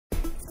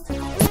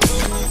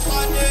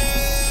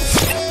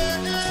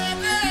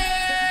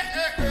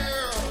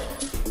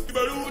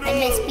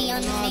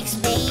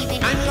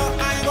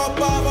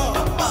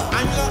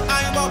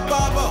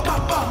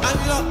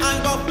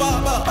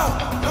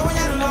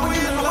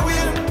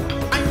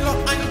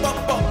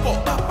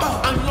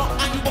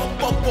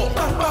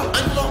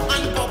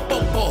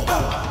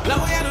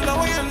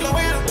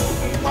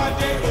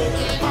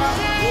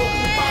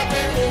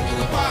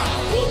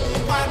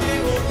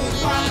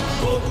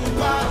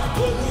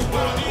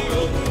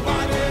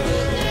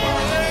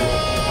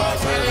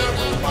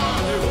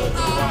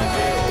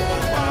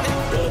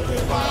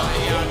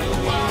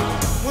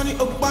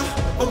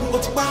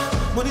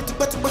Money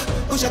tipa,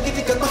 push a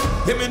kitty kapa,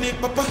 Hemini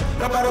papa,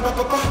 Rabba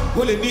papa,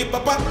 Holy ni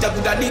papa,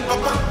 Jaguda ni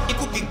papa,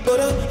 Iku kick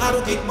boro,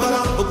 Aru kick bala,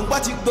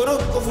 Ogumbati boro,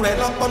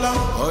 Kofurela pala.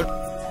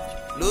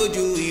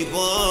 Loju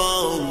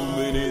ibon,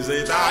 Mini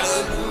say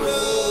Talo.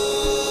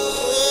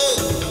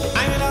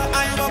 I'm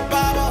a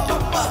baba,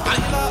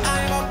 I'm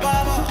a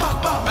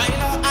baba,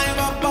 I'm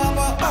a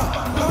baba,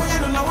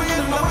 Loyan.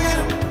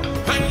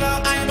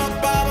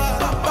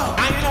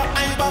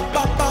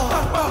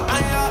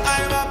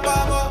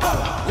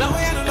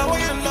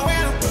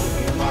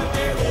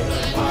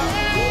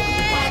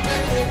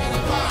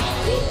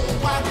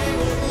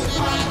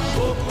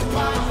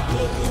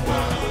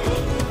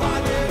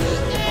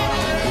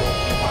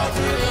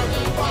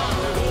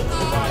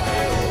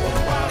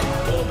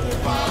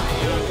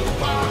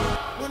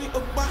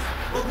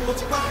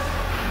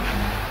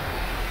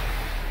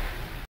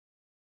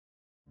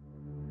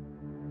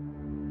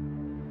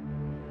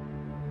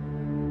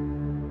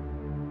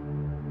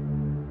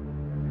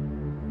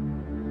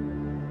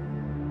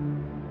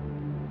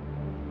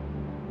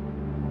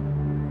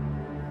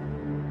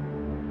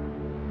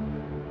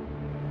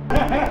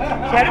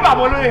 Ṣẹ̀rí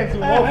bàbá olóyè tí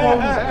wọ́n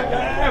fọ́ọ̀mù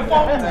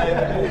ẹ̀fọ́ọ̀mù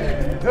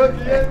ló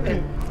ti yé mi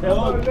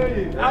ẹ̀wọ̀n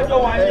olóyè ájọ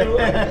wà ní o.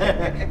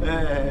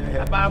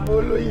 Bàbá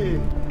olóyè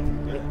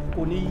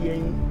kò ní yẹ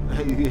yín.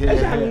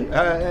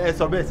 Ẹ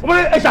sọ bẹ́ẹ̀ sí.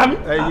 Ẹ ṣàmì.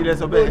 Ẹ̀yin lẹ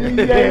sọ bẹ́ẹ̀.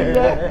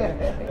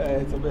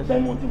 Ẹ sọ bẹ́ẹ̀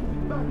sí.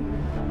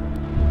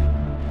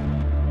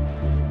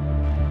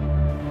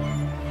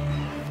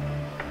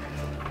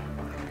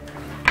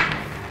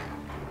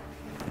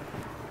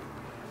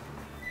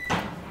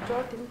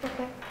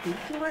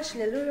 Kí wọ́n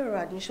ṣẹlẹ̀ lórí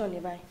ọ̀rọ̀ admission ní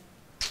báyìí?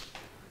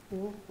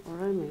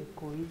 Ọ̀rẹ́ mi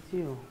kò easy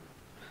o,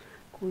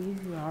 kò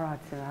easy rárá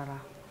àti rárá.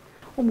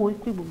 Ó mọ̀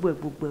wípé gbogbo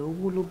ẹ̀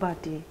owó ló bá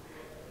dé.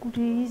 Kò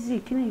dé easy,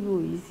 kí ni yóò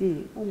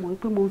easy? Ó mọ̀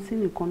wípé mo sí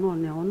nìkan náà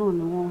ni àwọn náà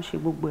ni wọ́n ń ṣe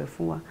gbogbo ẹ̀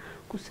fún wa.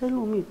 Kò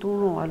sẹ́lòmíì tó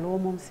ràn wá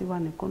lọ́wọ́ mọ́ sí wa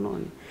nìkan náà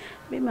ni.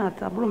 Bí mi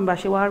àti àbúrò mi bá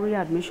ṣe wá rí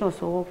admission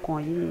sọ́wọ́ kan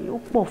yìí, ó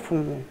pọ̀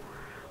fún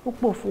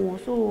wọn.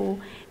 So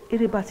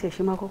eré bá tiẹ̀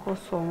ṣe máa kọ́kọ́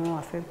sọ ọ̀run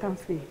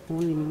acceptance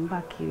òun ni mò ń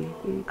bá kiri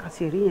pé ká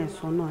sì rí yẹn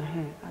sọ náà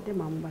adé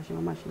máa mú bá ṣe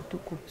máa ṣe tó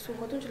kù. So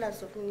nǹkan tó ń jù láti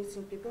sọ fún mi sí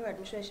pé bọ́ọ̀rọ̀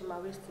admission ṣe máa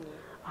waste ni.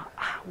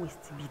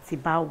 Waste bíi ti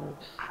báwo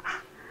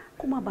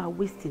kó má bàa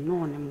waste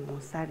náà ni mo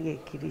ń sáré ẹ̀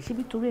kiri ṣé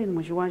bí torí ẹ̀ ni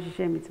mo ṣe wá ń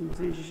ṣiṣẹ́ mi tí mo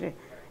ti ń ṣiṣẹ́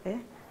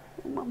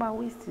kó má bàa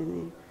waste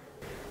ni.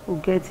 O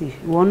get it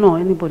ìwọ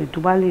náà anybody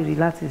tó bá lè rí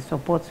láti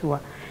support wa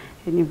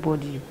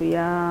anybody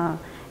bóyá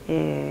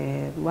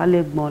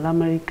wálé gbọ́n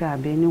lamẹ́ríkà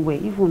àbí anywhere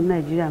even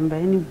Nigeria ń bẹ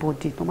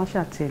anybody tó má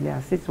ṣàtẹ̀lé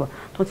àṣetò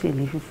tó tiẹ̀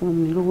lè fi fún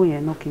mi lówó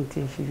yẹn náà kí n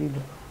tiẹ̀ ṣe lílọ.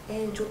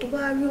 Ẹ̀jọ̀ tó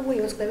bá rí owó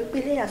yẹn ó ti pẹ́ pé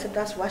lẹ́yìn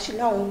acceptance wá sí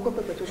láwọn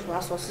gbọ́pẹ̀pẹ̀ tó ṣe wá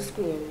sọ sí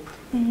school yẹn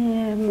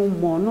ni. Mo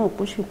mọ̀ náà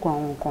kó ṣe kọ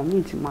àwọn nǹkan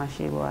míì tí máa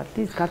ṣe wọ at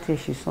least ká tiẹ̀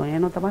ṣe sọ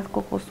yẹn náà tá a bá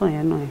kọ́kọ́ sọ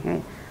yẹn náà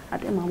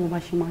adé máa mú bá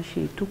ṣe máa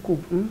ṣe ìtókò.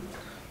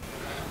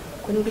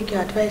 Kò ní bí kí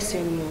advice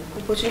ẹ̀ ni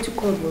opportunity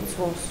come but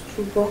once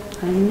ṣùgbọ́n.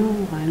 I know.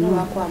 Wọ́n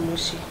wá kó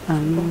àmúṣe.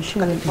 Àmúṣe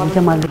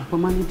ìjọba máa lè pọ̀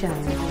mánéjà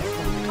yẹn.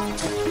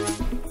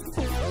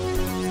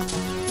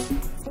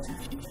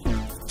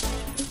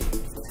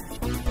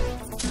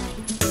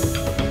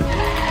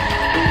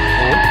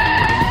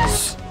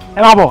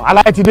 Ẹ máa bọ̀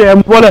aláì ti dé ẹ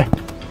mú bọ́lẹ̀.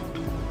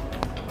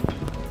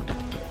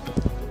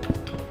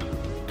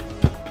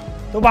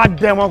 Tó bá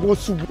dẹ̀ wọn kó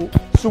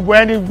ṣubú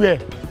ẹni gbé ẹ̀.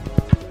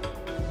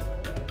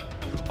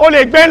 O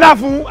lè gbé ńlá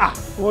fún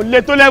o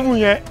lè tó lẹ́bù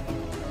yẹn.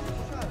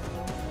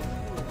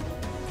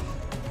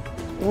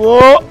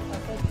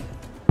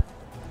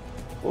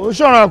 O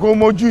ṣọ̀ràn kó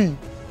mojú yìí.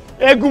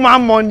 Eégún máa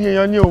ń mọ ni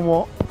èèyàn ni ò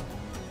mọ̀.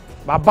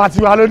 Bàbá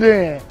tiwa lóde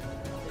yẹn.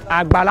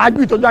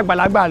 Àgbàlagbà ìtọ́jú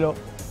àgbàlagbà lọ.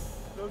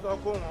 Ló sọ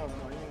kó wọn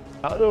mọ̀ yín.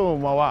 Àwọn ò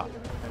mọ̀ wá.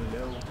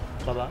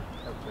 Bàbá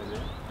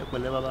ẹ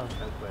pẹ̀lẹ́ bàbá.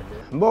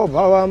 Bọ́ọ̀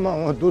bá wa mọ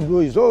àwọn tó dúró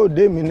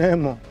ìsóòdè mi náà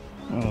mọ̀.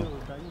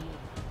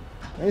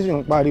 Ẹ sì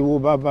ń pariwo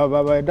bàbá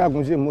ẹ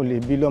dákun ṣé mo lè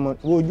bí lọ́mọ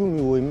wojú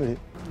mi wo èmi rè.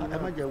 Ẹ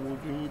má jẹ́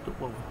wojú yín tó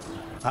pọ̀.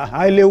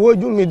 Àìlè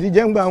wojú mi ti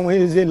jẹ́ ń gba àwọn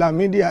ẹ̀ṣẹ̀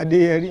Lámídì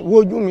Adéyẹrí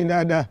wojú mi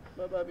dáadáa.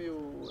 Bàbá mi ò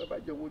ẹ má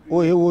jẹ́ wojú.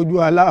 Oyè wojú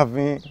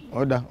Aláàfin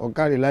ọ̀dà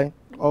ọ̀kárìláì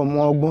ọmọ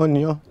ọgbọ́n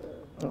ni ọ́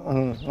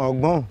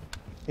ọgbọ́n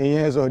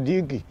èèyàn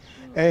Sọ̀díìkì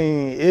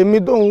èmi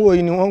tó ń wò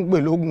yìí ni wọ́n ń pè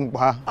lógun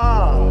pa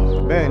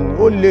bẹ́ẹ̀ ni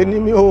ó lé ní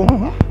mi ó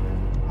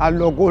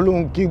alọ́kó ló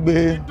ń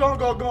kígbe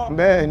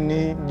bẹ́ẹ̀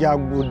ni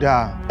jàgùdà.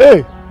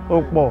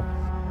 Ó pọ̀.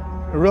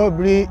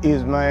 Robbery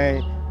is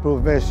my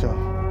profession.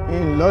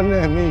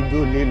 Ìlọ́nà mi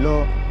ìjòlè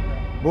lọ.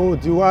 Bó o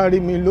ti wá rí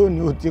mi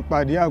lónìí o ti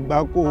pàdé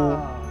àgbákò.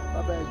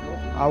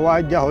 Àwa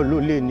ajá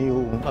olólè ni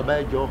o. Bàbá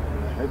ẹ jọ̀ọ́.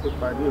 Ẹ ti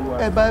pàdé wa.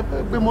 Ẹ bá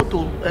gbé mọ́tò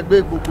ẹ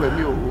gbé gbogbo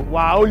ẹ̀mí o.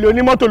 Wà á olè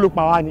onímọ́tò ló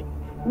pa wá ni.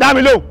 Dá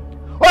mi lóhùn.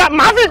 Ó yá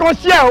màá fi kan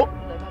ṣí ẹ o.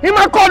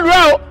 ìmọ̀ kọlù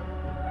ẹ o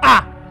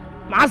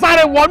màá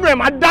sáré wọnú ẹ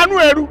màá dánú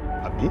ẹrú.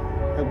 àbí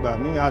ẹgbàá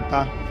mi ata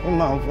ní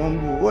màá fọ́n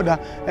bù ó dá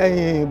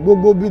ẹ̀yìn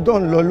gbogbo bí tó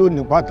ń lọ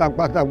lónìí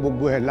pátápátá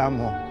gbogbo ẹ̀ la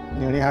mọ̀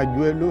ìrìn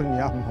àjò ẹ lónìí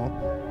àmọ́.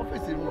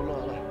 ọ́fíìsì mi lọ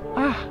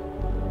rà.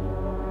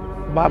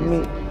 bá mi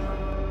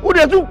ó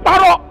dẹ̀ tún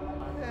parọ́.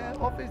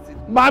 ọ́fíìsì.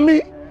 bá mi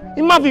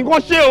ìmọ̀ fi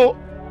nǹkan ṣe o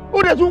ó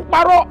dẹ̀ tún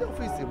parọ́.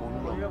 ọ́fíìsì mo ń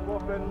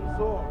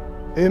lọ.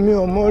 èmi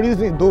ò mọ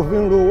orísìn tó fi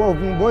ń rowọ́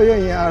fún bóyá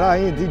ẹ̀yin ara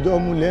yín ti jọ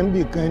mulẹ̀ ń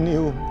bì kan ni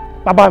o.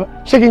 bàbá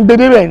ṣé kí n gbé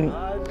débẹ̀ ni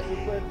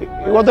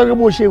ìwọ́n tó kí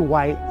bó ṣe wà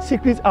ẹ́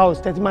secret house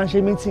tẹ́tí máa ń ṣe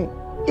meeting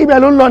ibẹ̀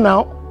ló ń lọ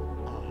náà.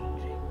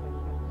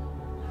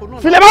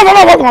 filẹ̀ bá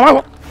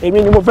fọ́ èmi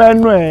ni mo fẹ́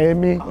nù ẹ́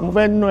èmi mo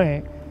fẹ́ nù ẹ́.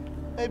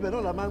 ibẹ̀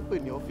náà la máa ń pè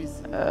ní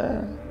ọ́fíìsì.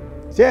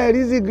 ṣé ẹ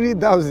rí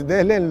secret house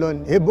tẹ́lẹ̀ ń lọ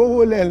ní ebówó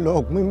lẹ̀ ń lọ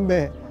pín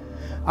bẹ́ẹ̀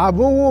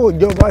àbówó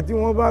ìjọba tí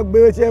wọ́n bá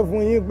gbéṣẹ́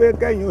fún yín pé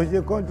kẹ́yìn ò ṣe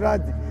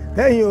kọ́ńtíráàtì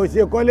tẹ́yìn ò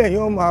ṣe kọ́lẹ̀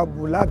yín ó máa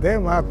bù látẹ́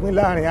máa pín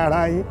láàrin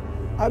ara yín.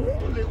 àbí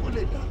ó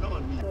lè dà náà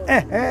ni.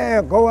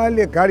 kọ́ wá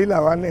lè kárí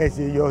làwa náà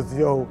ṣe yọ sí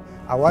ọ o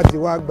àwa ti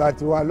wá gba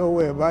tiwa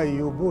lọ́wọ́ ẹ̀ báyìí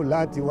òbó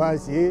láti wá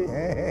ṣe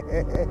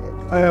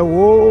é.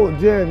 wo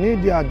díẹ̀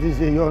nídìí àti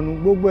ṣèyọnu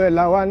gbogbo ẹ̀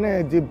làwa náà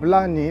ti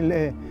pílánì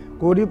ilẹ̀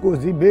koríko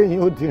sí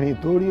béèyàn ó ti rìn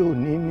torí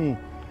òní mi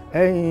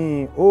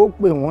ẹ̀yìn ó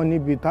pè wọ́n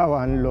níbi táwa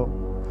ń lọ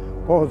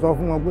kó sọ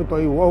fún wọn pé tọ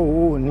ìwọ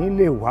ò ní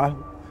lè wá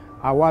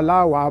àwa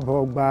láwa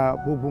bọ̀ gba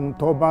gbogbo ohun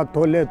tó bá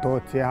tọ́lẹ̀tọ̀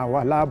tí àwa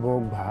lábọ̀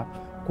gbà á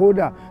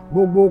kódà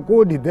gbogbo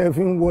kóòdì tẹ́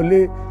fi ń wọlé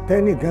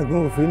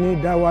tẹ́nìkankan òfin ní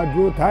dá wa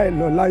dúró táì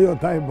lọ láyọ̀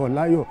táì bọ̀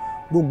láyọ̀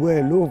gbogbo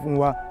ẹ̀ ló fún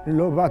wa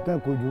ló bá tán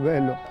kò jù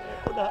bẹ́ẹ̀ lọ.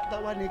 kódà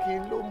táwa ni kí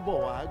n ló ń bọ̀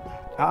wá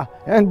gbà.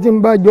 ẹni tí ń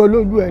bá jọ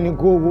lójú ẹ ní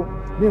kó wo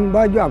bí n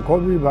bá jọ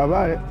àkọ́bí bàbá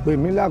rẹ pè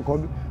mí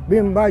lákọ́bí bí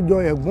n bá jọ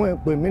ẹ̀gbọ́n ẹ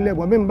pè mí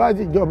lẹ́gbọ́n bí n bá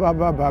sì jọ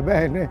bàbá bàbá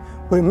ẹ náà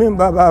pè mí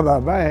bàbá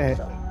bàbá ẹ.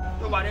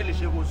 tó bá dé lè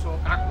ṣe kó sọ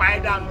ká pa ẹ́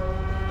dànù.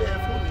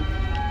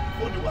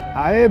 fóònù wa.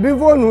 àyè bí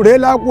fóònù rẹ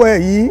lápò ẹ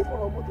yìí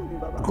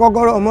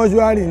kọ́kọ́rọ́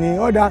mọ́ṣúárì ni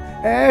ọ̀dà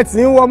ẹ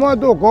tí ń wọ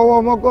mọ́tò kọ́wọ́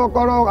mọ́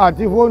kọ́kọ́rọ́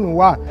àti fóònù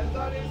wa.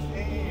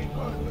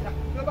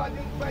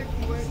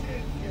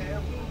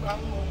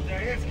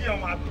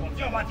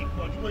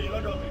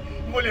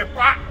 mo lè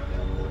pa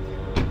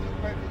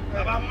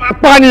bàbá má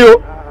pa ni o.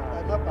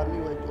 ẹ má bà mí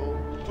wẹ̀ jọ.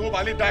 tó bá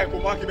lè dá ẹ kó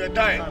má kí bẹ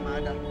dá ẹ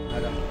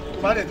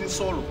tó bá lè ti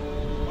sọ̀rọ̀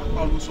má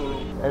pa olú sọ̀rọ̀.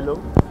 hello.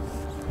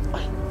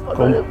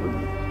 ọ̀dọ́ lè kú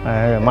ni.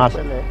 má sọ.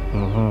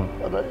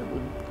 ọ̀dọ́ lè kú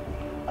ni.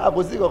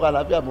 àbòsí kankan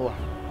àlàáfíà mo wà.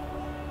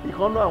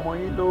 ìkànnú àwọn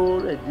yín ló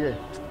rẹ̀ díẹ̀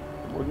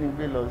mo ní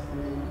gbé lọ sí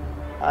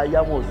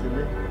ayámọ̀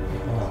òsínlẹ̀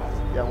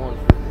ayámọ̀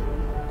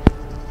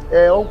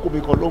òsínlẹ̀ ọ̀nkùnmi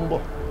kan ló ń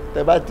bọ̀ tẹ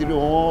bá ti rí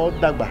wọn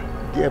dàgbà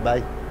díẹ̀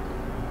báyìí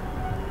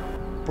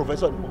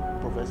professor ni mo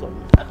professor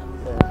ni.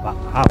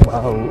 àpá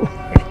o.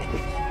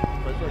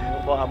 professor ni mo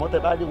bọ àmọ́ tẹ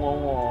bá rí wọn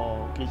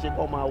kì í ṣe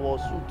kó máa wọ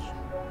suit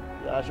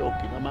aṣọ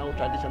òkè náà máa ń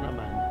traditional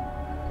man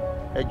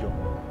ẹ jọ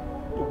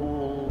gbogbo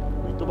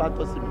èyí tó bá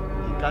tọ́ sí mi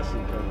kí ká ṣe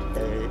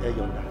ẹ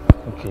yọ̀ǹda.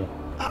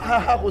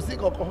 kò sí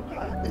kankan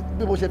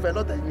bí mo ṣe fẹ́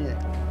lọ́tẹ̀ yìí yẹn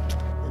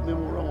èmi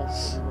mo rán wọn.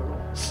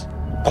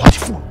 kọ́ọ̀tì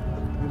fún un.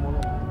 èmi mo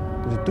rán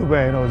wọn. tó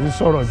bẹ́ẹ̀ náà ò sí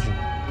sọ̀rọ̀ jù.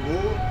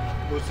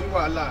 kò sí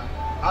wàhálà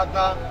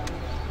ata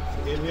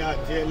èmi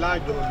àti ẹ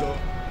lájọ lọ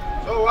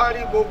tó wá rí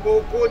gbogbo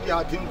kóòdì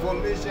àti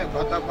information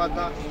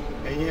pátápátá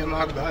ẹ̀yin ẹ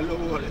máa gbà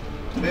lọ́wọ́ rẹ̀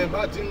bẹ́ẹ̀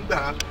bá ti ń gbà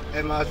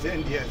ẹ máa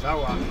sẹ́ndì ẹ̀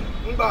sáwà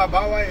ńgbà bá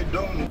wá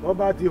ìdánwò. wọ́n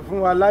bá ti fún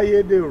wa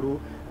láyédèrú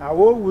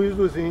àwọn òwú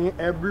ìṣù sí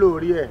ẹ blò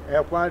rí ẹ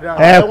padà.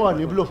 ẹ wọ̀n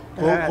ní blò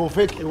kò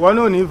fake. ìwọ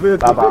náà ní fake.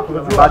 bàbá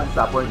bá ti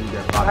sàpọ́ìntì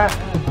jẹ bá.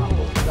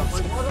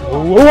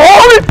 owó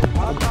rí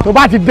tó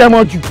bá ti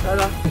dẹ́mọ̀ jù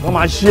wọ́n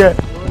máa ṣí ẹ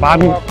bá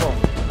mi.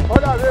 ó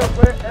dàbí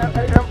pé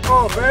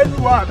ọ̀fẹ́ lù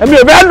wá. èmi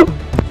ò fẹ́ lù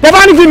tẹ bá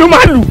ní kí inú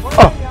máa lù.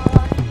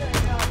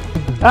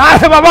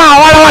 bàbá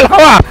àwa làwà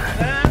làwà.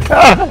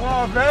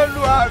 ọ̀fẹ́ lù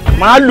wá bí.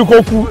 máa lù kó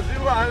kú. kò sí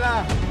wàhálà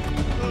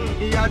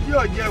ìyá tí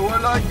ò jẹ ìwọ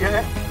lọ jẹ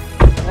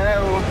ẹ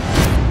o.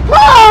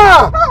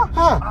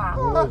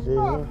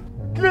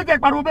 kí ló tẹ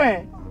pariwo bẹ́ẹ̀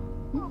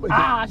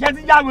ṣe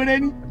ti já wèrè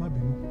ni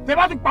tẹ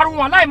bá ti pariwo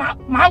wọn láì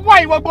máa wá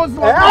ìwọ gbó sí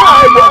wọn.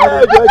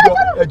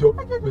 ẹjọ.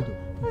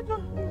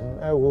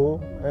 ẹ wo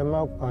ẹ má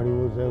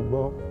pariwo ṣe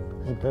gbọ́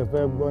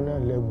ntẹ̀fẹ́ gbọ́ náà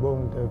lẹ gbọ́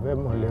ntẹ̀fẹ́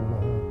mọ̀ lẹ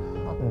mọ̀.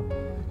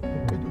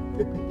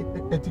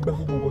 ẹ ti gba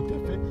gbogbo nǹkan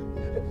tẹ̀fẹ́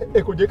ẹ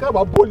kò jẹ́ ká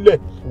máa bọ́lẹ̀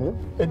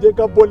ẹ jẹ́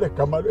ká bọ́lẹ̀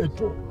ká máa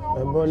ẹjọ́.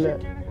 ẹ bọ́lẹ̀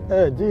ẹ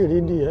tí ì rí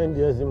dnd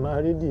ẹ sì máa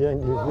rí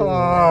dnd fún mi.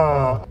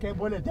 kẹ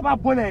bọ́lẹ̀ tẹ bá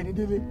bọ́lẹ̀ ẹ ní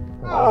délé.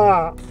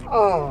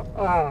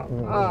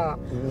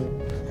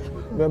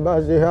 bẹ́ẹ̀ bá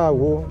ṣe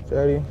àwo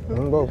sẹ́rí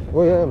ń bọ̀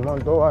bóyá ẹ̀mọ́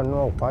tó wà ní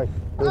ọ̀pá yìí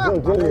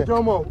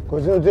kò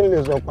sí ohun tí ń lè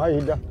sọ ọ̀pá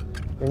yìí dá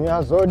èmi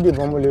aṣọ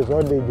dìbọn mo lè sọ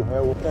ọ́ dejò ẹ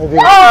wo.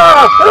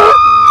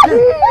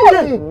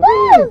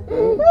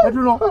 ẹ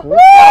dúró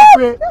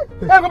pé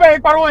ẹ kò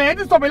bẹ́ẹ̀ pariwo yẹn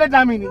ti sọ̀bẹ̀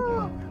lẹ́dàá mi ni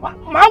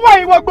màá wá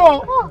ìwọ gbọ́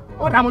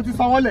ó dà mo ti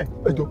sọ wọ́n lẹ̀.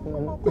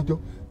 ẹjọ.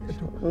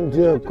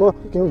 ǹjẹ́ ẹ̀kọ́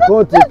kí n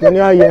kọ́ ti kìnní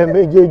ayẹ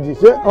méjèèjì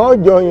ṣé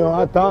ọjọ́ yan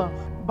ata.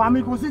 bàbá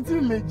mi kò sí tí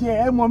ì lè jẹ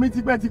ẹ mọ̀ mi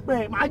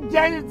tipẹ́tipẹ́ máa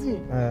jẹ́ anything.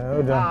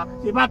 Ó dáa.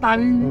 Ṣé bàtà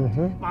ni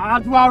màá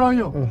tún wá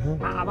rọyàn.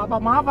 Bàbá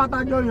màá fata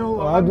jọyàn o.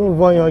 Wàá tún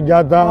fọyàn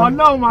jata.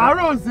 Ọlọ́run màá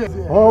rò ṣe.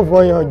 Ó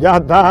fọyàn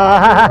jata.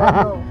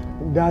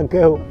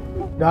 Dákẹ́ o,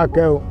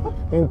 dákẹ́ o.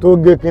 N tó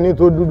gé kinní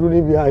tó dúdú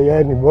níbi àyà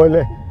ẹnì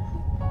bọ́lẹ̀.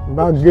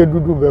 Bá gé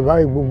dúdú bẹ̀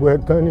báyìí gbogbo ẹ̀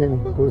tán ni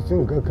kò sí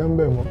nǹkan kan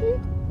bẹ̀ mọ́.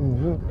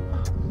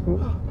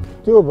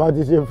 Tí ò bá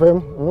ti ṣe fẹ́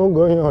mú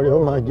gọ́yàn rẹ̀ ó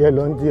máa jẹ́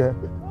lọ ní tiẹ̀.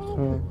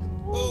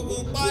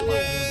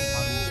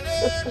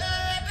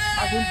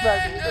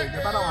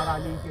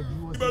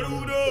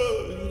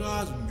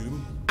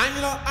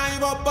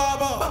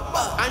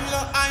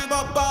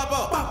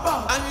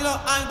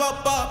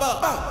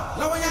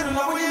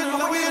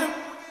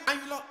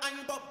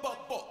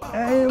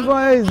 Ẹ̀yin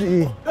bọ́ìsì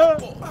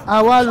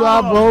àwa lu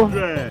abọ́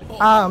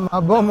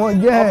àmàbọ́mọ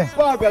jẹ́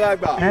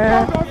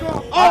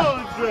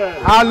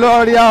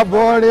alọ́rí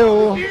abọ́ rẹ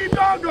o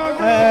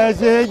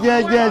ṣe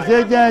jẹ́jẹ́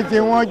ṣe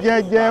wọ́n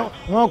jẹ́jẹ́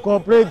wọ́n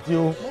kọ́pẹ́rẹ́tì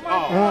o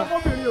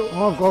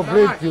wọ́n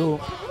kọ́pẹ́rẹ́tì o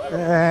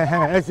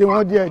ẹ ṣe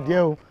wọ́n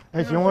díẹ̀díẹ̀ o ẹ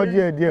ṣe wọ́n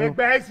díẹ̀díẹ̀ o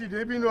ẹgbẹ́ ẹ̀sìn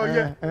débi ní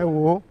ọyẹ. ẹ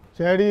wò ó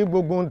ṣe rí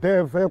gbogbo ohun tẹ́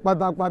ẹ fẹ́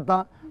pátápátá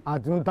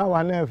àti ohun táwa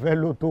náà fẹ́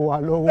ló tó wa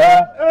lọ́wọ́.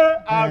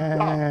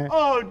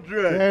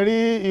 Ṣe rí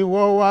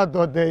ìwọ wa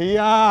tọ̀tẹ̀ yìí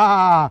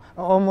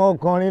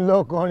ọmọkùnrin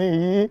lọkùnrin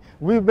yìí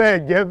wí bẹ́ẹ̀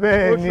jẹ́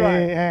bẹ́ẹ̀ ni.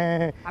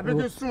 Àbí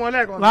kí n sún wọn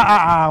lẹ́ẹ̀kan.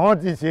 Wọ́n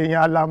ti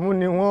ṣèyàn àlàmú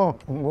ni wọ́n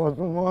wọ́n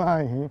súnmọ́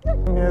àyín.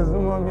 Ẹ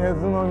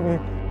súnmọ́ mi.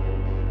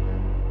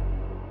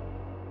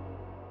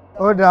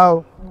 Ó dáa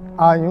o,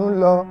 àyún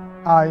lọ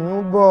àyún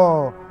bọ̀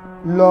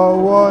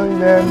lọ́wọ́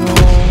lẹ́nu.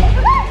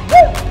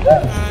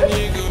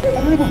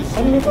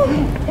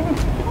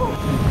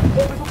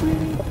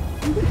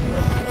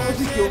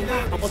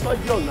 Àwọn tó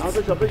jẹ́ ọ̀nà àwọn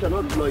tó ṣe operation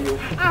náà ti lọ yìí o.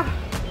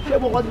 Ṣé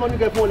mo kọ́ tí mo ní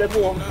kẹ́ fún ọ lẹ́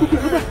fún wọn?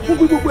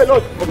 Gbogbo ẹ̀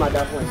lọ́ọ̀tì kọ́ máa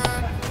dá fún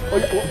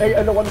ẹ.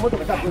 Ẹ lọ wọnú mọ́tò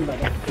kẹta fún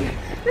Ìbàdàn.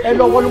 Ẹ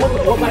lọ wọnú mọ́tò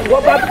wọ́n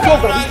bá tó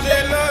gbà mí.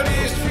 lórí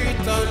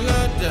street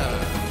ọlọ́dà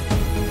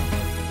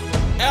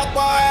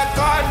ẹ̀pọ̀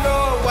ẹ̀kọ́ ló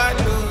wà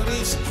lórí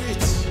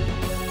street.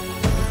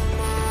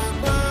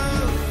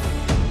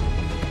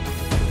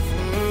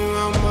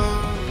 Ọmọ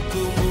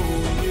tó mú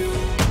mi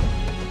o.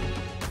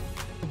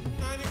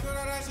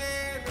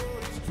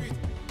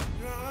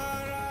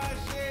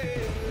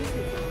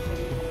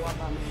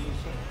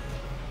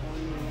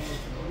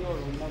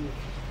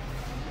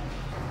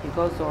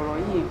 Because ọ̀rọ̀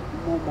yìí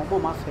mo mọ̀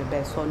máa fẹ́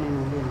bẹ́ẹ̀ sọ nínú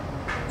ilé mi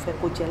fẹ́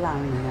kó jẹ́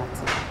láàrin ìyá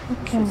àti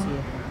ṣòṣì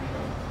ẹ̀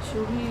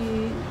sórí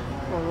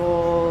ọ̀rọ̀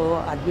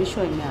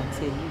admission mi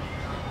àti èyí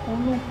òun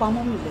ló ń pa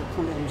mọ́mì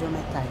lẹ́kùn lẹ́njọ́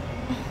mẹ́ta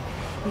yìí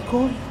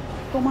because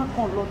tó má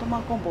kàn lọ tó má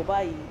kàn bọ̀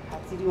báyìí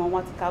àti rí wọn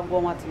wọ́n ti ká gbọ́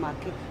wọn ti máa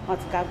ké wọ́n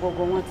ti ká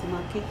gbọ́gbọ́ wọn ti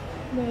máa ké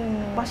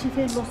bá ṣe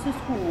fẹ́ lọ sí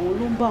school òun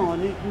ló ń bà wọ́n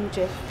ní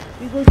jẹ́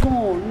because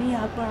wọn ò ní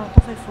agbára tó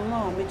fẹ́ fún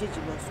àwọn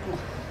méjèèjì lọ school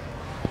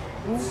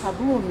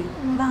àbúrò mi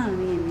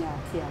láàrin èmi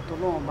àti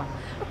àtọ́lọ́wọ́ba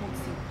mo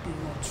ti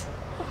gbìyànjú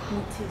mo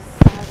ti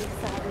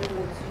sáré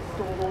mo ti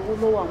tọrọ owó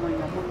lọ́wọ́ àwọn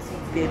èèyàn mo ti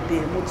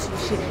bẹ̀bẹ̀ mo ti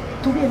ṣe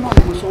torí ẹ̀ náà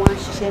ni mo ṣe wá ń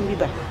ṣiṣẹ́ ń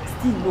bíbà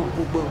still náà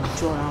gbogbo ẹ̀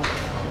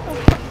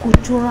kò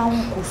jọra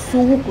wọn kò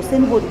sówó kò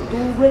sẹ́nibọ̀dì tó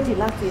ready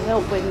láti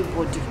help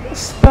anybody.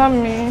 sísá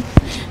mi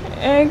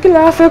kí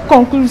la fẹ́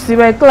conclude sí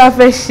báyìí kí la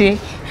fẹ́ ṣe.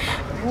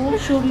 wọ́n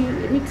sórí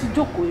èmi ti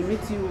jókòó èmi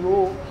ti rò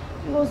ó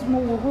because mo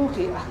wò ó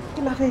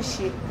kí la fẹ́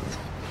ṣe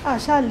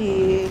àṣàlè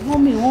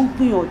mọ́mì wọ́n ń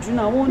gbìyànjú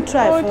náà wọ́n ń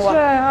try fún wa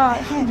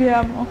bí a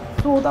mọ̀.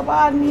 tó tá bá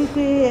ní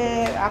pé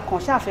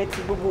akànṣàfẹ́ ti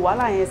gbogbo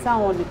wàhálà yẹn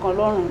sáwọn nìkan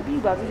lọ́rùn bí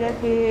ìgbà tó jẹ́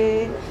pé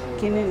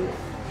kíní ni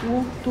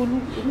wọ́n Tolú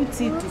èmi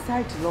ti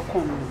decide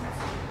lọ́kàn mi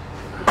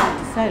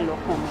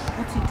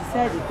wọ́n ti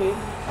decide pé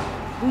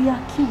bóyá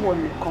kíwọ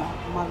nìkan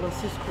máa lọ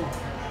sí school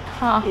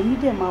èmi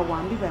dẹ̀ máa wà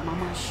níbà máa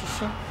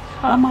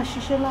máa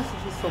ṣiṣẹ́ láti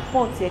fi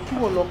support ẹ kí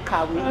wọ́n lọ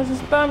kàwé.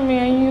 àṣìṣe mi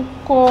ẹ̀yin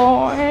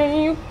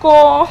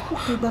kọ́.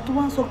 ìgbà tó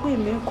wá ń sọ pé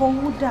èmi ń kọ́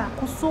owó dà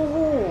kó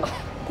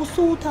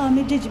sówó táwọn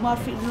méjèèjì máa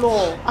fi lọ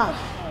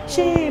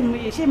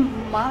ṣé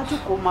màá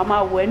jókòó màá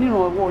máa wọ ẹ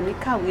nírànwọ́ ní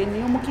kàwé ní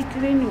ọmọ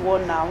kékeré nìwọ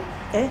náà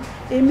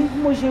èmi bí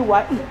mo ṣe wà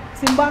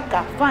tí n bá kà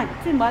fine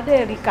tí n bá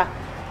dẹ̀ rí kà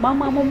mo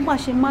má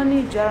ṣe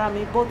manage ara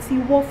mi but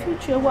ìwọ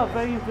future wà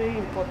very very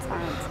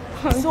important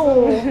so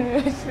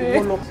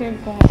ìwọ lọ.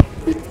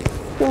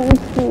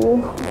 Thank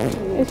you.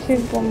 It's okay,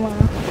 ma.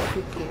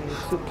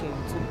 It's okay.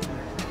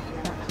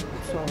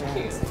 It's all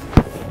right.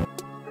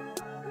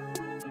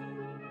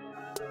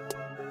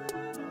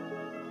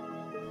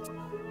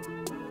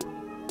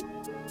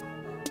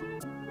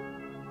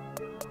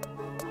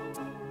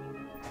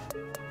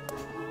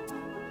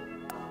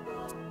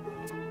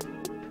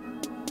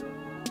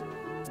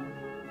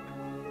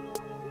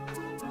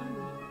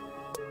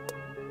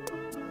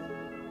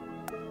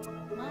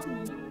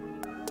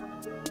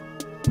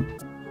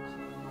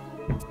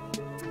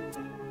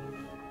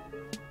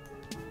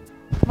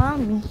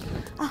 Mami.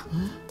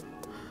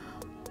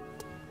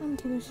 Mami,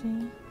 kí ló ṣe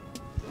yín?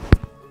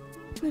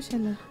 Kí ló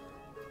ṣẹlẹ̀?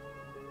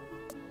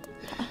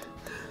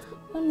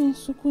 Mami, ẹ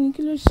sunkún ni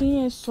kí ló ṣe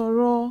yín ẹ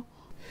sọ̀rọ̀?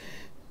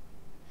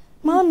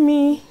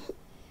 Mami.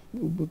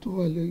 Gbogbo tó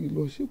wà lẹ́yìn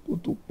lọ ṣe kó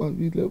tó pa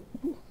mí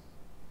lẹ́kùn.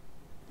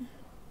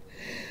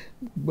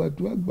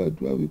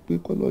 gbàdúrà wípé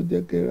kọ́lọ́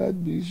jẹ́ kẹ́rẹ́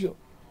admission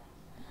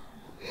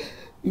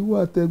ìwọ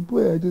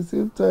àtẹ̀gbọ́n ẹ̀ at the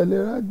same time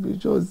lẹ́rẹ́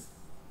admission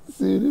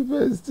sí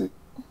yunifásitì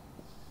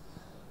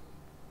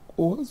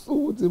kò wá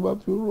sówó tí máa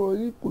fi ràn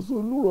yín kò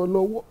sólùràn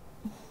lọ́wọ́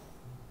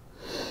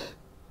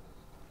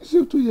ṣé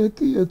tó yẹ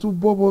kí ẹ̀ tún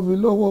bọ́mọ mi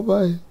lọ́wọ́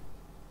báyìí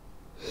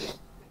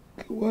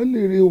kí wọ́n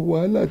lè rí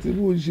wàhálà tí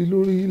mò ń ṣe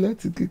lórí yín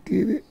láti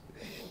kékeré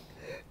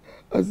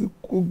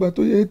àsìkò ìgbà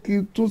tó yẹ kí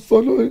n tún sọ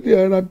lórí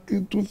ara kí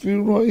n tún fi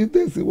ràn yín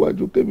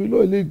tẹ̀síwájú kémi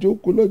náà lè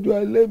jókòó lọ́jọ́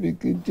alẹ́ mi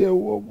kí n jẹ́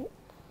owó mú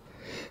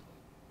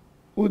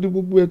ó ní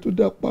gbogbo ẹ̀ tó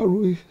dá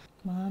pàrọ̀ yìí.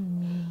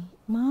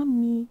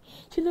 Màámi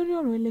ṣé lórí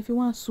ọ̀rọ̀ ilẹ̀ fi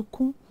wá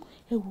sunkún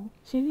ẹ wò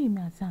ṣe rí èmi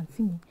àti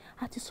àǹtí mi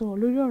a ti sọ̀rọ̀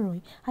lórí ọ̀rọ̀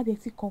yìí a dẹ̀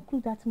ti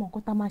conclude láti mọ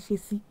nǹkan tá a máa ṣe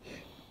sí.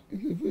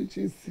 ilé fẹ́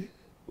ṣe sí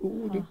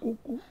owó ní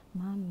kókó.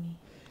 Màámi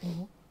ẹ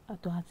wò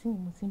àtọ̀ àǹtí mi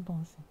mo ti ń bọ̀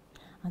ọ̀sìn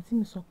àǹtí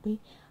mi sọ pé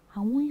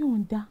àwọn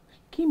yọ̀ǹda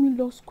kí mi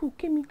lọ school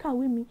kí mi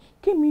kàwé mi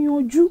kí mi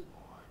yanjú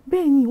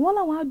bẹ́ẹ̀ ni wọ́n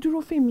làwọn á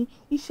dúró fún mi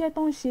iṣẹ́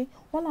tó ń ṣe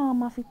wọ́n làwọn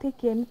máa fi take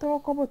care mi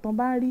tọ́rọ́ kọ́bọ̀ tán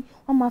bá rí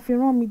wọ́n máa fi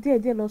rán mi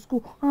díẹ̀díẹ̀ lọ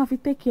school wọ́n máa fi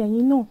take care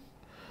yín náà.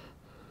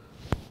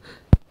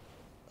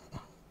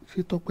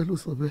 ṣé Tọ́pẹ́ ló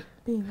sọ bẹ́ẹ̀.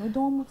 bẹ́ẹ̀ ni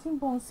ọ̀dọ̀ wọn mo ti ń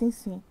bọ̀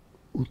nísinsìnyí.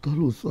 òótọ́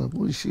ló sọ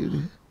àbọ̀ ń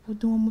ṣeré.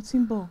 ọ̀dọ̀ wọn mo ti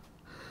ń bọ̀.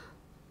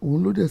 òun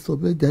ló dẹ̀ sọ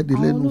bẹ́ẹ̀ jáde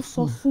lẹ́nu fún ẹ. àwọn ló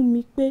sọ fún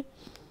mi pé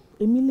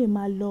èmi lè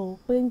máa lọ ọ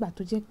pé ńgbà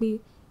tó jẹ́ pé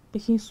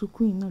ṣe ń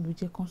sunkún yìí náà ló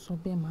jẹ́ kán sọ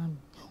bẹ́ẹ̀ Màámi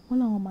wọ́n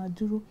làwọn máa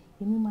dúró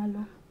èmi máa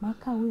lọ máa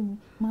kàwé mi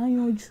máa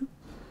yanjú.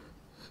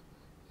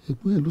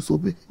 ẹ̀gbọ́n ẹ̀ ló sọ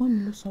bẹ́ẹ̀. wọ́n mi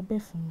ló sọ bẹ́ẹ̀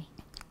fún mi.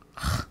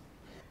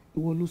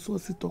 ìwọ ló sọ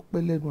sí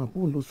Tọ́pẹ́ lẹ́nu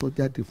àbúrò ló sọ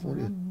jáde fún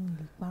rẹ. Màámi mi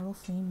lè parọ́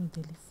fún yín mi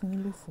dẹ̀ lè fún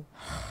yín lófo.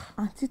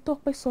 àǹtí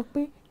Tọ́pẹ́ sọ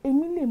pé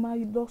èmi lè máa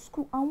lọ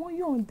school àwọn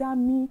yọ̀ǹda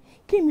mi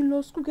kí mi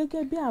lọ school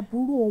gẹ́gẹ́ bí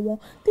àbúrò wọn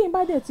tí n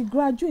bá dẹ̀ ti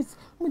graduate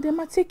mo dẹ̀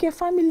máa take care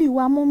family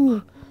wa mọ́ mi.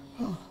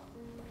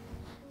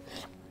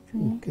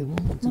 òkè wọn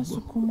mo ti gbọ́. má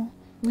sunkún mọ́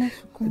má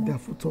sunkún mọ́. ẹ̀dá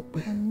fún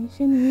Tọ́pẹ́. àmì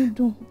ṣé ni yín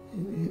dùn.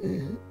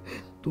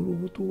 torí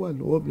owó tó wà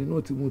lọ́wọ́ mi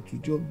náà tí mo tù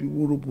jọ bí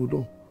wóróbo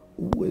náà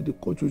owó ẹ̀dẹ̀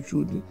kan ṣoṣo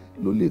ni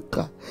ló lè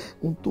ka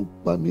ohun tó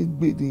bá mi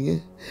gbé nìyẹn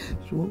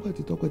ṣùgbọ́n gbà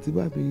tí Tọ́pẹ́ ti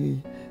bá mi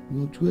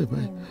yanjú ẹ̀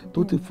báyìí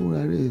tó ti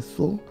fúnra rẹ̀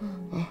sọ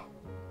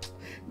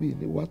mi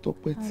ní wá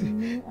Tọ́pẹ́ tí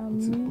mo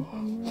ti gbọ́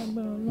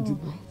mo ti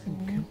gbọ́.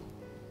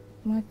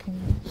 má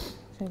kìíní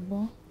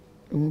ṣẹ̀gbọ́n.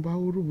 ìwọ̀n bá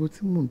wóróbo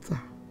tí mò ń ta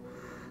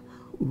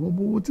ìwọ̀n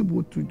bówó tí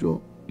mo tù jọ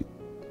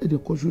ẹnì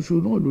kan ṣoṣo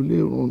náà ló lè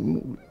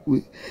ràn wé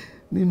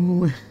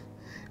nínú ẹ̀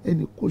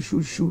ẹnì kan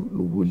ṣoṣo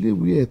lówó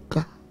léwé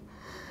ẹ̀ka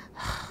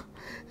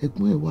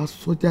ẹ̀gbọ́n ẹ̀ wá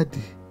sọ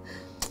jáde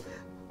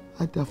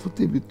àdàfún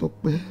tèmi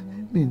Tọ́pẹ́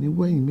mi ní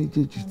wẹ̀yìn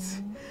méjèèjì tí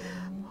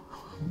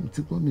mo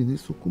ti gbọ́ mi ní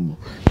sunkún mọ́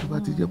tó bá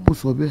ti jẹ́ kó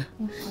sọ bẹ́ẹ̀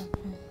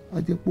á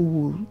jẹ́ pé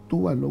owó tó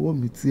wà lọ́wọ́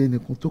mi tí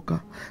ẹnìkan tó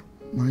ká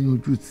máa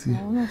yanjú tiẹ̀.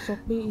 àwọn náà sọ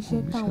pé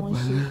iṣẹ́ táwọn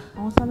ṣe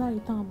àwọn sálárì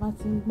táwọn bá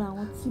ti ń gba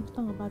àwọn tíìpù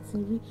táwọn bá ti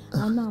rí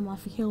àwọn náà máa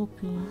fi help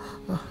yín.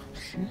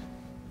 ṣé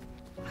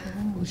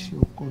ó ṣe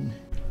ọkọ mi.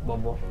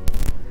 bọ́bọ́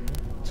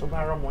tó bá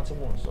rọ́mọ tí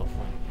mò ń sọ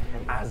fún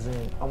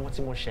azin ọmọ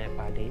tí mo ṣe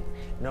ìpàdé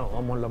náà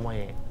ọmọ lọmọ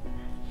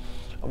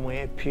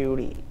yẹn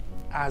pure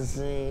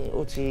azin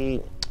ó ti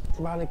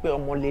bá ní pé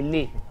ọmọ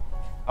lélẹ̀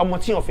ọmọ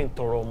tí yàn fi ń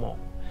tọrọ ọmọ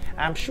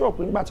I'm sure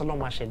pé nígbà tí Ọlọ́run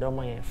máa ṣẹ̀dá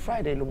ọmọ yẹn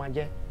Friday ló máa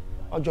jẹ́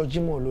ọjọ́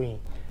Jímọ̀ olóyin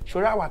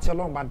ṣòro àwa tí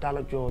Ọlọ́run bá dá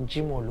lọ́jọ́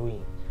Jímọ̀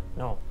olóyin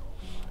náà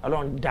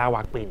Ọlọ́run dá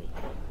wa pè ní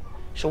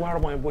ṣòwò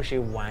àrọ́mọ yẹn bó ṣe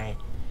wà ẹ́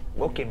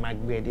ókè máa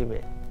gbé ẹ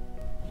débẹ̀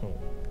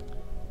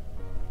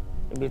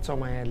ibi tí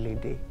ọmọ yẹn lè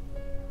dé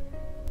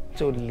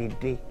tí ó lè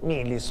dé mi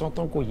ì lè sọ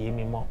tán kò yé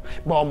mi mọ́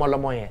bọ́ ọmọ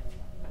lọmọ yẹn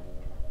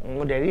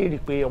mo dẹ̀ rí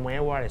pé ọmọ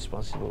yẹn wà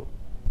responsible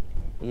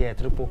yẹ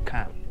triple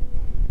calm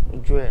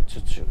ojú ẹ̀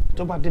tutù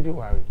tó bá débi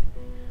wà rí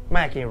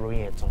máa kí n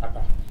ròyìn ẹ̀ tán.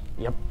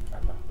 Yep.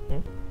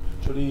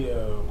 Torí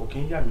kò kí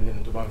ń yà mí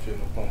lẹ́nu tó bá ń fi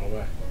ẹnu pọ́n ọmọ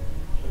báyìí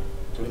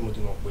torí mo ti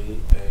mọ̀ pé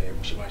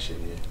bó ṣe máa ṣe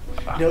nìyẹn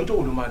ní ọjọ́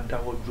wo ló máa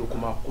dáwọ́ dúró kó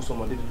máa kó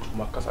sọmọdé dúró kó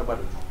máa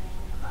káságbàdo dúró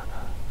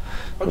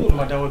ọjọ́ wo ló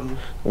máa dáwọ́ dúró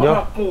wọ́n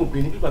máa kún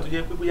obìnrin nígbà tó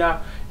jẹ́ pé bóyá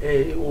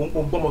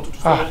òun gbọ́mọ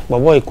tuntun sọ́wọ́.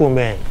 bọ̀bọ̀ ikú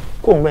mẹ́ẹ̀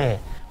kó mẹ́ẹ̀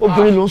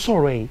obìnrin ló ń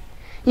sọ̀rọ̀ ẹ̀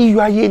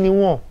iyọ̀ ayé ni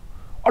wọ́n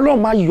Ọlọ́run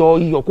máa yọ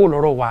iyọ̀ kó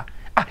lọ́rọ̀ wa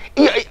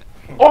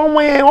ọmọ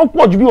yẹn wọ́n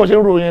pọ̀ ju bí wọ́n ṣe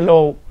ń ro yẹn lọ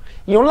o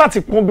ìyẹn láti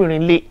pọ́n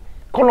obìnrin lé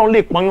kọ́nà lè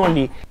pọ́nyàn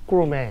lé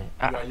kúrò mẹ́ẹ̀.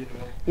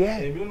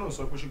 èmi náà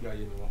sọ pé ṣùgbọ́n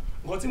ayé ni wọ́n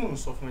nǹkan tí mò ń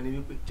sọ fún ẹ ni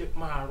wípé jẹ́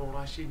máa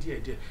rọra ṣe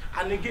díẹ̀díẹ̀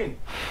and again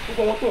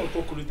gbogbo àwọn tó ń kó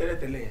kiri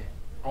tẹ́lẹ̀tẹ́lẹ̀ yẹn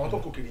àwọn tó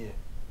ń kó kiri yẹn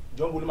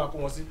jọ ń bo ló máa kó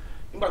wọn sí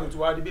nígbà tó ti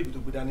wá rí bèbí tó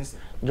gbé dání sí.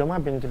 jọ má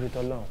bínú torí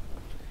tọ́lọ́run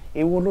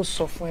èwo ló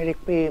sọ fún ẹ rí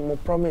pé mo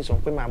promise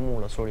wọn pé màá mú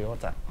un lọ sórí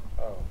ọ̀tá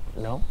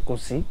no kò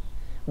sí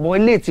bọ́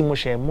ilé tí mo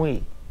ṣẹ̀ mú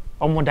yìí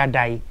ọmọ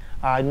dáadáa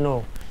yìí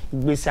no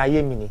ìgbésí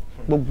ayé mi ni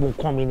gbogbo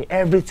nǹkan mi ni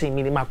everything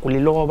mi ni máa kò lè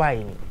lọ́wọ́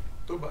báyìí ni.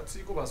 tí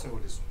kò bá sùn ò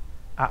lè sùn.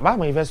 báwo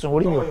mo fẹ́ sùn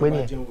orí mi ò pé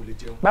nìyẹn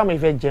báwo mo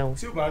fẹ́ jẹun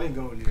tí ò bá rìn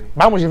gan ò lè rìn.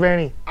 báwo mo ṣe fẹ́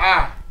rìn.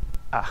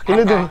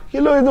 kí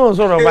ló dé tó ń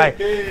sọ̀rọ̀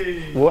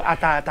báyìí wo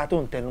ata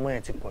tó ń tẹnu mọ́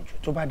yẹn ti pọ̀ jù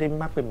tó bá dé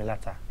má pè mí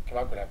láta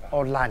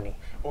ọ̀la ni.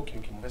 ok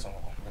mo fẹ́ sọ̀rọ̀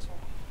kan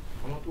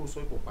ọmọ tó sọ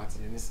ipò pa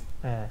tìyẹn nísìn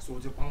so o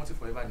ti pa wọn ti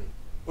forever ni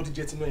ó ti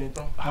jẹ́ tinú ẹni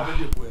tán wọn ló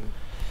lè po ẹni.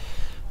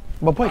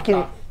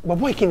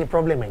 bọ̀bọ̀ ìkíni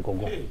problem ẹ̀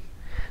gọ̀gọ̀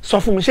sọ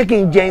fún mi ṣé kí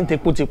n jẹ ń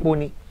tepo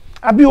ni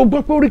àbí o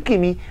gbọ́ pé oríkì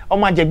mi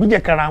ọmọ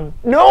àjẹgbíjẹ kara wọn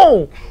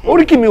no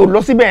oríkì mi ò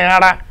lọ síbẹ̀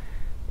rárá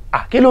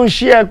kí ló ń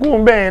ṣe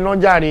ẹkún bẹ́ẹ̀ náà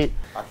járe.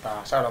 ata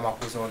ṣáà máa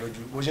kó sí wọn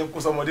lójú bó ṣe ń kó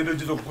sọmọdé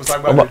lójú tó kó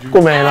ságbá lójú.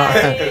 kó mẹ́rin náà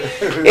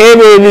hey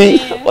baby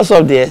what's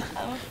up there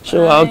ṣé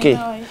wàá okay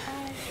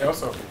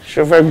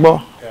ṣé o fẹ́ gbọ́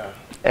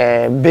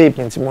babe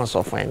ní tí mo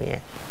sọ fún ẹ nìyẹn.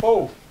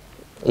 oh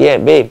yeah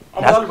babe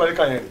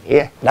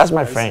yeah that's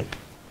my friend.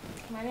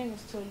 My name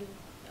is Tolu.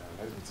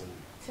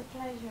 It's a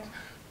pleasure.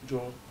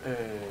 John,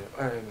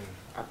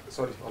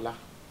 sorry, Ọlá.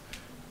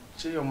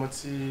 Ṣé ọmọ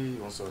tí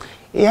wọ́n sọ?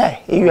 Yeah,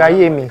 iyọ̀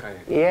ayé mi.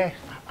 Yeah.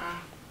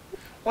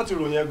 Wọ́n ti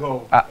ròyìn ẹ gan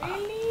o.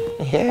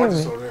 Yeah. Wọ́n ti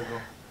sọ̀rọ̀ ẹ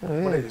gan.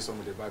 Wọ́n lè sọ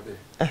mi lè bá bẹ́ẹ̀.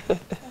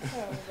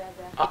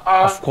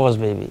 Of course,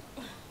 baby.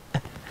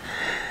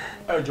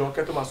 Ẹ jọ̀ọ́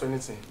kẹ́ tó máa sọ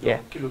anything. Yeah.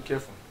 Kí ló kẹ́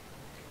fún?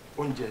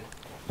 Oúnjẹ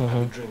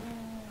àbí drink?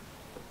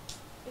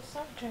 A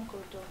soft drink or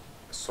do?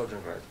 Soft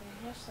drink, right?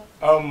 Yes, sir.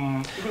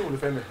 Ibi wo ló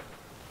fẹ́ mẹ́?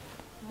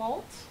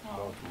 Malt?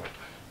 Malt.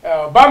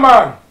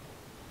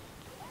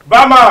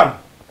 Barman!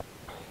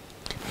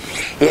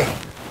 Yeah,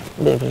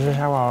 baby, you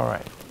shower all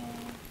right.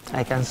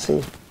 I can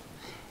see.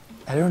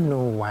 I don't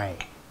know why.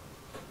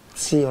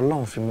 Tí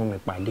Ọlọ́run fi mú mi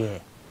pàdé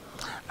ẹ̀.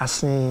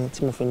 Asin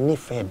tí mo fi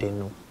nífẹ̀ẹ́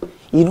dẹnu.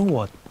 You know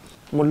what?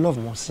 Mo love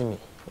mo sí mi,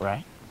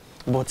 right?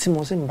 But tí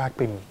mo sí mi bá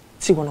pè mí,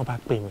 tí wọ́n náà bá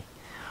pè mí,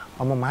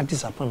 ọmọ máa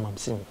disappoint mom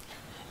sí mi.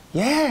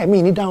 Yeah,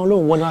 mi ní dáhùn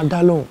lóhùn, wọ́n náà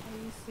dá lóhùn.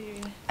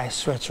 I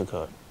swear to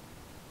God,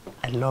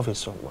 I love you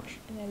so much.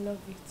 And I love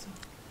you too.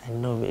 I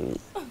know, baby.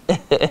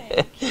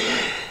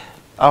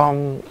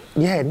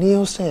 Yeah, ní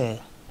ọ̀sẹ̀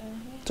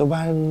tó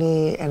bá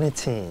ní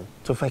anything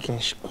tó fẹ́ kí n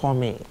call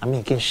me, I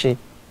mean kí n ṣe.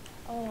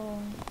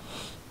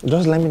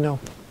 Just let me know.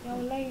 Yeah, I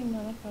will let you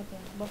know, no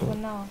problem. But for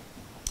now,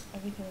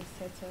 everything is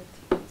settled.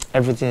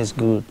 Everything is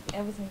good.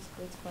 Everything is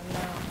good for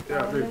now.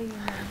 Yeah, I will babe. let you know.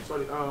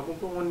 Sorry, mo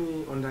gbọ́ wọ́n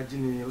ní ọ̀ndàjì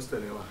ní hostel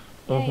ẹ wà.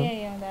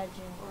 Yeah, on that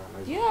gym.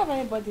 Nice. Do you have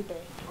anybody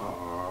there?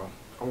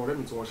 Àwọn ọ̀rẹ́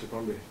mi tí wọ́n ṣe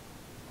tán bẹ̀.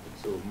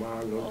 So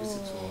máa lọ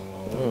visit wọn.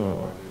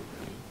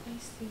 I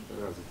see.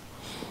 That's it.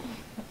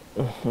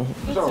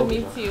 Good to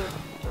meet you.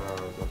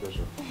 It's a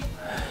pleasure.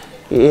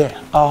 Yeah,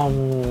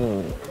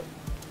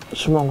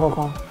 ṣùgbọ́n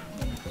kankan,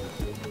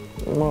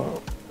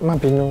 má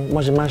bínú,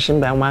 mo ṣe máa ṣe ń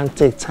bẹ̀, máa ń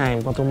take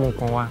time kó tó mú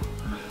nǹkan wá.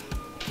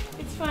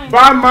 It's fine.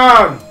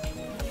 Barman!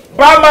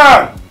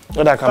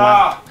 Ó dà ká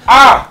máa.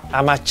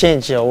 A máa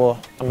change ọwọ́,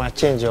 a máa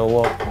change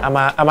ọwọ́,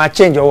 a máa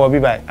change ọwọ́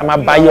bíbá yìí, a máa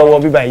bá yí ọwọ́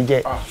bíbá yìí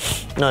jẹ́.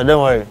 No,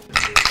 don't worry.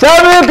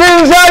 Ṣebí kí n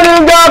ṣẹ́ni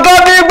gan kó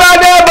bí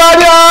gbadé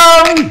bọ̀dọ̀.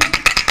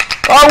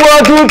 Ọwọ́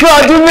tuntun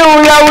ọdún ní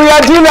wuyawuya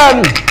jílẹ̀.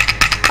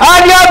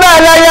 Adébẹ̀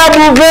lẹ́yẹ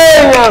bùfẹ́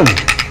èèyàn.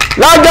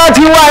 Lọ́jọ́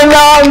tí wọ́n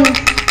lọ.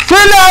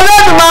 Sílẹ̀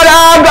Olódùmarè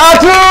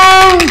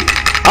àgọ́tún.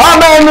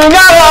 Ọmọ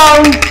ènìyàn rọ.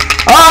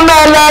 Ọmọ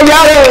ẹlẹ́yẹ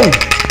rẹ̀.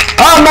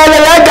 Ọmọ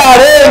ẹlẹ́yẹ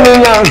jàre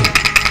ènìyàn.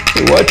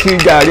 Ìwọ ti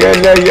jàre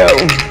ẹlẹ́yẹ o.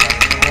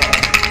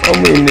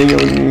 Ọmọ ènìyàn ò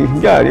ní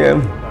jàre ẹ.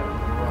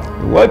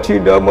 Ìwọ ti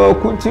dọmọ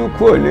kú tí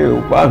kú ò lè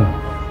pa.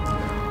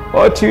 Ó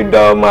ti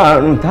dọmọ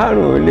àrùn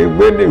tárùn ò lè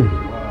gbédè.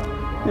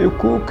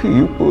 Ikú kì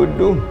í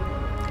podó.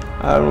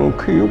 Àrùn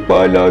kì í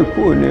pọ̀ lọ,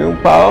 ikú ò ní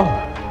pa ọ́.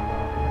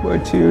 Bó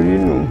ti rí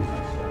nù.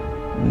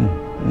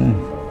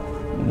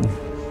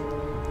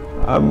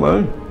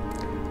 Àmọ́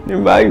ní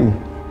báyìí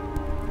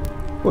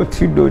ó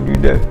ti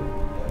dòdìdẹ̀.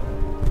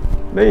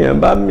 Béèyàn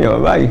bá mì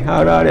ọ́ báyìí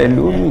ara rẹ̀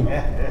ló mì.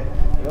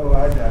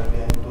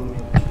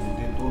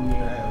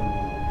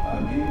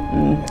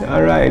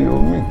 Ara ẹ̀ ló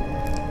mì.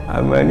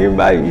 Àmọ́ ní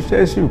báyìí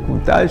iṣẹ́ sì kú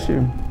tá a ṣe.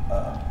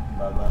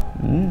 Bàbá,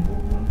 ogun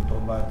tó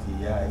bá ti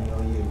yá ẹyin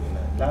ọyẹ mi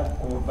náà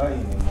lákọ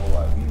báyìí ni mo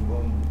wà bí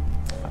bọ́ọ̀mù.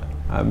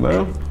 Àmọ́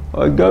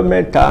ọjọ́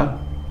mẹ́ta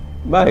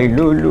báyìí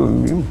ló lò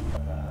mí.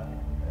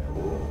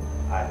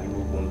 Àní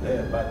gbogbo ǹtẹ́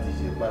ẹ̀ bá ti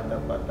ṣe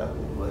pátápátá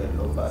gbogbo ẹ̀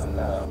lọ́ba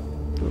ńlá.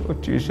 Ó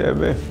ti ṣe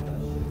bẹ́ẹ̀.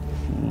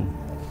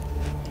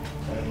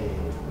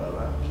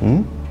 Bàbá, ó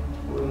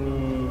ní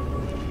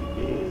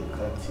ìbéèrè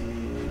kan tí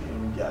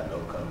ń jà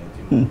lọ́kàn mi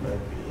tí mo fẹ́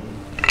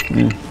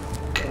bí.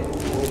 Ó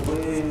pé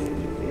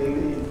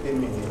eré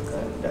tèmi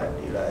nìkan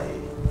dàdíra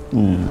yìí.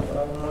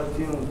 Àwọn ọmọ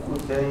tí ń kú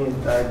sẹ́yìn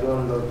tájọ́ ń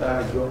lọ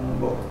tájọ́ ń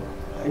bọ̀.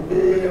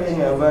 Ẹgbẹ́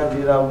èèyàn bá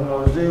dira fún ọ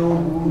ṣé ó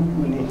burú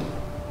jù ni.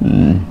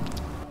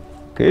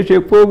 Kì í ṣe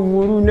pé ó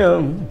burú náà,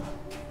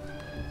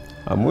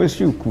 àmọ́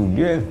sì kù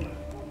díẹ̀.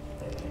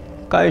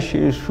 Ká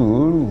ṣe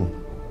sùúrù.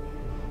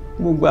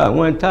 Gbogbo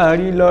àwọn tá a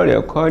rí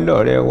lọ́rẹ̀ẹ́ kọ́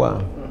lọ́rẹ̀ẹ́ wa.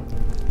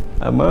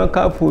 Àmọ́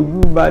ká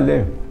fojú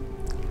balẹ̀,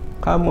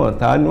 ká mọ̀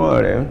tánú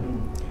ọ̀rẹ́,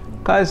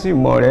 ká sì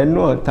mọ̀rẹ́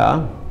náà ta.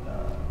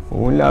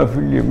 Òun la fi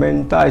lè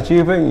mẹ́ni tá a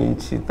ṣe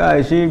fẹ̀yìntì, tá a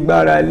ṣe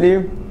gbára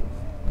lé.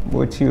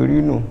 Bó ti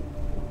rí nù.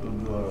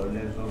 Lójú ọ̀rọ̀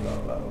lẹ́sọ̀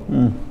bàbá o.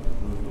 Lójú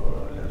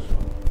ọ̀rọ̀ lẹ́sọ̀.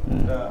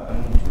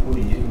 Kò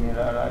yé mi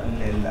rárá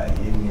lẹ̀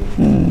láyé mi.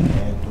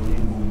 Torí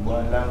gbogbo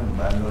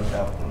aláǹgbá lọ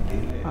dàkún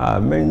délẹ̀.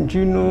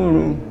 Àmẹ́jínú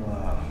rùn.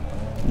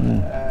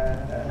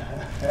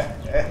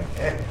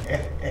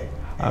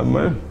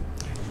 Àmọ́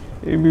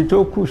ibi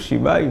tó kù sí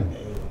báyìí,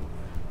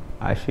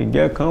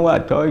 àṣejẹ kan wà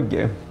tó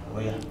jẹ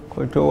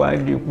kó tó wá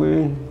di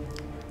pé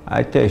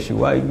a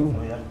tẹ̀síwájú.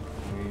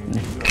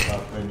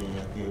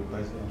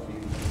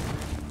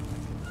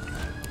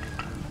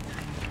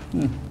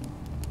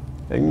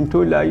 ẹ̀yin tó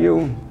láyé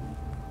o.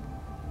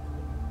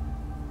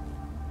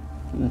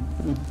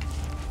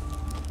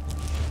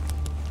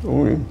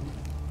 Òun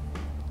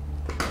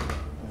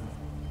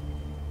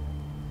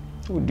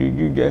ó di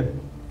jíjẹ.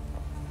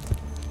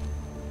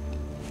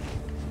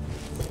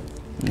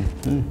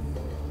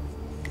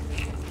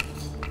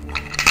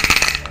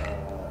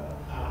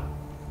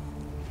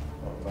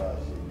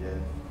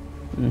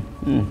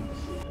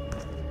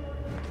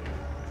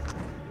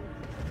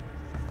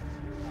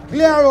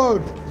 Clear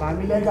road.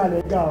 Màmí lẹ́gà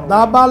o. Tá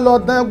a bá lọ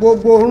tán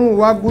gbogbo orun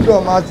wa gbúdọ̀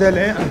máa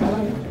ṣẹlẹ̀.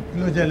 Kí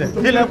ló ṣẹlẹ̀?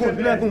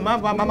 Sílẹ̀kùn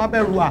má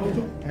bẹ̀rù wa.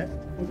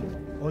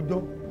 Ọjọ́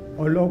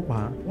ọlọ́pàá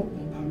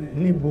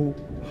níbo?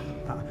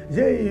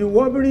 Ṣé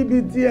ìwọ rí bí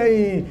tí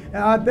ẹ̀yìn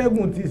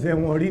atẹ́gùn ti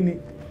ṣẹ̀wọ̀n rí ni?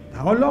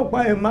 Ọlọ́pàá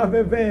ẹ̀ máa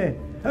fẹ́fẹ́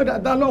ẹ̀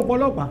dá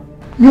lọ́pọ̀lọpàá.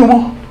 Mi ò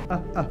mọ̀.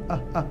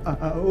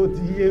 Ó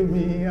ti yé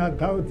mi,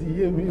 ata ó ti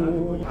yé mi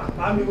o.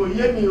 Àmì kò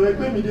yé mi o,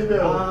 ẹgbẹ́ mi débẹ̀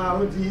o.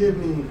 Ó ti yé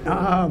mi.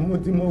 Mo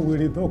ti mọ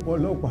wèrè tọpọ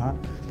ọlọ́pàá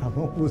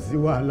àmọ́ kò sí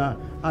wàhálà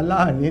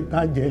aláàní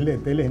tàjẹ́lẹ̀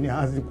tẹ́lẹ̀ ní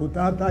àsìkò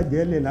tá a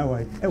tàjẹ́lẹ̀ láwa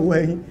ẹ̀wọ̀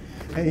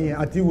ẹ̀yìn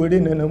àti wèrè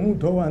nànàmú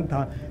tó wà ń ta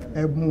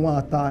ẹ̀mú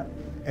ata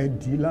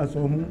ẹ̀dí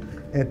lásán mú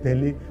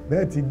ẹ̀tẹ̀lé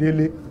bẹ́ẹ̀ ti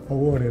délé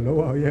ọwọ́ rẹ̀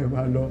lọ́wọ́ ọyẹ́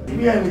máa lọ.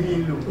 Bí ẹni kì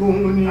í lò.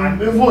 Òun ni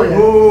àgbéfò yẹn.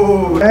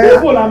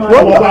 Àgbéfò la máa lọ.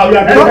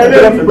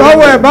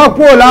 Báwo ẹ̀ bá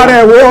kúrò lára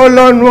ẹ̀ wo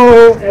lọ́nu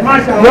o.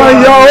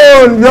 Yọ̀yọ̀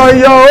òun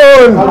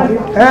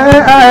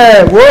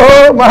wo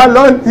máa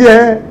lọ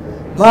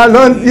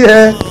ń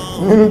tiẹ̀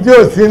tí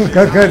ó sí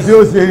kankan tí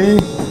ó ṣe yín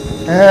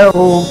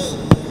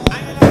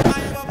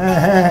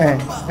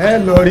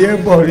lọ rí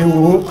ẹ̀bọ̀ rí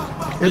wo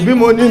ẹbí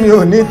mo ní mi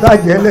ò ní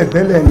tàjẹ́lẹ̀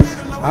tẹ́lẹ̀ ni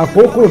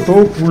àkókò tó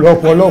kù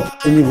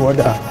lọ́pọ̀lọpọ̀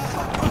ìwọ́dà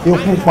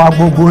ikú pa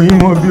gbogbo yín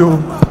mọ́ bí o.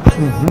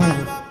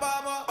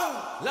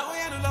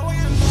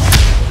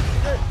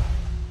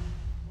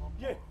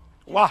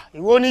 Wà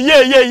ìwọ ni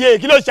yé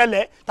kí ló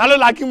ṣẹlẹ̀ ta ló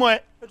la kí mọ́ ẹ.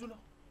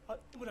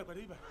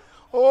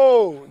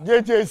 Oh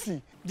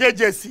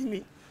JJC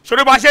ni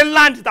ṣòro bá ṣe ń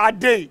land tá a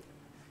dé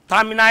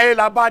tàmínà ayé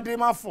la bá dé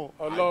má fọ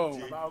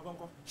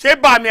ṣé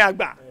bàmí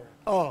àgbà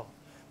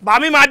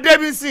bàmí máa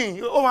débi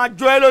sìn ó máa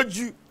jọ ẹ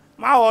lójú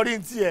má wọrí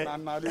ní tiẹ̀.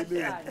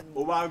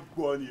 ó máa ń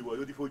gbọ́ ni ìwọ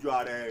ló ti fojú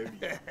ara ẹ rí.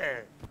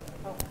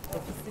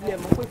 ẹ̀fì sílẹ̀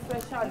mọ̀ pé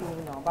special òun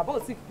náà bàbá ò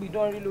tí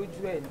pidán rí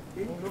lójú ẹ̀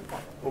ní.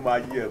 ó máa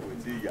yí ẹ̀ kò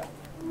tí ì yá.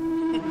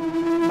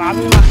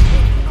 bàmí máa.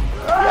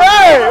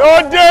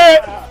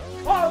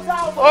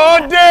 ó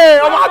dé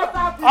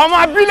ọmọ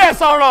abílẹ̀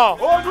sọ̀rọ̀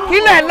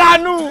kílẹ̀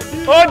lánú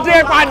ó dé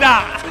padà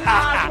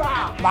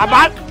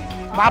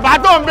bàbá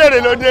tó ń béèrè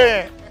ló dé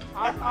yẹn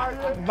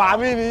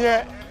bàmí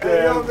nìyẹn.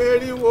 ẹyọ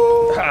mẹ́rin wo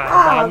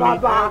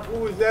bàbá kú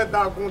iṣẹ́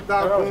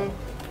takuntakun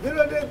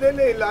nílòdé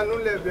délé ìlànà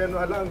lẹ́bẹ̀ẹ́nu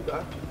aláǹgbá.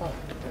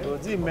 kò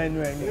tí ì mẹ́nu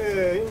ẹ̀ ní.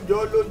 ń jọ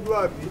lójú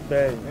àbí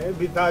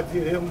ibi tá a ti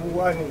rẹ̀ mú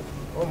wá ni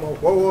ọmọ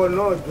pọ́wọ́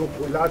náà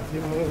jókòó láti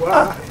mú wá.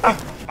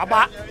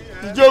 bàbá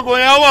ìjókòó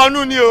yẹn wọ̀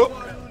ọ́nú ni o.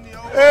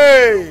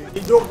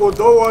 ìjókòó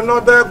tó wọná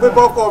tẹ́ pé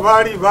bọ́kọ̀ bá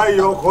rí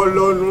báyìí ọkọ̀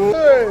lọ́nu.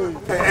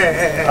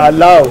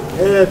 aláwọ̀.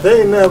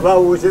 tẹ́yìn náà bá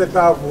wo iṣẹ́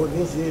tá a fò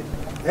ní ṣe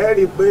ẹ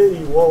rí i pé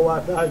ìwọ wa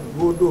tá a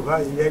gbódò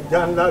báyìí ẹja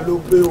ńlá ló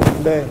gbé o.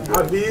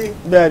 àbí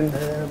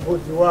bó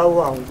ti wá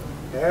wà wọn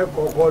ẹ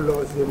kọ́kọ́ lọ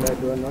ṣe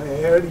mẹ̀dọ̀nà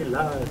ẹ rí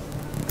láàrín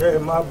kẹ́ ẹ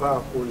má bàa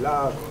kó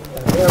láàrín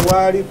ẹ wá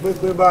rí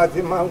pé bá a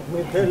ti máa ń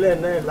pín tẹ́lẹ̀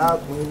náà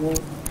láàpín wo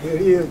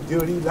eré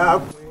ìjòrí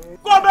láàpín.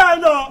 kó bẹ́ẹ̀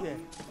lọ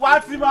wá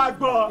ti máa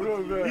gbọ́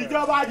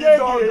ìjọba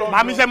yéèké.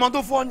 màmí ṣe mọ tó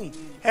fọ́ ni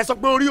ẹ sọ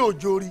pé orí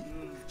òjò rí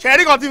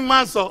ṣẹ̀rí kan tí mo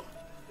máa ń sọ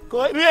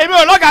èmi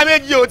ò lọ́gàá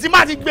méjì o tí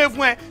má ti gbé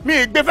fún ẹ mi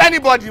ì gbé fún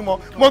anybody mọ́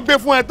mo gbé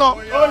fún ẹ tán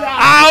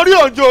orí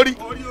òjò rí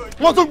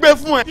mo tún gbé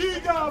fún ẹ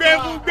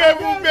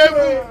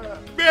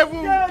gbé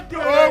fún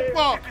ó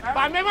pọ̀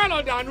bàmí má lọ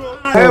dànù.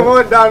 ẹ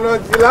wọ́n dànù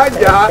tí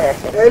lájà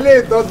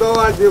eléyìí tọ́tọ́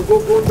wá ṣe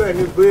kókó bẹ̀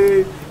ni pé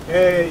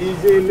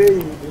iṣẹ́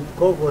eléyìí is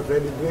call for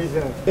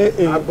celebration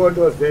a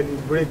gbọ́dọ̀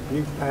celebrate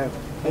big time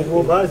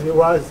gbogbo bá ṣe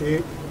wá ṣe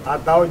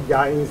ata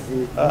ọjà yín ṣe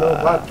ló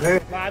bá tẹ́.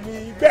 màmí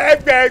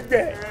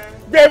gbẹ́gbẹ́gbẹ́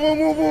gbé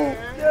mú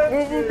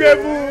gbé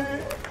mú.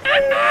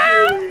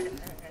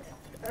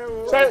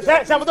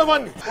 ṣe àmọ́tọ́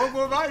fọ́ọ̀nì.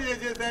 gbogbo báyìí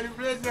ṣe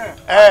celebration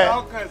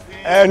ọkàn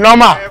sí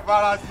normal. ẹ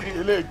fara sí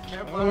ilé.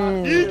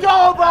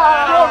 ìjọba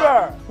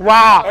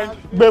wà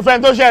gbẹ̀fẹ́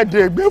tó ṣe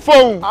dé gbé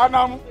fóun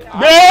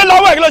gbé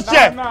lọ́wọ́ ẹ̀ kí ló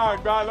ṣe.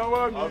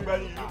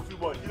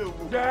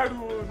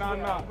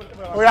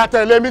 ó yá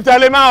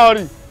tẹ̀lé máa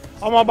rí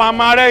ọmọọba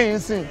máa rẹ́yìn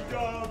sìn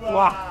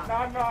wà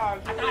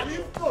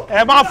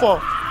ẹ má fọ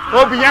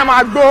obì yẹn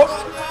máa gbó.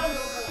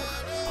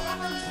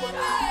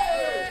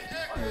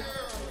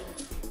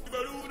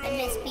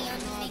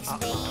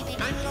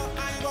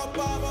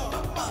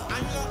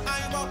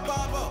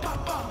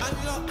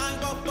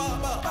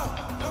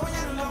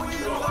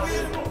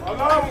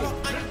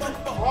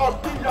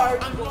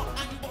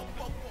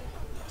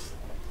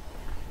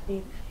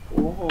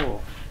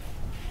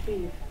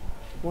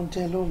 wọ́n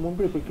tẹ́ lọ́wọ́ mo ń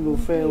bèrè pé kí ló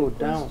fẹ́ ò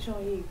dáhùn.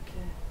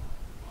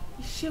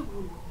 iṣẹ́ wo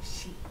ló ń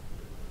ṣe?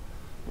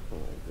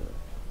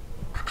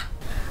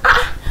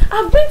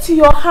 I've been to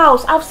your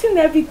house. I've seen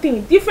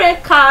everything.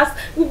 Different cars.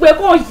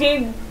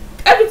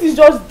 Everything's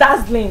just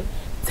dazzling.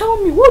 Tell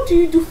me, what do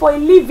you do for a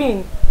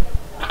living?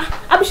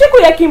 Abhishek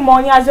making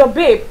money as your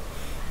babe.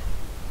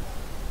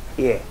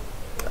 Yeah.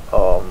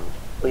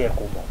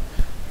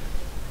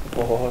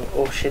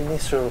 She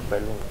needs to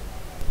balloon.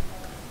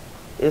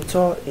 It's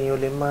all in your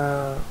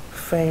lima,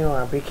 fair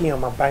and breaking on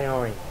my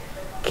bayoring.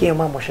 Key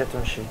my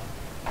mosheton she.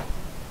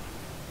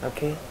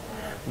 Okay?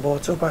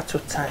 But over to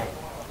time,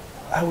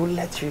 I will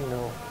let you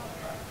know.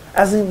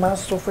 As in my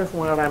software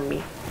from around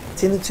me,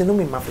 Tinu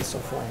me my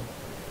software.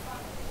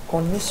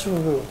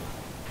 Connisuru.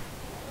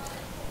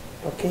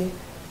 Okay?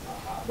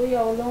 We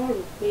are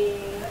alone.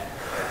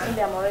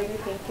 I'm already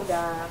thinking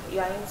that you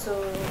are into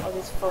all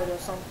this fraud or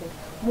something.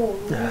 More,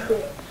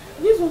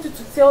 you just wanted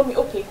to tell me,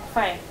 okay,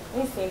 fine.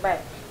 Listen, bye.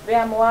 We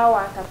are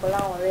more and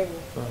Tapola already.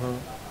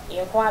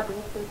 You can't be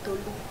to you.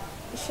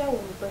 Share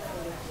with me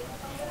perfectly.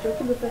 You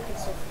keep the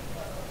perfect.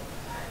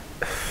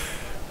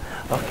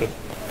 Okay.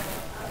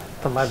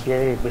 To ma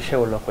biere gbe se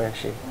o lo pe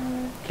se.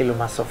 Kí ló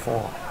máa sọ fún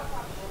wọn?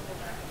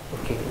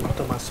 Okay,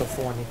 to máa sọ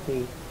fún wọn ni pé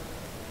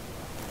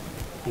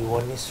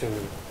ìwọ ní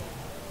sùúrù.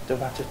 Tó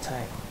bá tó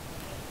time.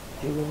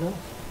 You will know.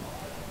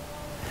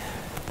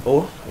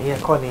 Oh,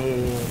 ìyẹn kọ́ ni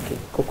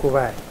kókó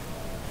báyìí.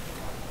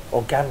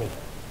 Ọ̀gá mi.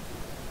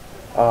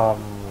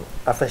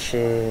 A fẹ́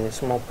ṣe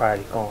small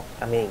party kan.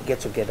 I mean, get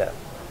together.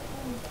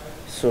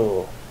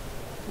 So,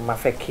 ma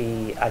fẹ́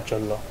kí a jọ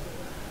lọ.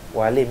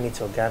 Wà á lè meet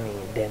ọ̀gá mi,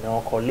 then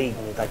our colleague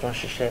mi tá jọ ń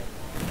ṣiṣẹ́.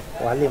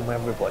 Wà á lè mú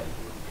everybody.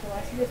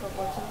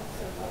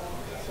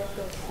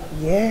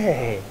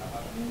 Yeah.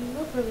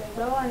 No problem.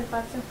 Go on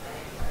party.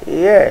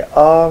 Yeah,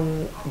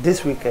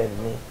 this weekend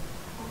me.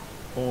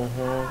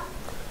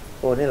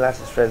 Oh, ní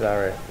láti stress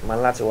are man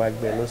láti wá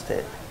gbé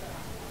roasted.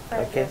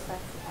 Okay?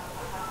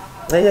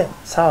 Yeah,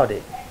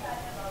 Saturday.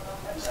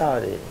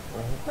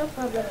 No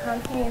problem,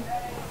 I'm here.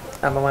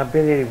 I'm my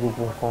belly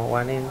gbogbo nǹkan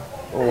wà ní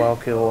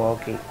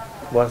okay.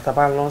 But tá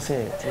bá lọ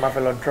sin tí ma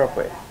fẹ́ lọ drop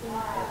it.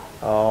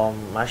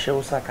 Ma ṣe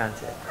usa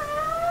kante.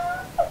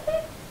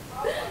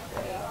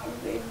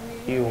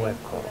 You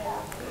welcome.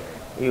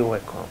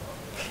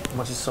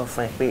 Mo ti sọ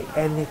fún ẹ pé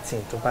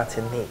anything tó bá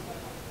ti ní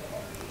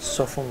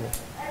sọ fún mi.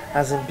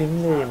 As in bí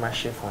mi lè máa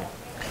ṣe fún ẹ.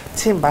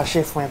 Tí n bá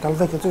ṣe fún ẹ, ta ló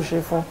fẹ́ kí n tó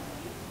ṣe fún?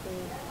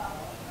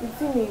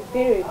 Tí mi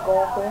béèrè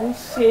gan kò ń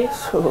ṣe.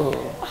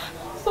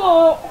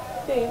 So,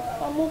 babe,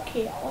 I'm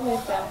okay.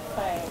 Honestly, I'm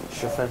fine.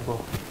 Ṣo fẹ́ gbọ́?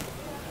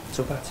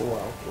 Tó bá ti wà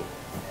okay.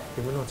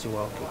 Èmi náà ti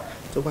wà okay.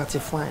 Tó bá ti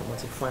fine, mo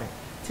ti fine.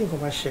 Tí nǹkan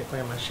bá ṣe fún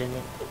ẹ máa ṣe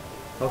ní.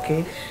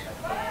 Okay?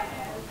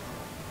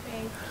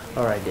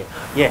 All right then.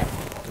 Yeah.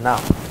 Now,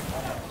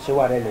 ṣé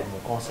wàá rẹ̀ lè mú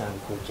constant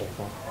kò jẹ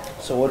fún?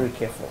 So what do you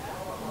care for?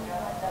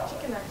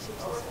 Chicken and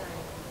chips is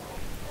fine.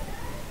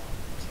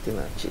 Chicken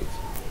and chips.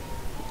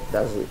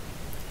 That's it.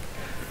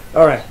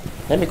 All right.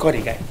 Let me call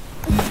the guy.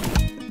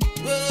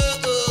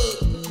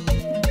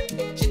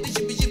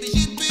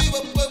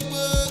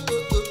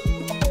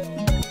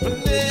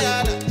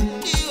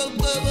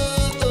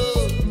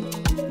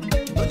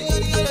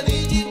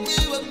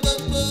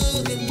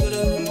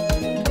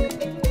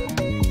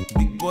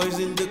 Big boys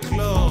in the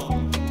club,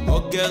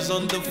 all girls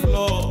on the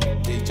floor.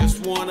 They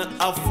just wanna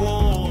have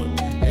fun.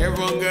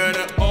 Everyone got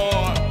it all.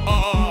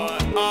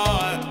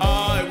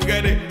 We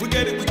get it. We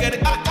get it.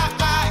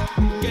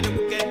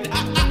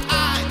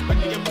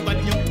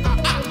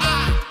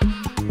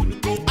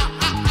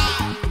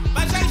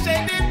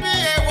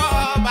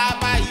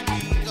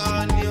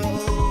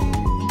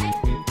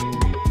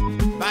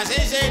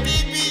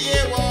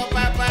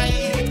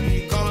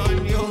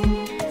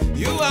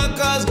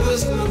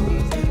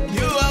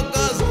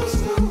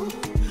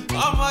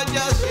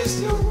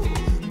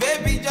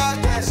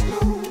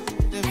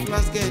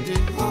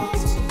 Getting hot,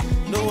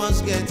 no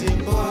one's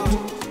getting bored,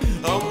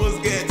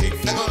 almost getting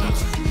fat.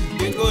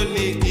 We go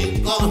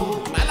licking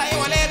gum. Malaye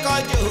wale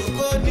kojo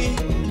koni,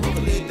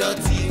 only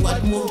dirty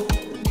what more.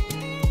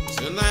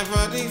 Tonight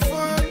for the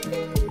fun,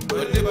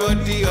 put the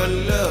body on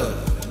love.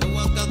 No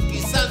one can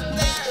kiss and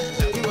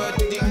tell,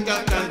 everybody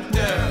can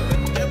tell.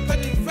 Your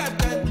body vibe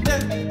can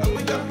tell,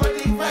 your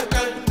body vibe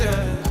can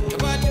tell, your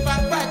body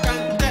vibe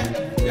can tell,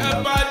 your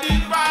body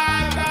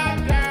vibe can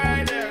tell.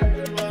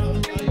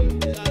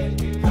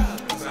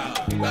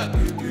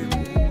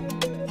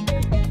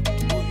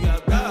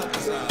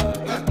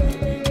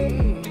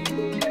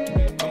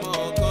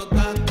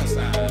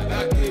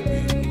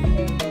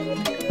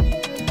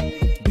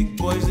 Big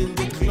boys in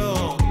the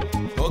club,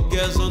 all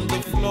girls on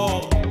the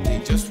floor. They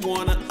just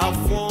wanna have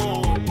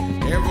fun.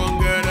 Everyone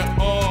got it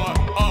all.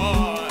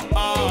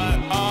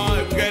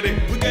 We get it.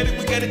 We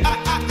get it.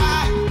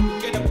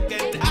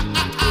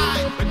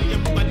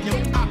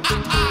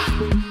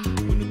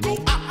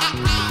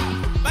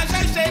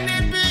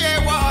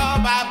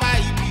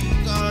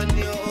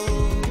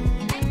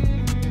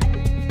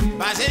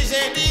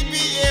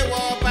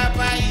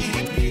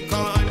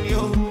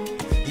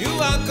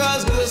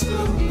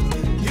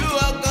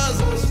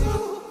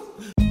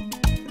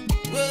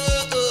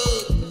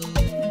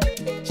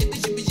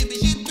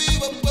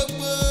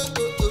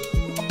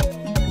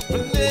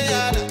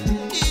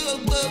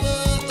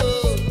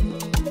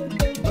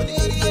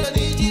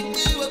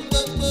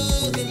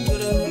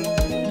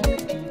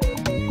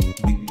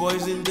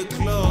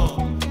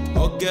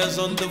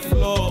 on the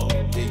floor.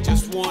 They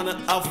just wanna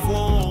have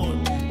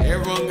fun.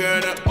 Everyone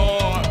got it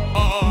on.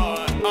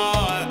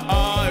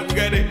 We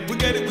get it. We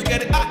get it. We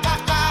get it.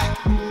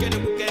 We get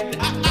it. We get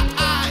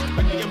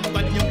it.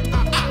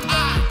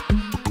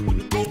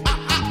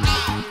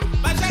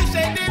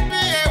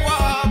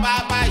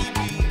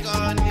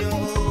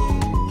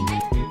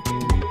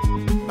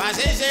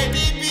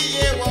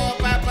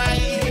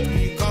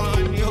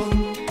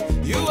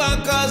 You are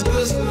cause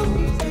go slow.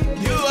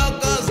 You are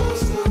cause go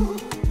slow.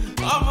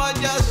 Mama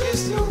just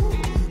slow.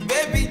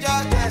 Baby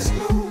just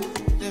slow.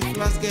 The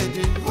flash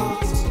getting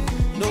hot.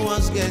 No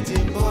one's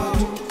getting bored.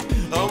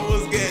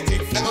 Almost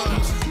getting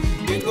fun.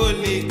 The go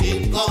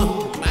leaking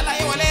gone.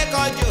 Malaye wale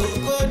kojo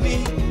go ni.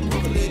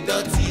 Only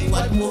dirty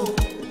what more.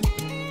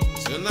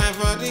 So now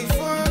for the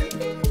fun.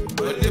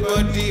 Put the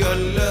body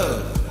on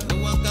love. No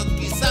one can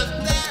kiss and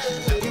tell.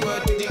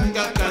 Everybody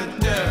can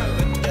tell.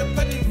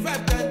 Everybody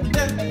vibe can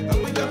tell.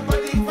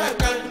 Everybody vibe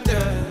can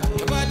tell.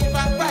 Everybody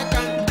vibe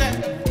can tell.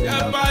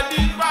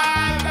 Everybody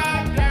vibe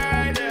can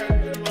tell.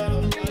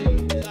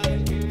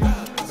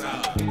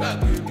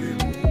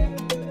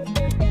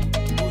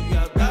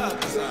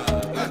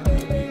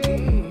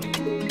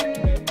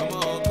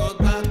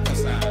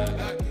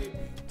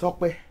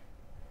 Tọ́pẹ́,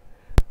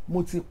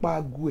 mo ti pa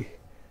aago ẹ̀.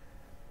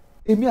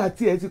 Èmi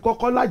àti ẹ̀ ti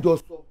kọ́kọ́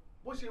lájọsọ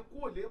bó ṣe kú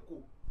òlékòó.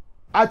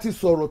 A ti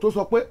sọ̀rọ̀ tó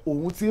sọ pé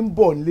òun ti ń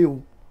bọ̀ nílé o.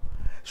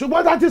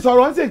 Ṣùgbọ́n tá ti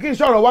sọ̀rọ̀ ń sì kí n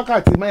sọ̀rọ̀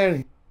wákàtí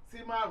 4 sí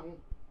 5.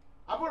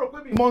 Àbúrò pé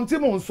mi mọ ohun tí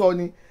mò ń sọ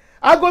ni.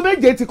 Aago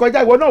 7 ti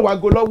kọjá, ìwọ náà wá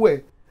aago lọ́wọ́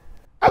ẹ̀.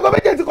 Aago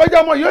 7 ti kọjá,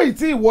 ọmọ yóò ì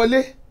tí ì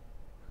wọlé.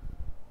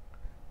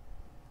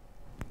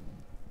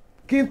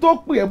 Kí n tó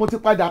pè ẹ́ mo ti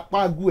padà pa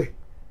aago ẹ̀.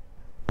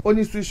 Ó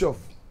ní switch off.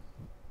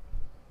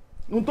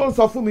 Ohun tó ń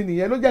sọ fún mi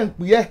nìyẹn ló jẹ́ ń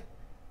pè ẹ́.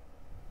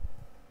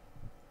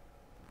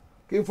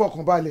 Kí n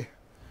fọkàn balẹ̀.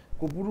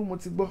 Kò burú, mo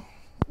ti gbọ́.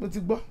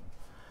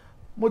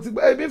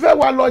 Èmi fẹ́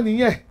wá lọ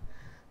nìyẹn.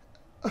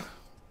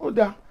 Ó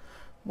dáa,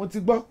 mo ti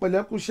gbọ́.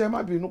 Pẹ̀lẹ́ kú iṣẹ́,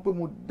 má bínú pé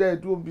mo dẹ́ ẹ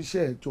dúró bí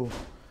iṣẹ́ ẹ̀ tó.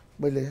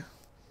 Pẹ̀lẹ́.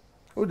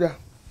 Ó dáa.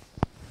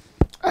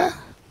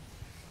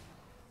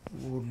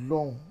 Wò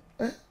lọ́hùn.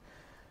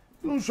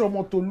 Ló ń sọ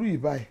ọmọ Tolú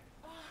ìbáyìí.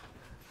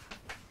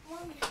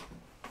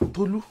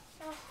 Tolú.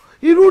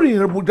 Irú rìn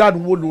ìrìnbùdánù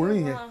wo ló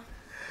rìn yẹn?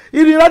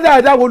 Ìrìn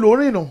rádáadáa wo ló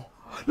rìn náà?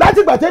 Láti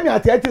ìgbà tẹ́mi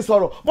àti ẹ ti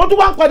sọ̀rọ̀, mo tún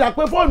wá ń padà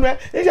pé fóònù ẹ,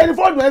 níṣẹ́ ni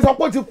fóònù ẹ sọ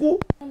pé ó ti kú.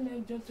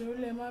 Ẹjọ́ torí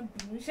lẹ má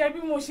bínú. Ṣé bí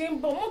mo ṣe ń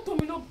bọ̀, mọ́tò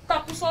mi ló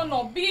takú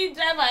sọ́nà bí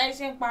dráìvà yẹn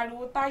ṣe ń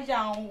pariwo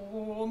táyà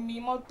omi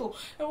mọ́tò.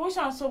 Èwo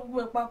ṣà ń sọ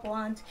gbogbo ẹ̀ papọ̀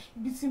and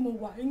ibi tí mo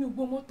wà inú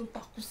igbó mọ́tò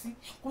takú sí.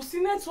 Kò sí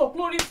nẹ́tíwọ̀kì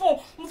lórí fóònù.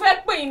 Mo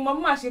fẹ́ pè yín mọ́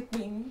bí màá ṣe pè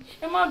yín.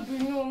 Ẹ má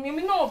bínú mi,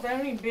 èmi náà ò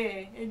fẹ́ rìn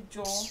bẹ́ẹ̀, ẹ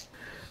jọ̀ọ́.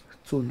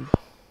 Tolú,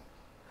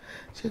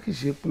 ṣé kìí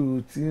ṣe pé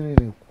o ti ń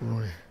rìnrìn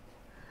kúrìn?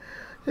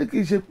 Ṣé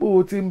kìí ṣe pé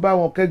o ti ń bá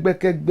wọn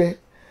kẹ́gbẹ́kẹ́gbẹ́?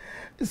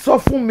 Sọ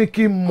fún mi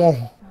kí n mọ̀.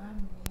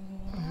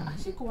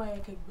 Àṣìkò wa yẹ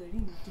kẹgbẹ̀rí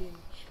mi dé ni.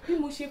 Bí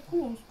mo ṣe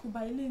kúrò ní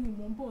skúba ilé ni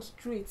mò ń bọ̀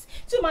straight.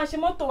 Tí o máa ṣe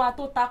mọ́tò wa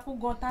tó takú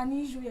gan ta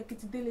ní ìṣó yẹ kí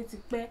ti délé ti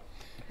pẹ́.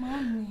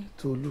 Màámi.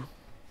 Tolú,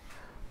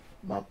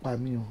 má pa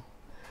mí o.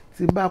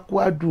 Tí n bá kú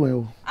á dùn ẹ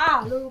o.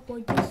 Lórúkọ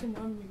Jésù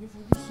màámi ní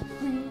fojú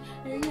sunkún.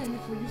 Ẹ̀yin ẹ̀ ní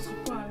fojú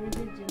sunkún ààrẹ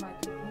méje máa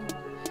dé.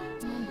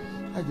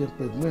 Á jẹ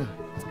pẹ̀lú ẹ̀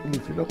kí lè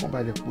fi lọ́kàn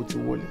balẹ̀ pò ti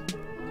wọlé.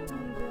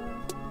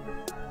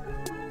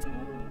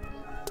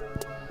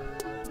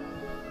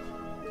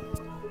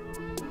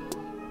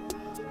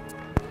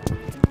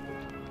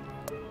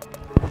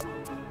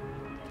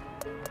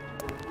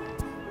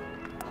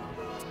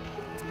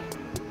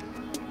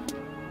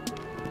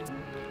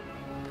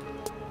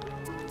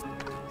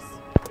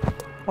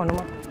 Wọnú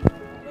mọ́tò.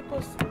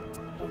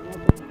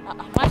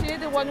 Má ṣe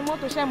dédé wọnú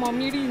mọ́tò ṣẹ́ mọ́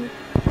mi rí ni.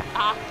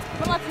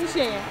 Ló má ti ń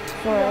ṣe yẹn.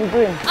 Sọ̀rọ̀ ń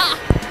gbé.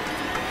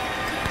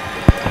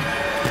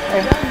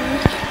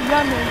 Ìyá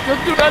mi ìjọ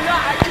dúró náà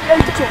ẹ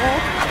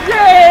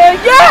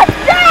jọ.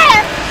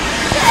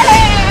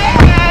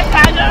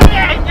 Ṣàjọ mi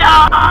ẹ jọ.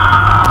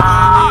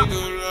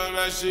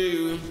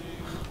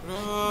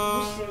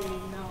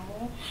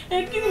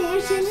 Kí ni mo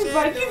ṣe ní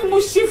báyìí? Kí ni mo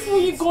ṣe fún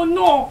yín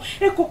gan-an?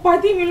 Ẹ kò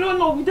pàdé mi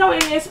lọ́nà without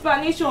any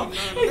explanation.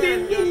 Ẹ lè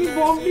gbé mi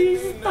bọ̀ bí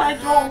sísá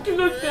jọ. Kí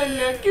ló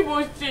ṣẹlẹ̀? Kí mo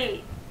ṣe?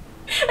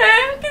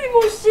 Kí ni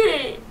mo ṣe?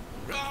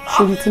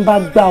 Ṣorí tí n bá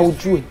gbá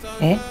ojú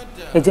ẹ̀,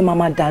 ẹ̀jẹ̀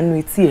máa dànù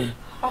etí ẹ̀.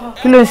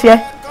 Kí ló ń ṣe?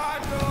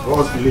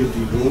 First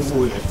lady ló ń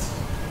wò yẹn.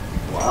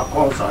 Wàá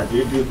kàn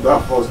ṣàdédé gbá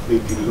first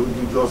lady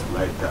lójú just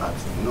like that.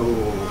 No,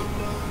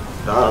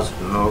 that's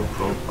not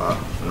proper.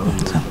 No.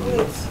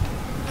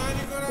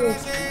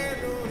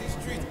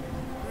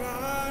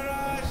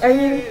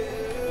 Ẹyin.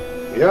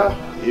 Yeah,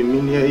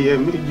 èmi ni ẹyẹ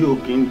méjì ò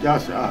kí ń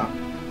jàṣà.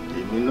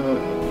 Èmi náà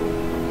ni.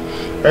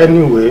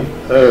 Anyway,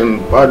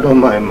 pardon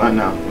my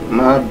manner.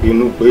 Má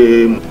bínú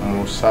pé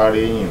mo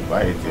sáré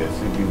invite ẹ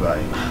síbí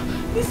báyìí.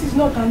 This is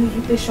not an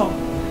invitation.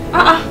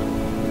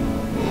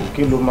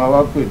 Kí ló máa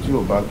wá pè tí ò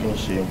bá kí n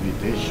ṣe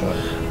invitation?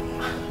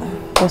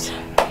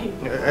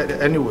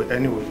 Anyway.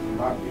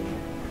 Má bínú.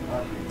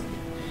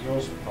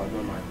 Just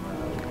pardon my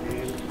manner.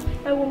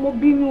 Ẹ wo mo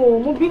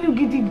bínú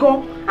gidi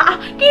gan.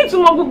 Kí ni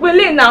ìtumọ̀ gbogbo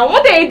eléyìí náà?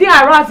 Wọ́n dẹ̀ dé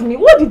àárọ̀ àti mi.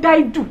 What did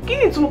I do? Kí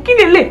ni ìtumọ̀? Kí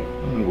ni eléyìí?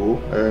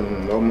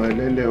 ọmọ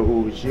ẹlẹ́lẹ̀ o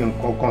ṣe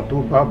nǹkan kan tó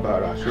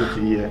bàbàrà ṣó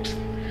ti yẹ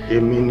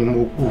èmi ni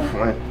mo kú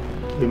fún ẹ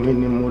èmi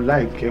ni mo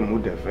láìkẹ́ mo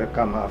dẹ̀ fẹ́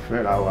ká máa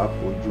fẹ́ra wa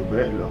kò jù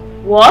bẹ́ẹ̀ lọ.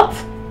 What?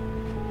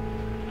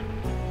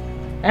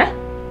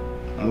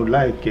 mo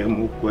láìkẹ́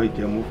mo kú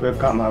ẹ̀jẹ̀ mo fẹ́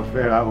ká máa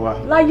fẹ́ra wa.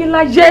 láyé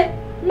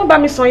má bá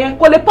mi sọ yẹn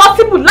kò lè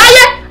possible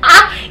láyé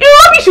irú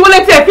rubbish wo lè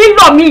tiẹ̀ fi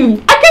lọ mí yìí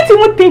I can't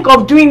even think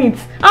of doing it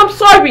I'm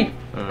sorry.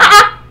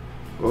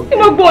 kí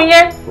ló gbọ́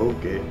yẹn.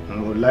 ok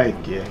mo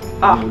láìkẹ́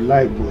mo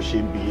láì bó ṣe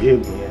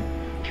behave yẹn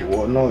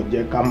ìwọ náà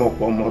jẹ́ ká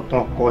mọ̀pọ̀ ọmọ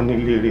tán kọ́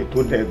nílé rẹ̀ tó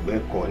dẹ̀gbẹ́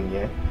kọ́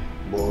nìyẹn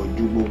bọ̀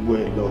ojú gbogbo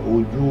ẹ̀ lọ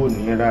ojú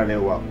òní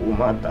rárẹwà kó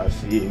má tà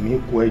sí èmi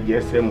kó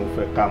ẹ̀jẹ̀ sẹ́ mo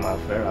fẹ́ ká máa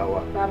fẹ́ra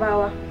wa. bàbá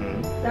wa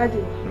dáàdì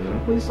wa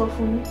kò sọ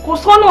fún mi kò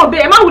sọ́nà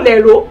ọbẹ̀ ẹ má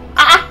wulẹ̀ rò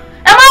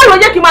ẹ má rò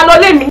jẹ́ kí n máa lọ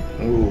lé mi.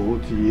 ó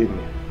ti yé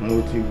mi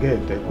mo ti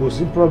gẹ̀ẹ́tẹ̀ kò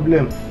sí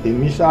problem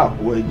èmi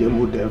ṣàkó ẹ̀jẹ̀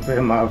mo dẹ̀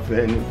fẹ́ máa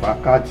fẹ́ ní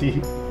pàkátì.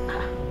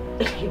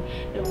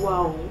 ẹ wá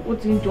o ó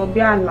ti ń jọ bí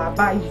àlá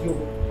báyìí o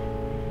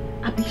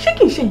àbí ṣé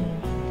kìí ṣe yìí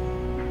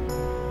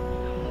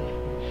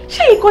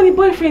ṣé yìí kọ́ ni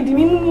boyfriend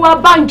mi mú wá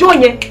bánjọ́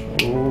yẹn.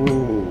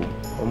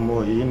 ọmọ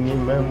yìí ní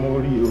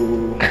mẹ́mórì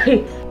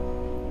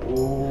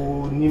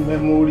o ní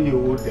mẹ́mórì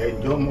o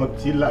dẹ̀jọ́ mọ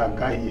tí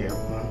làákàyè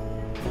ẹ̀kún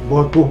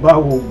bọ́ tó bá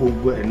wo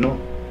gbogbo ẹ̀ náà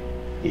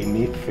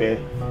èmi fẹ́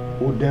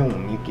ó dẹ̀wùn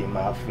mi kì í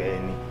máa fẹ́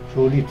ẹni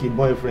sórí ti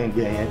boyfriend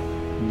yẹn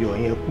yọ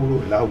yẹn kúrò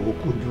láwo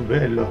kò jù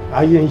bẹ́ẹ̀ lọ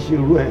ayé ń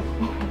ṣerú ẹ̀.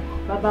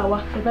 bàbá wa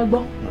ẹ fẹ́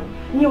gbọ́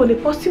ní ò lè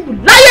possible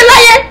láyé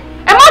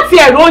ẹ má ti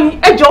ẹ̀rọ ni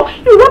ẹ jọ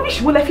irú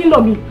rubbish wo lẹ fi ń lọ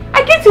mi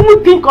I can't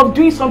even think of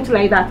doing something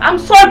like that I'm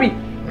sorry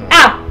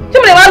ṣé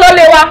mo lè wá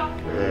lọlé wa.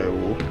 ẹ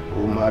wo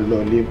o máa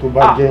lọlé tó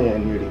bá jẹ́ yẹn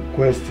ni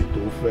request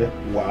tó fẹ́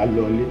wà á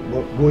lọlé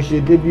bó ṣe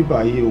débí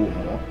báyìí ò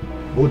mọ̀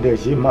bó dẹ̀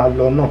ṣe máa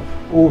lọ náà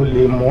ó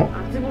lè mọ̀.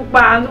 àti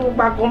pupa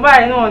kan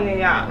báyìí náà ni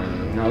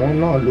àwọn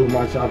náà ló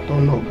máa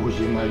ṣàtọ́nà bó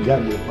ṣe máa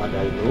jáde padà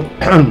ìlú.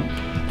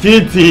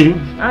 Títí.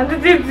 àǹtí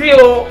Títí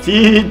o.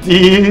 Títí.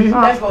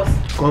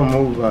 Come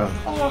over.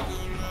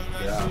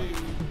 Yeah.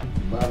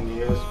 Bá mi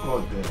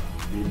escort ẹ̀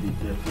bèbí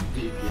tẹ̀ fi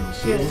pick him.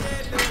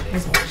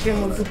 ṣé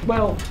mo dúpẹ́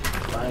o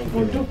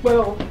mo dúpẹ́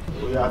o.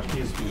 ó yá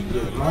kiss me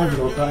there má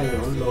lọ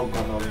báyọ̀ ń lọ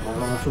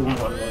gànàgànà tó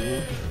mọ̀ lọ ní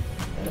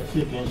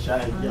ṣé kí n ṣá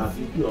ẹ̀jẹ̀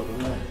àfi kí ọ̀run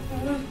náà.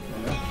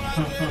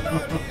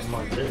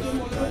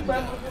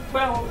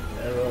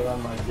 ẹ̀rọ la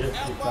máa jẹ́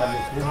síta lè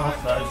kó má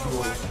ṣáájú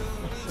o.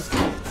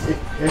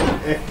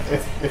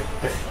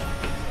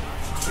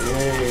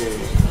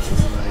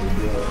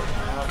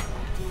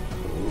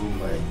 Oh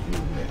my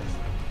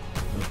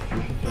goodness.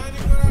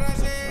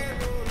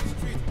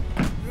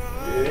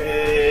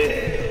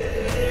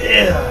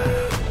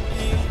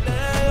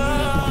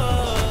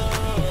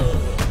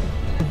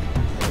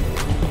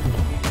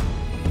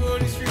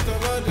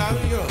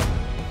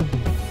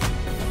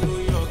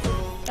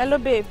 Hello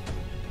babe.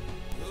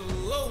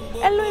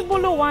 Hello ibo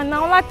ló wà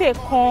náà látẹ̀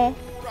kan.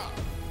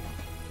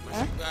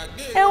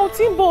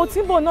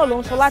 Tíbo náà ló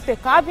ń sọ látẹ̀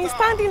kan. I've been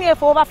standing here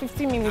for over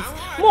 50 minutes.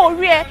 Mo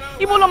rí ẹ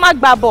ibo ló máa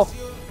gbà bọ̀.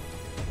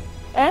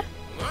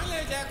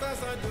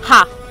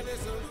 Ha.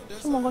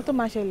 Ṣé mo nǹkan tó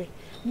máa ṣẹlẹ̀?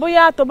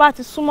 Bóyá tó bá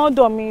ti súnmọ́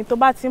ọ̀dọ̀ mi tó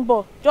bá ti ń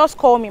bọ̀ just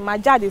call me máa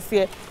jáde sí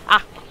ẹ.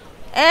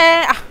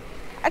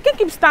 I can't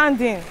keep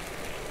standing.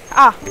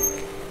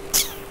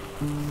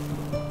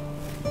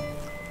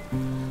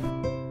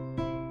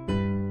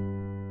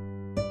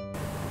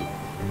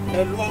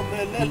 Ẹ̀lú ọmọ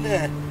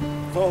ẹlẹ́lẹ̀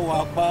tó wà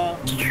pa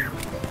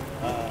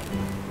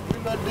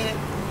kílódé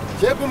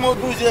ṣé bí mo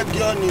tún ṣe kí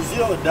ọ ní sí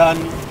ọ̀dà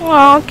ni.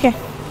 Okay.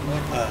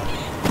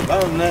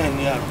 Báwo náà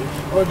ni àbí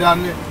ọ̀dà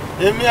ni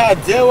èmi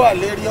àti ẹ wà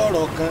lérí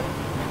ọ̀rọ̀ kan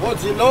ó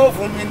ti lọ́wọ́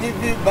fún mi ní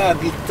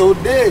bíbáàgì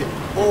today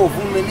ó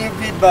fún mi ní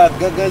bíbáàgì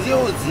gangan sí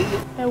òsì.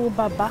 Ẹ wo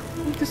bàbá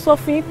mo ti sọ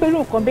fún yín pé irú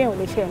nǹkan bẹ́ẹ̀ ò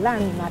lè ṣẹlẹ̀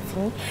láàrin ìmọ̀ àti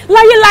yín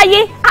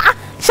láyéláyé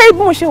ṣé bí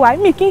mo ṣe wà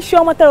mí kì í ṣe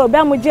ọmọ tẹrọ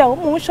bẹ́ẹ̀ mo jẹ́ o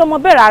mo ń ṣe ọmọ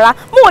bẹ́ẹ̀ rárá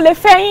mo ò lè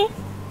fẹ́ yín.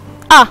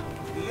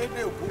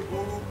 Lédè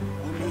kúkúrú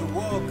kò lè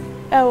wọ́ọ̀kì.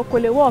 Ẹ ò kò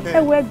lè wọ́ọ̀kì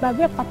ẹ wo ẹ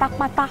gbàgbé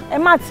pátápátá ẹ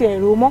má ti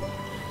ẹ̀rọ mọ́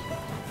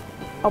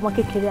ọmọ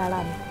kékeré ara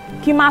mi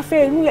kí n máa fẹ́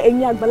irú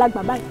ẹ̀yin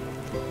àgbàlagbà báyìí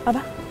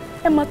bàbá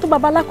ẹ mọ̀ tó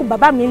bàbá lákò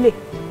bàbá mi lè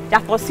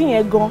yàtọ̀ sí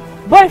yẹn gan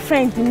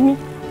boyfriend mi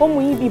ó mú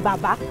yín bí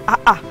bàbá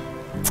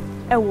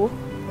ẹ wo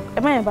ẹ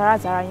má yẹn bára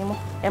àtàrà yín mọ́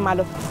ẹ máa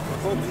lọ.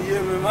 Ó ti yé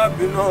mi má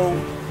bínú o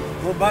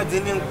mo bá ti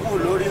ní kú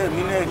lórí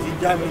ẹ̀mí náà ti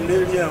já mi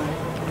lérí ẹ̀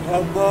o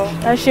ọgbọ́.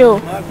 Ẹ ṣé o.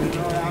 Má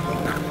bínú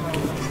rárá.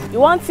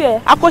 Ìwọ́n tiẹ̀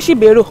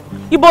akóṣìbèrò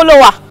ibo ló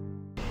wà.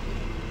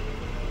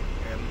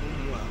 Ẹ̀mú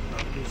mu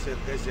àpapọ̀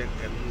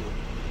ṣẹ̀kẹ̀ṣẹ̀kẹ̀ mú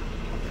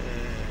o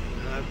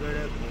ìran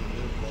abẹ́rẹ́ kan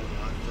ní kọ̀ọ̀mù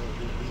àtọ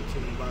gbogbo tí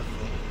mo bá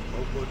sọ ọ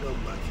gbọ́dọ̀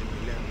gbà sí mi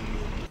lẹ́nu ni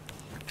o.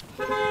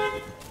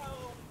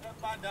 Ẹ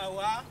padà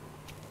wá.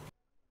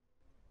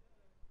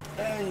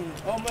 Ẹ̀yin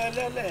ọmọ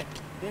ẹlẹ́lẹ̀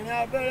ìran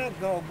abẹ́rẹ́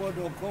kan ò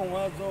gbọ́dọ̀ kọ́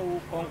wọn aṣọ o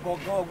kọ̀ǹkọ̀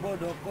kan ò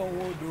gbọ́dọ̀ kọ́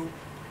wọn odò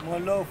wọn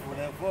lọ́ọ̀fù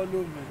rẹ̀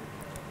follow me.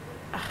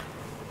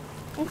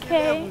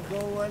 Okay.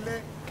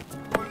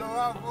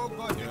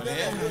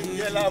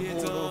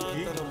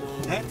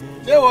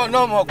 Ṣé wọn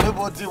náà mọ̀ pé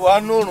bó ti wà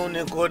nùrùn ni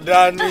kò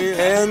dáa ní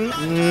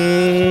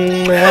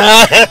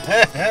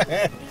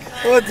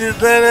ó ti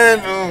tẹ́lẹ̀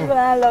nù.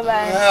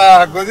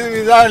 Kò síbi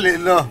tá a lè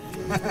lọ.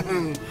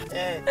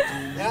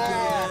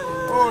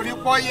 Ó rí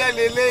pọ́yẹ́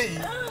leléyìí.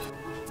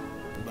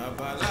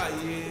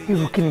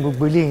 irú kí ni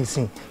gbogbo eléyìí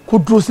sìn kó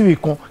dúró síbi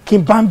kan kí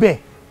n bá ń bẹ̀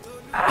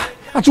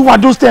àtúwà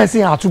dóstẹ̀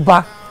sìn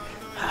àtúbá.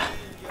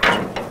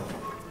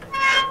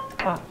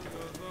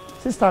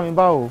 sísítà mi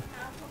báwo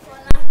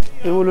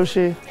èwo ló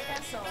ṣe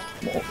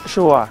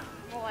ṣó wà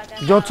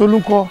jọ Tolú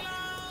kọ́.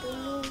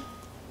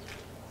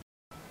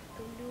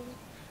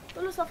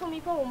 Tolú sọ fún mi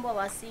pé òun bọ̀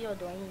wá sí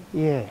ọ̀dọ̀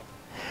yín.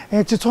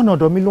 ẹ ti tọ́nà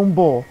ọ̀dọ̀ mi ló ń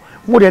bọ̀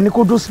mo dẹ̀ ní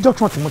kó dó sí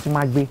junction tí mo ti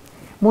máa gbé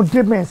mo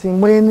dé bẹ́ẹ̀ sí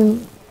mo ní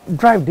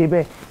drive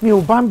débẹ̀ mi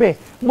ò bá ń bẹ̀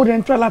mo dẹ̀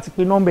ń try láti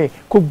pe nọ́mbẹ̀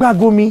kò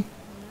gbágo mi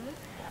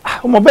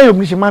ọmọ bẹ́ẹ̀ yóò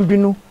mi ṣe máa ń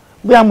bínú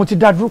bóyá mo ti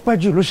dá dúró pẹ́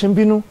jù ló ṣe ń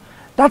bínú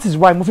that is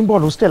why mo fi ń bọ̀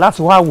lọ́sítẹ̀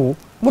láti wá wò ó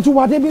mo tún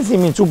wá débí sí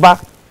mi tún bá.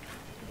 Kò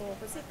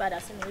sí padà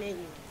sínú ilé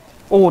yìí.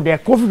 O ò dẹ̀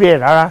kó fìbí ẹ̀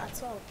rárá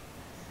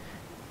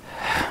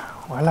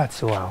wàhálà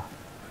ti wà o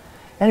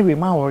anyway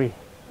má worry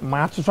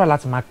màá tún try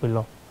láti máa pè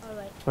lọ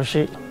o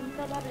ṣe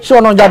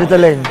ọ̀nà jáde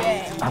tẹ́lẹ̀ ni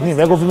àmì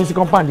ìfẹ́ kó fi mí sí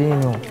compound yín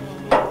ni o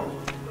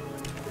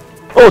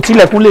ó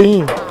tilẹ̀kùn lé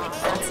yín.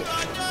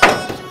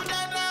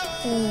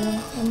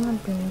 ẹ má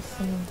bẹ̀rẹ̀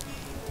sí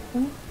i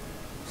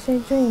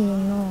ṣẹjọ́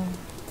ìyẹn náà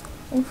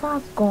in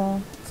fact gan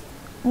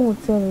mo ò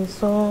tẹ̀lé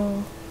sọ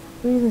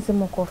reason tí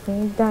mo kàn fi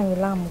ń dà yín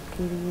láàmú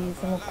kiri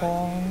tí mo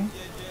kàn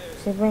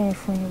ṣe bẹ́ẹ̀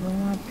fún yín ló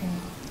má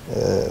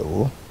bẹ̀rẹ̀.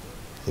 Wo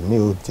èmi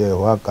ò tiẹ̀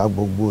wá ká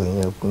gbogbo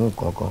ìyẹn kún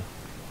kankan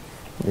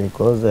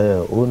because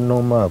ó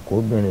normal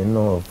kóbìnrin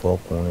náà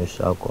fọkùnrin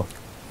ṣakọ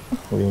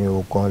èèyàn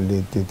ò kàn lè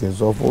tètè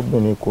sọ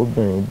fóbìnrin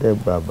kóbìnrin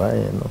dẹ́gbà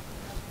báyẹn náà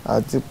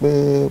àti pé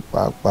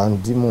pàápàá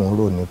tí mò ń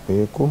rò ní pé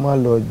kó má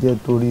lọ jẹ́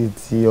torí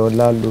ti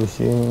ọlá ló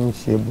ṣe ń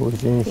ṣe bó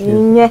ṣe ń ṣe.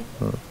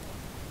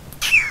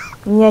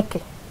 ìyẹn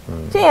kẹ̀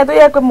ṣé ìyẹn tó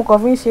yẹ pé mo kàn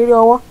fi ń ṣeré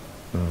ọwọ́.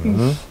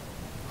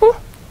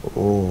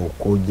 o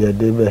kò jẹ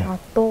débẹ̀.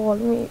 àtọ́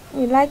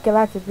mi láìkẹ́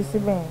láti fi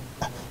síbẹ̀ yẹn.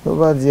 tó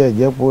bá tiẹ̀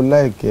jẹ́ pé o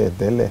láìkẹ́ ẹ̀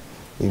tẹ́lẹ̀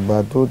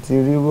ìgbà tó ti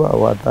rírú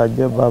àwa tá a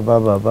jẹ́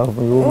bàbá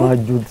fún yóò máa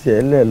ju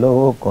tiẹ̀ lẹ̀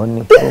lọ́wọ́ kan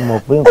ni ó mọ̀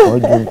pé nǹkan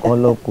ju nǹkan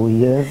lọ kò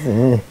yẹ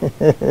sìn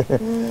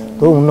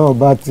tóun náà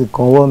bá ti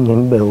kanwọ́ mi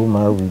ń bẹ̀ ó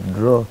máa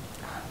withdraw.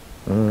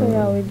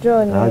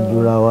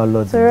 àjùra wa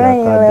lọ ti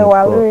jàkadì kọ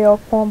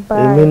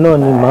èmi náà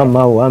ni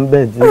màmá wà ń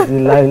bẹ̀ títí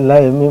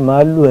láéláé mi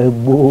máa lù ẹ́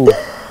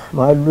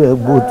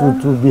gbó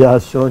tútù bí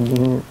aṣọ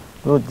ni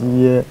tó ti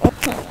yẹ.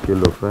 kí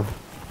ló fẹ́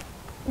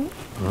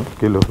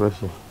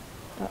ṣe.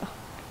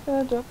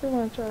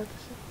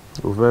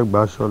 o fẹ́ gba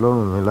aṣọ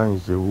lọ́rùn mi láì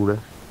ṣe wúrẹ́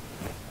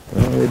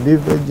èdè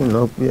fẹ́ jìnnà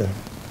pé ẹ̀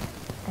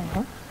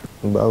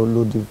ìgbà wo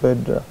ló di fẹ́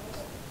dà.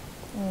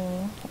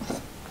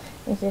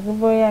 ìṣèlú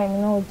bóyá èmi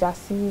náà já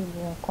sí ìlú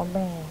nǹkan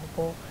bẹ́ẹ̀ yẹn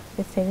bọ́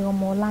ẹsẹ̀ rí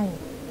ọmọ ọláyìn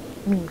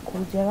mi kò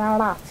jẹ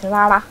rárá àti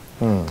rárá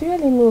tí yóò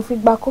ní mi ò fi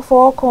gba kó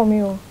fọwọ́ kàn mí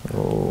o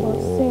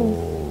ọ̀sìn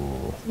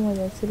tí mo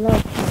lè ti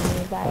lọ́ọ̀kì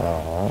mi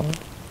báyìí.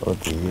 ó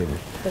ti yé mi.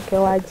 kẹ̀kẹ́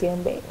wá jẹun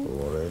bẹ́ẹ̀.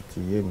 ọ̀rẹ́ ti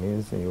yé mi ń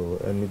sìn o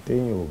ẹni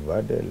téèyàn ò bá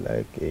dẹ̀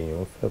láìkè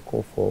èèyàn fẹ́ kó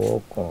fọwọ́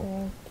kàn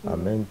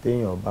àmọ́ ẹni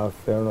téèyàn bá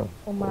fẹ́ràn.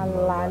 ó máa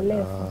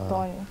làálẹ̀ fún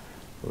tọ́yìn.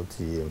 ó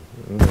ti yé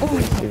mi n kò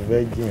ṣe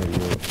virgin rí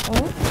o n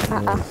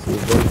kò ṣe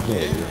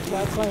virgin rí o.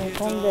 ìgbàgbọ́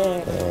nǹkan bẹ́ẹ̀.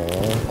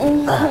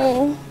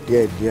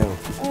 díẹ̀díẹ̀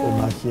o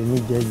máa ṣe ní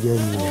jẹ́jẹ́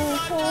ni o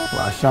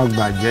wàá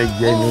ṣàgbà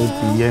jẹ́jẹ́ ni ó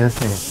ti yẹ ń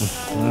sìn.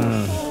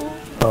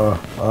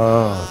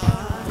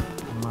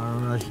 máa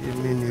rọra ṣe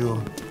mí ni o.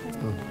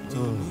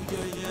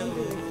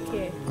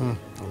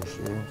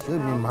 ṣé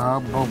mi máa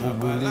bọ́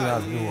gbogbo ilé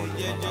àbí wọ́n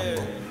ló máa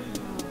bọ́.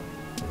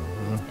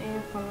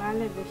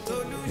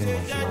 bí mo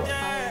ṣe wà.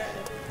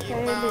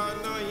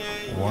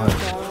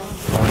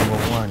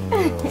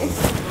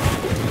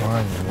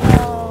 wọ́n ní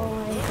o.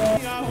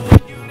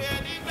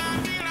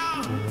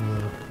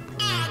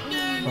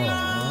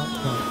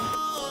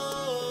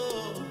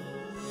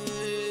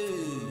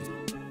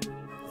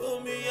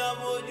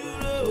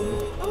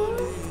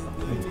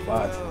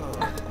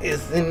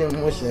 èsì ni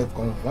mo ṣe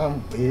confam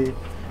pé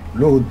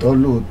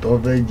lóòótọ́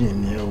virgin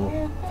ni o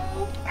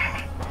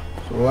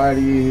so wá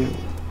rí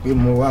pé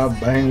mo wá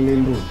bá ń lé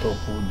lóòótọ́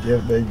kò jẹ́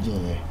virgin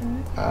yẹn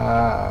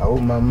ó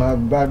máa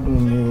gbádùn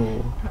mi o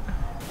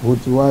bó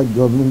ti wá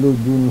jọ mí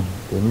lójú nù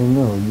èmi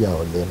náà yà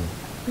ọ́ lẹ́nu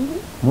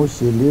mo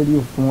ṣèlérí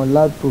fún ọ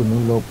látòní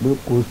lọ pé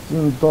kò sí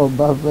ń tọ́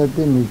bá fẹ́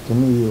tèmi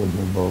kìíní yìí ò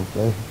ní bọ̀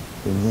fẹ́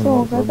èmi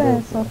náà sọ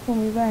bẹ́ẹ̀ sọ fún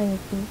mi báyìí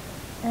pé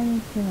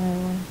anything I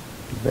want.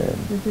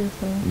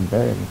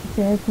 bẹ́ẹ̀ni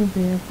ṣe é tún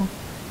bẹ̀rẹ̀ kan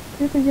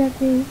tí ó tó jẹ́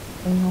pé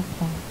èèyàn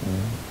kan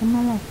ẹ má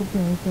là kó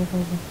bẹ̀rẹ̀ jẹ́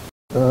fẹ́jọ́.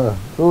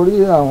 torí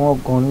àwọn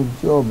ọkùnrin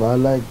tí ọba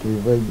aláìkè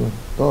fẹ́jọ́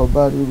tó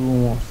ọba ríru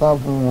wọn sá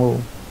fún wọn o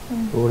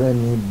torí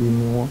ẹni ibi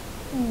ni wọ́n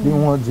bí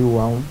wọ́n ti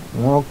wà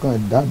wọ́n kàn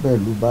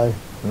dábẹ̀lú báyìí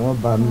wọ́n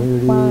bá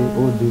méré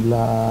ó di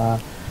la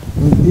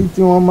ìdí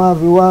tí wọ́n máa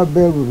fi wá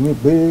bẹ̀rù ni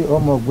pé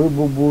ọmọ pé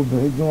gbogbo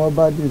obìnrin tí wọ́n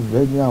bá dì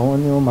fẹ́jọ́ àwọn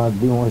ni wọ́n máa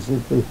gbé wọn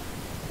ṣépè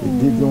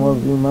ìdí tí wọ́n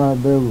fi máa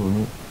bẹ̀rù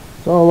ni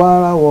sọ wá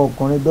ráwọ̀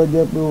ọkùnrin tó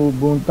jẹ́ pé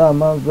gbogbo ohun tá a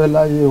máa ń fẹ́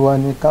láyé wa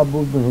ni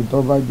kábóbìnrin tó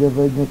bá jẹ́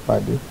fẹ́ ní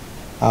pàdé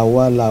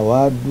àwa làwa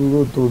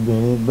dúró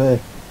tóbìnrin bẹ́ẹ̀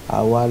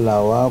àwa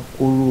làwa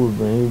kúrò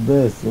obìnrin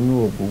bẹ́ẹ̀ sínú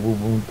òkú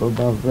gbogbo tó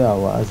bá fẹ́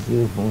àwa ṣe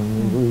fún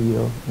mi ló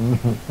yọ.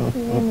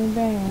 Ilé mi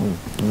bẹ́ẹ̀ yẹn.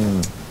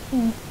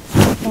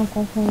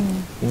 Nǹkan fún mi.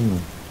 Kí ni?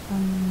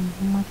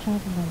 Máa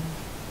travel lọ.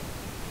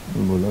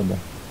 Níbo lọ́dà?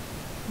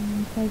 Mo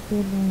fẹ́ gbé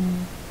lóyún.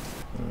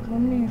 Mo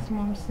ní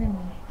ìsúnmọ́ sí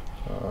mi.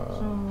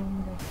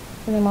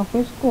 So, mo pé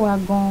school wa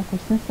gan kò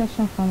sí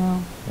session kan náà.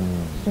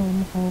 So,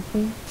 mo kàn wọ́n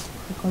pé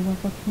because of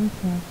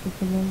opportunity and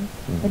security.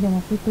 Ẹ̀dẹ̀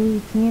mọ̀ pé torí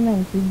tí yín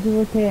náà ti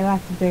dúró tẹ́lẹ̀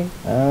láti bẹ̀rẹ̀.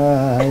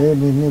 Ayé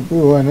mi ní pé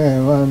wọn náà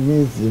máa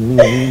mísì mi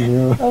ní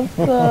o. Of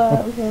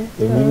course.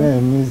 Èmi náà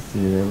mísì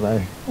rẹ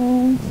báyìí.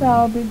 So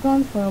I'll be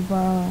gone for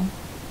about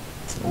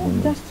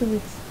just 2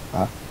 weeks.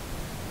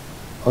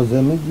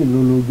 Ọ̀sẹ̀ méjì ló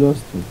lo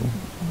just fún.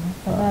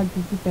 Bàbá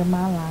àdúgbò tẹ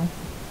máa là á sí.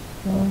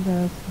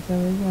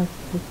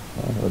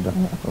 Ọ̀dà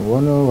ọ̀wọ́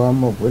náà wà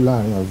mọ̀ pé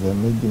láàrin ọ̀sẹ̀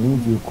méjì ní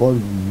fi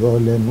kọ́ọ̀lù yọ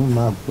lẹ́nu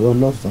máa pé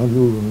ọlọ́sàn-án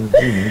lóru ní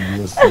kí níbi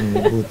ẹ̀sìn ní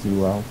bó ti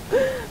wà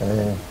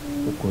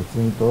kò tí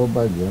ń tọ́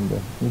bàjẹ́ ń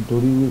bẹ̀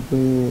nítorí wípé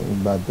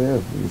ìgbà tẹ́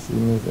ẹ̀ fi sí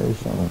ní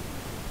sẹ́sàn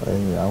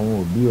àwọn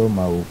òbí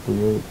ọmọ àwò pé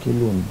kí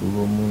ló ń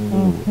dúró mú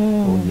léèwé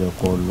ó yẹ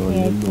kó lọ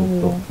nílò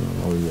tọkùn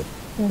ó yẹ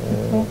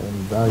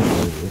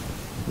báyìí rẹ̀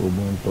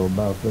gbogbo ń tọ́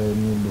bá fẹ́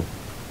nílò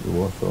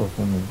ìwọ sọ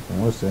fún mi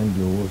wọ́n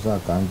sẹ́ndì owó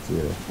sàkáǹtì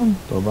rẹ̀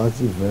tó bá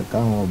sì fẹ́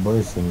káwọn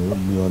bọ́ìsì mi ó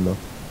gbé ọ lọ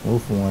wọ́n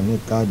fún wọn ní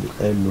káàdì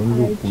ẹ ló ń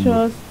lò kúlò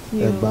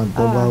ẹgbàá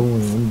tó bá wù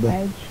yín bẹ̀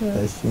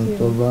ẹṣin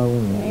tó bá wù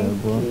yín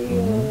ẹgbọ́n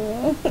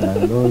I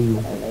love you.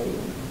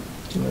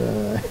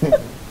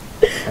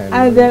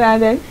 And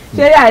then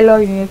ṣé I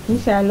love you yẹn kì í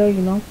ṣe I love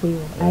you náà pé o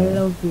I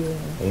love you.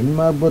 èmi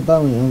máa gbọ́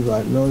táwọn èèyàn sọ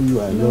I love you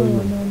I love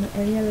you.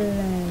 ẹ̀yẹ́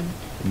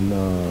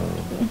love.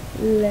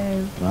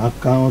 Màá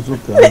ká wọn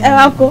sókè. Ẹ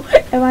máa kó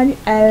ẹ máa ní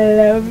I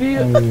love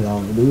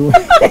you.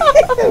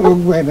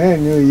 Gbogbo ẹ̀ náà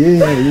ni òye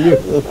yẹn yìí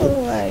o.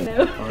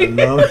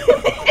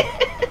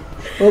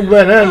 Gbogbo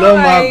ẹ̀ náà ló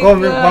máa kọ́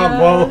mi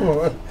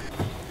papọ̀.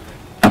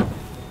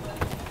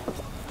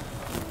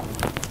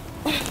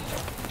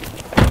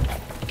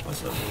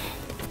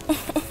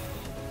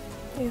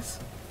 Yes.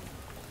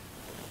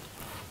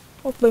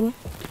 Ó pè mí.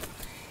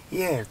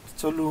 Yeah,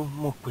 Tolu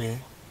mo pè é.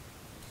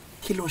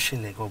 Kí ló ń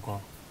ṣẹlẹ̀ gangan?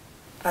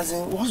 As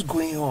in, what's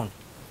going on?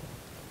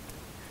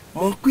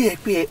 Mo ń pè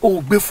é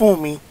o gbé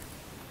fóònù mi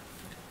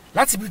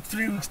láti bí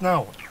 3 weeks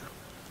now.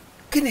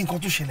 Kí ni nǹkan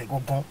tó ṣẹlẹ̀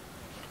gangan?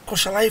 Kò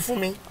ṣàlàyé fún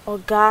mi.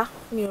 Ọ̀gá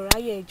mi ò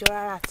ráyè ẹjọ́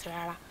rárá àti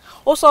rárá.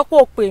 Ó sọ pé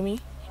ó pè mí,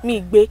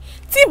 mi gbé.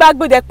 Tí n bá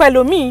gbé dẹ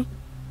pẹ̀lú mi.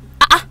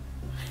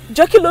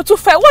 Jọ kí ló tún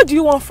fẹ́? What do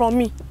you want from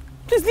me?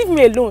 Please leave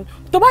me alone.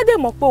 Tó bá dé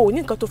mọ̀ pé o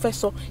ní nǹkan tó fẹ́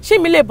sọ, ṣé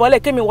mi lè bọ́lẹ̀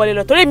kémi wọlé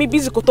lọ torí mi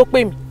busy kó tó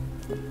pè mí.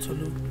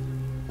 Tolu,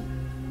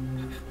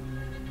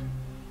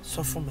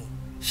 sọ fún mi,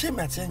 ṣé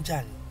mi àti ẹ̀ ń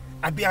jà ni?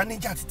 Àbí a ní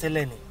jà ti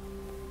tẹ́lẹ̀ ni?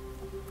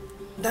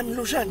 Dámi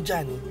ló ṣà ń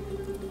jà ni?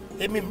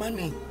 Èmi má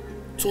ni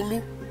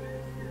Tolu,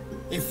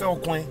 ìfẹ́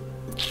ọkàn ẹ,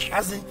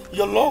 as in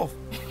your love.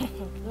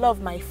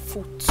 Love my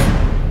foot.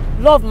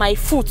 Love my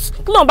foot.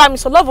 Kí ló ń bá mi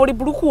sọ? Love orí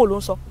burúkú wo ló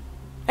ń sọ?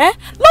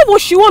 Love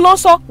òṣìwò ló ń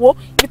sọ? Wo,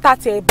 ibi tá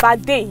ti ẹ̀ bá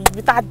dé yìí,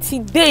 ibi tá ti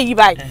dé yìí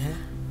báyìí.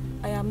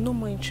 I am no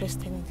more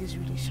interested in this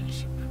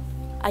relationship.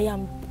 I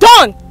am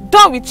done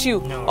with you.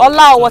 No,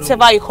 Ola or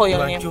whatever you call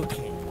your name.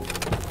 Joking.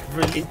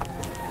 Really?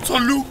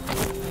 Tolu.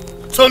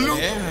 Tolu.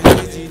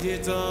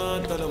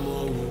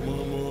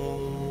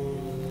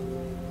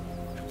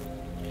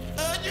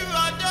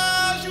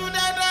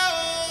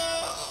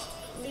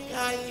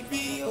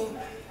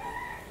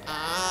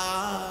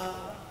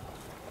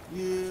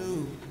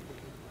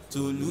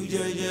 Tolu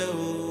jẹ́jẹ́ o.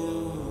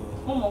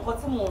 Mo mọ nǹkan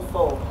tí mò ń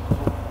sọ.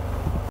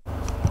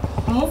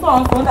 Mo ń sọ̀rọ̀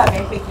nǹkan dàbí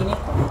pé kinní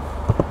kan.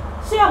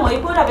 Ṣé àmọ́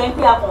ipò dàbí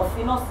pé a kàn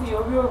fi iná sí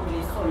orí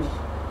òrùlé sùn yìí?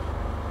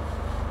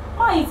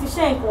 Má yìí ti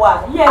ṣe nǹkan wà,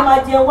 yí ẹ máa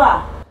jẹ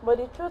wà. But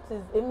the truth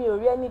is, èmi ò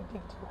rí any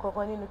big deal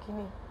kankan nínú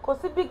kinní. Kò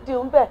sí big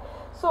deal ńbẹ̀.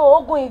 So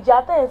ogun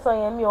ìjà tẹ́ ẹ̀ sọ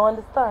yẹn mi ò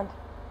understand.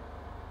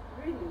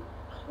 Really?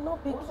 No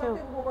big deal.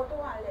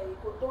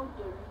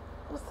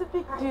 Kò sí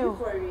big deal.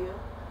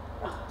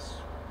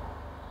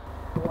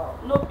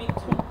 No big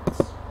deal.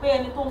 Pé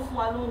ẹni tó ń fún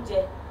wa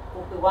lóúnjẹ kò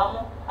pè wá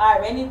mọ́,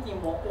 ààrẹ ní ti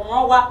mọ̀ kò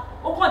rán wá,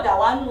 ó kàn dà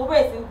wá nù, ó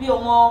bẹ̀rẹ̀ sí gbé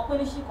ọmọ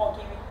pínísì kan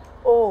kiri.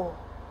 Oh,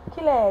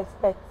 kí lẹ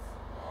expect?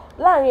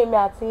 Láàrin èmi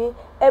àti yín,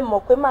 ẹ mọ̀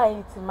pé máa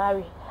yìí ti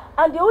marry.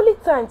 And the only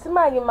time tí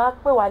máa yìí máa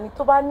pè wá ní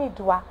tó bá need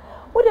wa,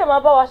 ó dẹ̀ máa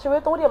bá wa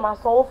ṣeré tó ó dẹ̀ máa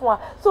sanwó fún wa.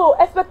 So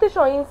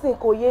expectation yín sìn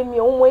kò yé mi,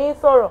 òun mo yín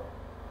sọ̀rọ̀. Oh,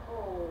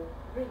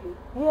 really?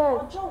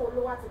 Yes. Ọjọ́ wo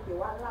ló wá ti pè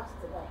wá last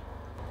báyìí?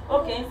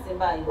 Okay, ń sìn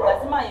báyìí, ìgbà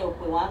tí màá yẹn ò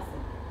pè wá ń sìn,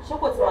 ṣé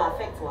kò ti máa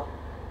affect wa?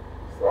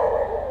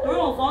 Torí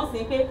òun sọ ń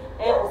sìn pé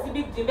kò sí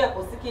big deal bẹ́ẹ̀,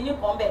 kò sí kinní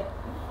kan bẹ́ẹ̀.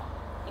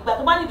 Ìgbà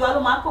tó bá nídìí wa ló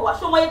máa ń pè wá,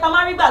 ṣé ọmọ yẹn ta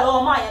máa ń rí gbà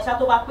lọ́wọ́ máa yẹn ṣá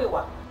tó bá pè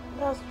wá?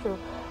 That's true.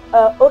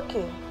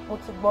 Okay, mo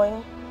ti gbọ́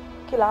yín.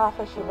 Kí la wá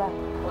fẹ́ ṣe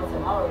báyìí? Ọ̀sẹ̀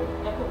máa rọ̀ rẹ̀,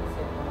 jẹ́ kí òun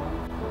ṣe ẹ̀kọ́ wọn.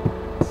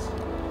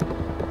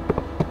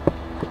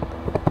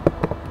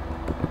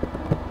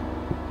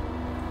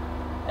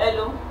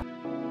 Hello.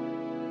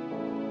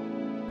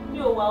 Mi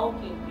ò wá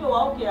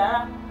òkè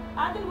rárá.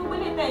 Àti gbogbo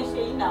ilé tẹ̀ ń ṣe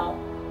yìí náà.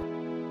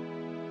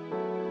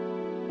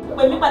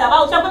 Pè mí padà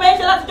báwo ṣe pé bẹ́ẹ̀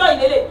ṣe látijọ́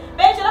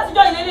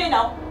ìlélẹ̀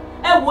náà.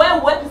 Ẹ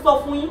wò ẹ ti sọ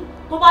fún yín.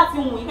 tó bá ti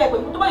wù ilé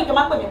pẹ̀lú tó bá yìí kẹ́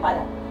má pè mí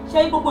padà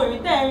ṣé gbogbo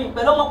ìrìn tẹ́ ẹ̀ rìn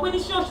pẹ̀lú ọmọ pé ní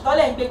ṣé òṣìṣẹ́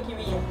tọ́lẹ̀ ń gbé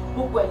kiri yẹn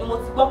gbogbo ẹ̀ ni mo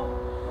ti gbọ́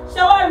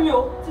ṣé wá rí o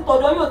ti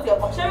tọ̀dọ̀ yóò tiẹ̀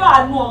kàn ṣé yóò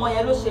àánú ọmọ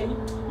yẹn ló ṣe mí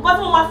nǹkan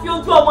tí mo máa fi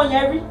ojú ọmọ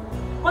yẹn rí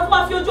nǹkan tí mo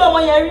máa fi ojú ọmọ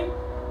yẹn rí.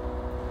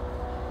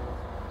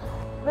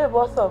 Babe,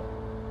 what's up?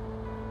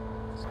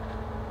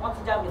 Wọ́n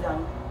ti já mi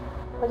dànù.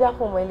 Wọ́n já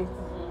fún ọmọ ẹ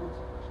létí.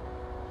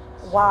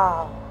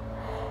 Wow.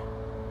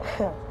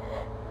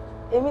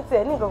 Èmi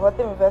tiẹ̀ ní nǹkan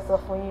tèmi fẹ́ sọ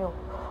fún yín o.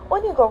 Ó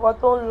ní nǹkan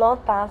tó ń lọ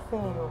tà sí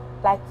yìí o.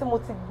 Like tí mo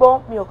ti gbọ́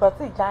mi ò kàn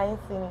tí ì já yín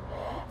sí ni.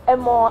 Ẹ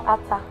mọ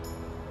Ata.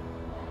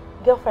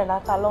 Girlfriend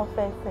Ata ló ń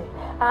fẹ́ sìn.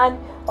 And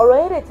ọ̀rọ̀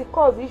yẹn lè ti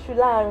cause issue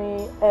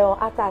láàrin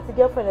Ata àti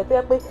girlfriend ẹ̀ tó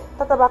yẹ pé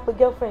tátà bá pe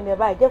girlfriend ẹ̀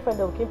báyìí girlfriend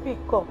ẹ̀ ò kí ń pick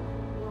call.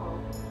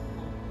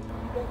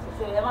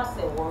 Ẹ má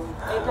ṣe wọ́n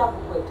ẹ já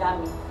gbogbo ẹ̀dá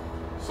mi.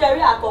 Ṣé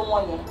rí àtọmọ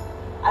yẹn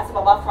àti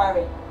bàbá fúnra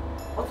rẹ̀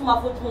wọ́n tún máa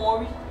fojú wọn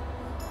rí.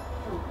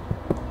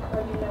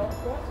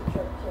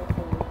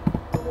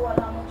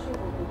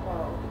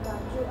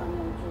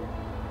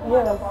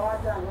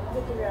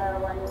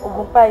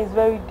 Ogunpa is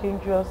very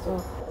dangerous, so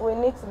we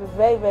need to be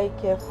very, very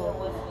careful.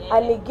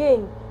 And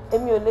again,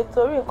 èmi ò lè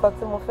torí nǹkan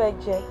tí mo fẹ́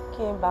jẹ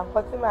kí n bà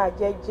nǹkan tí màá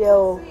jẹ jẹ́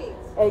o.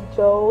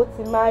 Ẹjọ́ ó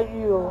ti má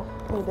rí o,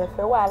 mi ò dẹ̀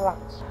fẹ́ wàhálà.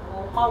 Mo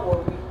má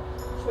wọrí,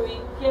 ṣorí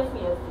kéèfù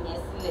yẹn fi yẹn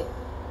sílẹ̀.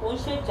 Kò ń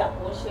ṣe ìjà,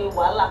 kò ń ṣe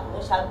wàhálà, kò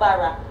ń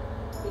ṣagbára.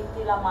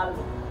 Èdè la máa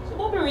lò. Ṣé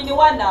bóbìnrin ni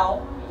wà náà?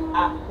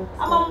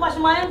 A máa mú bá ṣe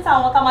máa ń ta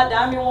àwọn tá a máa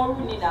dàárín wọn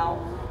rú ni náà.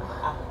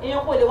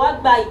 Èèyàn kò lè wá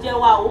gba ìjẹ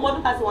wa o,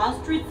 ọmọdún tàbí wà ń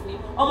street ni.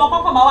 Ọmọ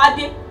kọ́kọ́ máa wá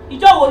dé.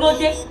 Ìjọ wo ló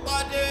dé?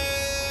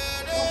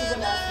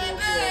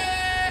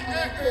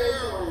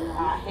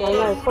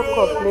 Wàhálà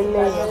ìfọ́kọ̀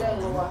lélẹ̀ yẹn.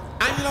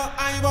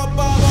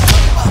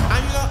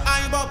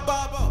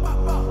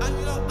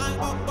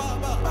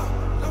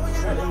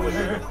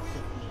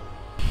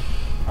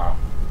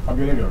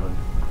 Abẹ́rẹ́ ọ̀rọ̀ ni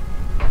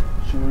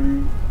ṣorí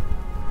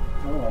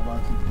lọ́wọ́ bá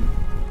ti dé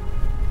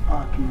a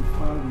kì í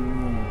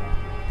fáriwo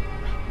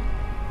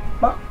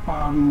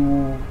pariwo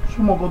ṣé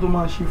mọ́kàn tó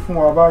máa ṣe fún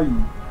wa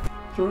báyìí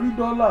ṣorí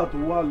dọ́là tó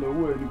wà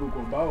lọ́wọ́ ẹ̀ ní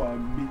kòkò bá wa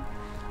gbé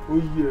ó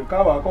yí ẹ̀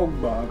káwa kọ́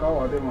gbà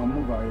káwa dẹ̀ máa mú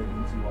bàárẹ̀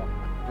ní tiwa.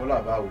 Dọ́là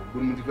báwo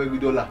gbóni mo ti fẹ́ gbé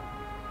dọ́là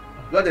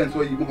lọ́dẹ̀ ń sọ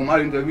yìí gbogbo máa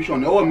rí ní tẹlifíṣàn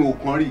ní ọwọ́ mi ò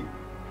kàn rí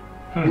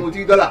ni mo ti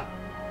rí dọ́là.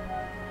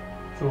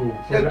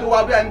 Ṣé tó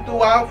wá bí ẹni tó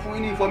wá fún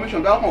yín ní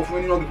information bí wọ́n kàn fún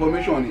yín ní wrong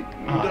information ni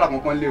dọ́là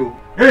kankan lé o.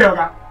 Ẹ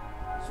ọ̀gá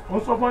ó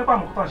sọ fún ipa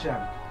àmọ̀kọ́tà ṣe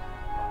àmì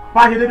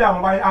bá a ṣe débi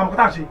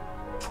àmọ̀kọ́tà ṣe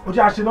ó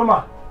jẹ́ àṣẹ nọ́mà.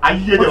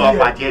 Ayé ẹ̀dẹ̀ wà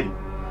bàjẹ́ ni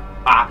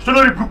ṣé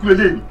lórí burúkú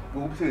lélẹ̀ ni.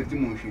 Gbogbo bísíǹsì tí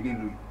mò ń ṣe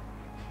nílùú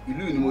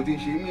ìlú yìí ni mo ti ń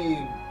ṣe mí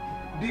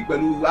dí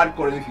pẹ̀lú hard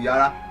currency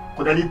ara.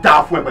 Kò tẹ́ ní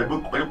dáa fún ẹ pẹ̀lú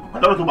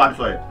ọ̀rọ̀ tó bá mi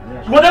sọ ẹ̀.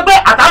 Ìwọ́n dé pé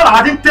àtàwọn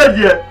làwọn ti ń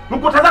tẹ̀lé ẹ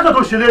gbogbo transaction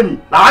tó ṣe lẹ́nìí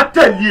làwọn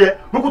tẹ̀lé ẹ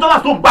gbogbo tó bá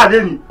tó gbà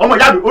lẹ́nìí ọmọ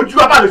ìyá mi ojú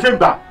wa bá lè ṣe ń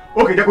gbà ó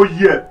kè jẹ́ kó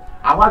yí ẹ.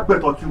 Àwọn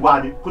agbẹ̀tọ̀ ti wà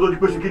ní kó tó di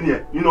pé ṣe kí ni ẹ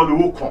nínú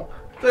olówó kan.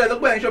 Tó yẹ tó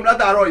pé ẹ̀ ń ṣọ́mi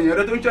látàárọ̀ yẹn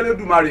ẹ̀rọ tó ń ṣẹlẹ̀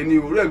Èdùmàrè ni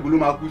òwúrọ̀ ẹ̀gbọ́n ló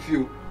máa kú sí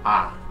o.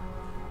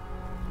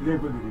 Ilé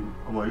ìgbẹ́ gidi ni.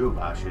 Ọmọ yóò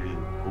bá a ṣeré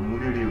kò mú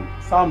rere o.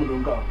 Sáàmù ló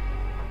ń kà.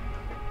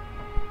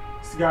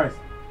 Guys,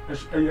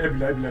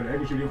 ẹbìlà rẹ̀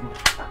ẹni ṣeré fún.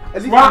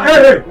 Wá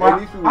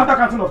after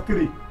counting of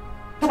 3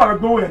 tó bá lọ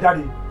gbówó yẹn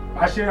jáde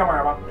a ṣe é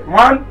yamayama.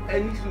 1.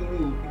 Ẹni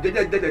sùúrù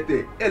jẹjẹjẹjẹtẹ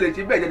ẹ lè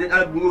ṣe bẹ́ẹ̀ jẹjẹ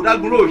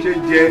agbóhùn ò ṣe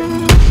jẹ.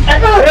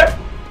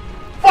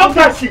 Fuck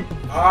that shit.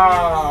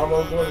 Ọmọ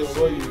ọgbọ́n ni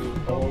ọgbọ́n yìí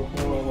ọmọ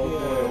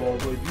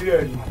ọgbọ́n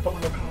ìbílẹ̀ ni.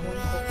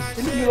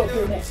 Ilé yìí lọ sí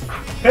ẹ̀mọ́.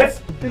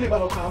 Ilé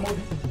ìbàdàn kan àmọ́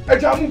bí. Ẹ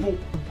jẹ́ àmúbò.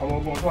 Àwọn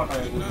ọgbọ́n tó wà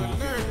káyọ̀ gbogbo.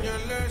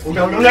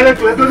 Ògà ògà ògà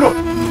lẹ́tọ̀ọ́ ẹgbẹ́ náà.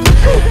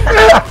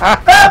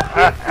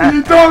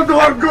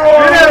 Ìdógógó.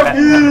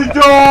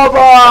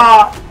 Ìjọba.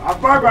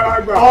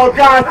 Àgbàgbàlagbà.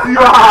 Ọ̀gá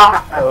tiwa.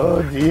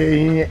 Ó di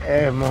eyín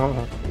ẹ mọ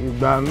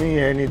ìgbà míì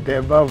ẹni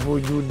tẹ́ bá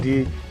fojú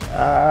di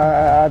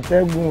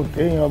atẹ́gùn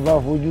téèyàn bá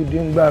fojú di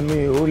ńgbà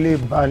míì ó lè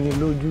bani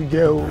lójú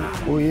jẹ́ o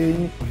kò yé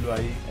yín.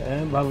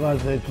 Bàbá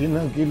Ṣèkínà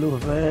kí ló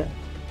fẹ́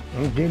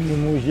kí ni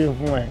mo ṣe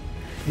fún ẹ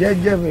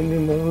jẹ́jẹ́ mi ni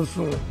mo ń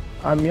sùn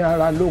àmì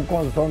ara ló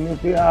kàn sọ mi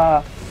pé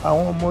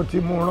àwọn ọmọ tí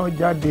mo rán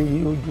jáde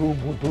yìí ojú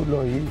ogun tó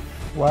lọ yìí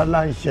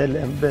wàhálà ń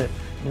ṣẹlẹ̀ ń bẹ̀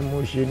ni mo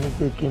ṣe ní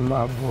pé kí n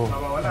máa bọ̀.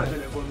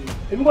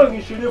 Èmi kọ́ ni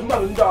kì í ṣeré fún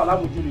bàtò níjà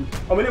alámòjú ni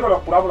ọmọ ilé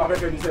kọ̀ọ̀lọ̀ kùrà bọ̀lá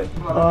fẹ́fẹ́ níṣẹ́.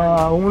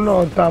 Òun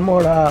náà ta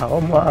mọ́ra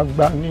ọmọ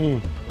àgbà ni.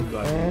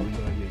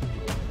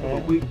 Ọmọ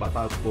pé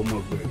bàtà fọmọ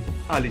ọgbẹ́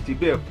a lè ti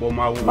bẹ́ẹ̀ pọ̀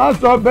máa wọ. Má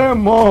sọ bẹ́ẹ̀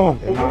mọ́.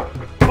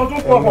 Ó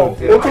tún pọ̀pọ̀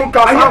ó tún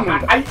ka sáàmù.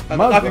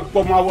 Má fi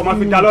pọ̀ máa wọ máa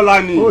fi dá lọ́la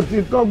ni. Ó ti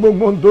tọ́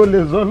gbogbo ohun tó lè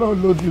sọ náà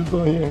ló ti sọ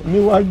yẹn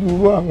níwájú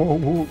irú àwọn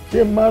owó ṣé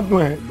má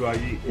dùn ẹ́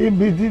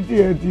ibi títí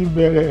ẹ ti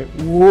bẹ̀rẹ̀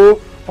wo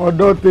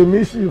ọ̀dọ̀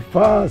tèmi sì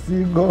fà á sí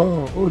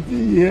gan-an ó ti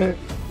yẹ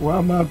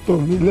wàá máa tọ̀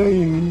mí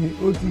lẹ́yìn ni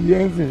ó ti yẹ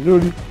ń sìn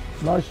lórí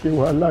má ṣe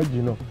wàhálà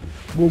jìnnà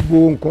gbogbo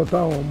nǹkan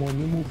táwọn ọmọ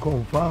mi mú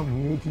confam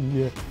ni ó ti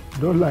yẹ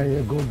dọ́là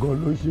yẹn gangan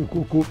ló ṣe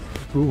kókó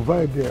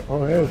provide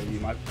or else.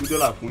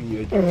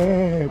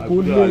 Kò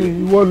lè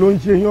ìwọ ló ń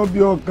ṣe yán bí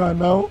ọkà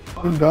náà.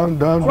 Fún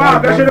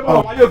àbẹ́ṣẹ́lẹ́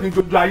bọ̀ wáyé òkè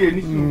tó ju ayé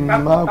ní sùn.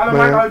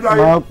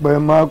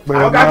 Má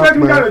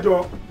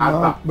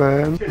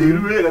pẹ́.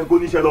 Ìlú rẹ̀ lẹ́nu kó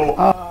níṣẹ́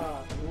lọ́wọ́.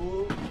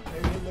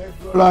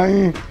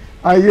 Láyìn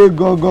ayé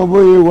gangan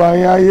bóyá wà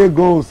yín ayé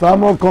gan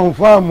òsámọ́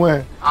confam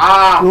ẹ̀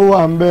tó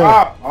wà ń bẹ̀.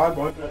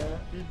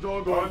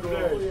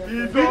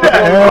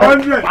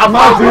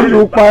 má ti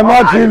lù pa ẹ má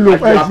ti lù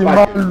pa ẹ sì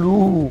má lù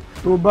ú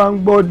tó bá ń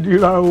gbọ́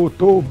dira o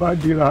tó bá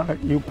dira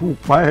ikú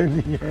pa ẹ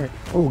nìyẹn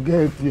ó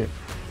gẹ́ẹ̀tì ẹ̀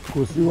kò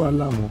sí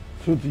wàhálà mọ́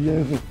ṣó ti yẹ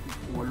ẹ̀sìn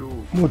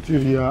mo ti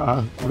rí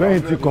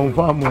àkùrẹ́yìn ti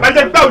confam.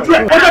 àbẹ̀jẹ̀ gbá ojú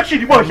ẹ̀ ọjọ́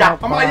kìí bọ̀ ṣá.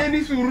 ọmọ ayé ní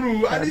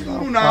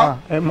sùúrù náà.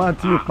 ẹ má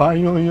ti pa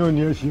yányán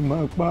ni ẹ sì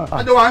máa pa.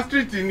 àjọ wa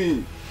street ni.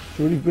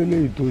 torí pé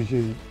léyìí tó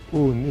ṣe o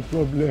ní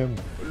problem.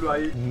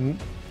 olúwayé.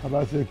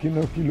 àbáṣe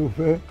kíná kí ló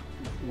fẹ́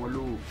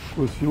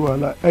kò sí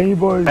wàhálà ẹ̀yin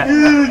boys.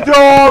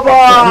 ìjọba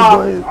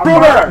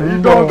kúrẹ̀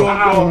ìjọba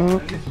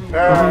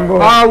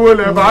báwo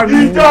lè bá rí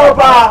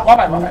ìjọba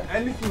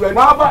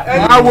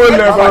báwo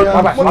lè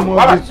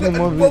bá rí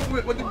súnmọ́ bí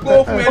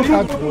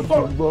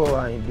gbọ́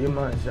Àyìndé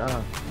máa ṣá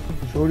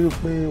sórí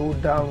pé ó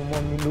dárun mọ́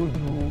mi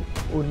lójú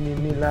ó ní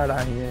mí lára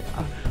yẹn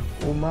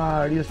o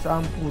máa rí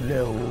sáǹpù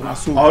lẹ̀ o.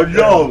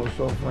 ọjọ́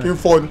kí n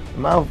fọ ni.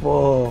 má fọ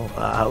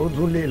ó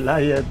tún lè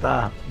láyẹ ta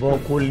bọ́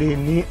kò lè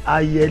ní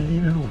ayẹ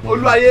lílù.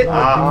 olúwayé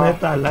ọdún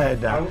mẹ́tàlá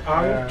ẹ̀dá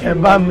ẹ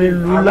bá mi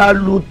lù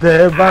lálùtẹ̀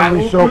ẹ bá mi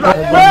ṣọkọ.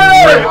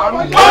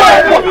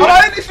 ọ̀rọ̀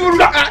ẹni sùúrù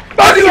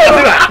báyìí ló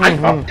ti rà.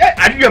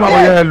 àdìgbẹ́ máa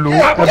wọlé. ẹ lù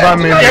ẹ bá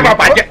mi lù ẹ lù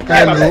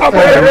ẹ lù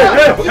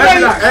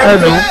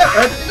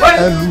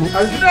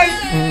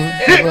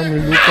ẹ bá mi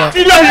lù pa.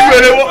 ilé ìwé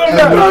rẹ wọ.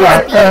 ẹ lù pa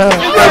ẹ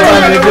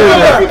bá mi dé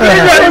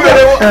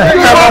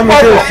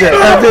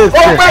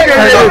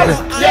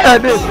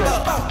rẹ.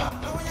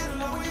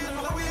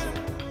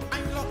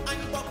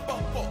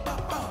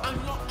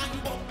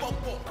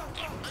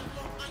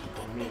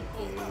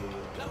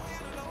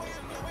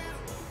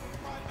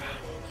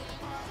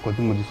 Kò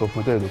tí mo ti sọ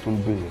fún tẹ́lẹ̀ tó ń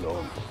béèrè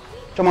lọ́wọ́ mi.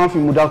 Ṣé máa ń fi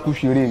mo dákú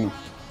ṣeré ni?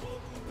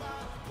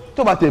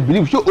 Tó bá tẹ̀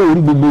bìlíf ṣé o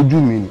rí gbogbo ojú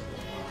mi ni?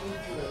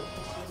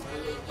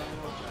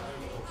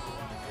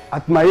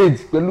 At my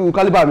age pẹ̀lú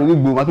kálíbà mi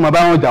nígbò àti máa bá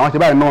wọn jà wọn ṣe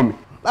báyìí náà mi.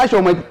 Láṣọ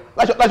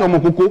ọmọ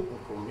kókó.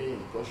 Kò mí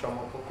nǹkan ṣe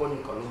ọmọ kókó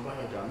nìkan ló bá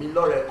yàn jà mí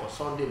lọ́rẹ̀ẹ́ kan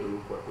Sunday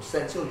lórúkọ ẹ̀ kò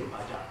sẹ́ni tí ò lè bá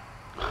jà.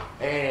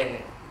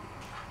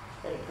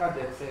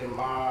 Káàdẹ̀ tí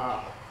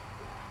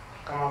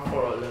ká máa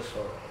fọ̀rọ̀ lẹ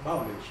sọ̀rọ̀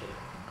báwo lè ṣe.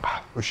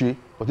 Ó ṣe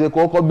ọ̀tẹ́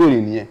kọ́kọ́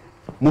béèrè nìyẹn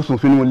mo sùn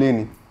sínú ilé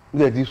ni mo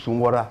tẹ̀ ti sùn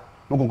wọ́ra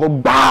mo kàn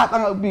kọ́ gbáà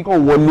táwọn bí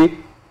kan wọlé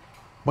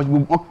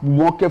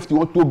wọ́n kẹ́fì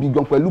wọ́n tóbi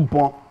gan pẹ̀lú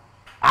bọn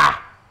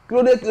kí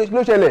ló dé kí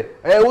ló ṣẹlẹ̀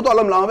owó tó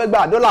ọlọ́mù làwọn fẹ́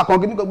gbà dọ́là kan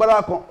kìíní kan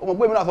gbára kan ọmọ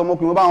pé mi náà sọ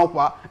ọmọkùnrin wọn bá wọn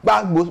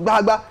fà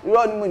á gbá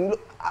irọ́ ni mo nílò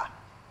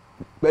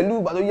pẹ̀lú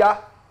ìgbà tó yá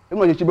bí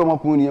mo ṣe ṣe bí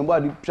ọmọkùnrin nìyẹn bó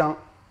àdí ṣan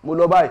mo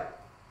lọ báyìí.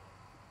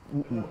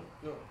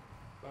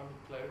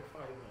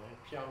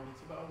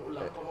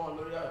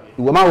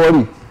 ìwọ má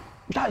wọrí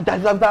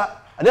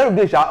àdéhùn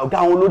dé ṣá ọ̀gá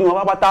àwọn olórí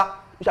wọn pátá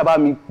ó ṣàbá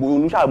mi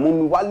pòónú ṣàmú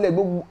mi wálẹ̀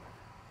gbogbo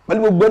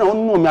pẹ̀lú gbogbo náà wọ́n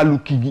nù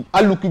mí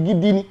alùkìgì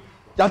dín ní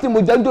ìyá tí mo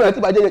jẹ́ ń dòyìn tí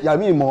ìbàjẹ́ ìyá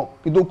mi ìmọ̀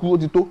kí tó kú ó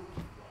ti tó.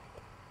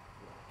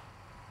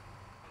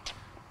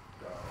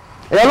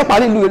 ẹ̀yà ọlọ́pàá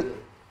ní ìlú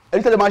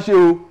ẹni tẹ́lẹ̀ máa ṣe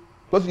o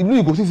lọ́sí ìlú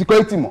yìí kò sí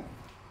security mọ́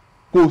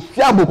kò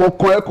sí ààbò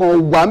kankan ẹ̀kan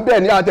wà ń bẹ̀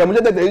ní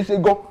àtẹ̀mọ́jẹ́ tẹ̀tẹ̀ ń ṣe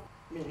gan.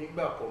 mi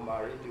nígbà kó máa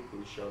rí dípò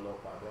iṣẹ́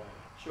ọlọ́pàá bẹ́ẹ̀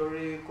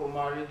sórí kó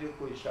máa rí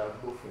dípò iṣẹ́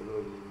agbófinró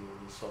lè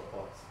ní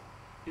support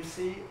you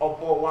see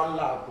ọ̀bọ wa ń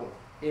làágùn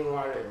irun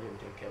ara ẹ̀ ní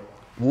òjẹ̀kẹ́ wọn.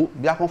 wo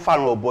bí a kàn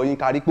fàrùn ọ̀bọ yín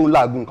kárí pé ó ń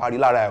làágùn kárí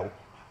lára ẹ̀ o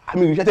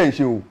àmì ìrìnsẹ́ tẹ̀ ń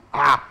ṣe o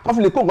kọ́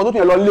fi lè kó nǹkan tó tún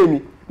yẹn lọ lé mi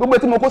gbogbo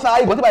tí mo kó sára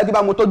ìgbọ́n tí báyìí tí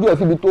bá mo tọ́jú ẹ̀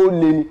síbi tó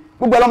lé ni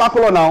gbogbo ẹ̀ lọ́ máa kó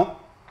lọ náà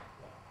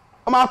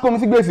wọ́n máa kó mi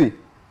sí gbèsè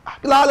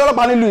kí lára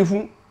ọlọ́pàá nílùú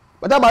ìfún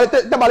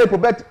tẹ́bà lè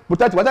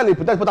protect wa tẹ́lẹ̀ lè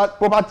protect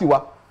property wa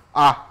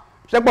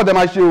ṣẹ́pọ̀ tẹ́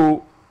máa ṣe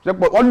o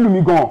ṣẹ́pọ̀ wọ́n lù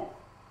mí gan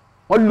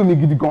wọ́n lù mí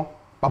gidi gan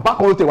bàbá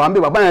kan ó tẹ̀ wá ń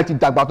bẹ̀ bàbá yẹn ti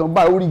dàgbà tán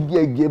báyìí ó rí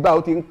gẹ́gẹ́ báyìí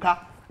ó ti ń ká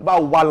bá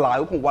wàlà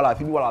ó kún wàlà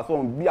sí bí wàlà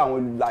sọ̀rọ̀ bí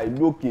àwọn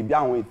ìlú òkè bí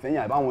àwọn Ìsẹ́yìn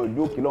àbí àwọn ìlú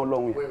òkè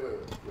lọ́hùn yẹn.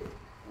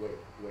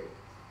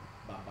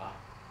 bàbá.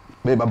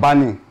 bẹ́ẹ̀ bàbá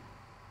ni.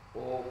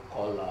 ó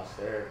kọlà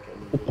sẹ́ẹ̀kẹ́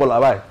mi. ó kọlà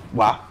báyìí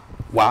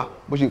wá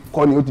bó ṣe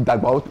kọ́ ni ó ti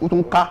dàgbà ó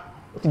tún ká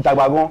ó ti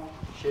dàgbà gan.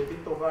 ṣebí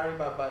tó bá rí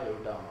bàbá yóò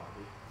dà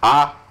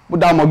mọ́. mo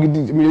dá mọ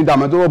gidi mi ò dá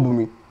mọ tó rọ̀bù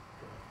mi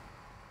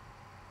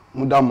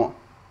mo dá mọ.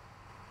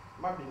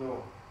 má bínú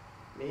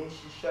mi ń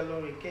ṣiṣẹ́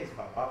lórí kéèsì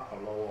bàbá kan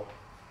lọ́wọ́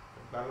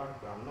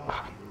ìgbàlagbà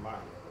náà kì í máa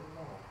yọ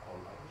náà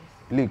kọlà.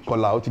 ilé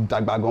ìkọlà ó ti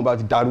dàgbà gan bá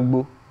ti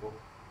darúgbó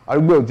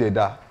arúgbó ò tiẹ̀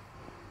dá.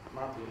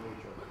 má bínú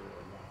ìjọba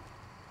ìrọ̀lá.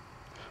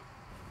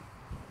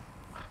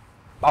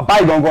 bàbá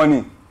ìgangan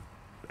ni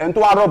ẹni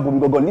tó wá rọ̀bù mi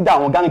gangan nídà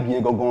àwọn gáàngì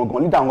yẹn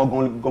gangan nídà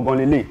àwọn gangan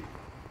lélẹ̀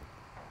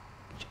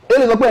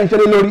èlé sọ pé ẹ̀ ń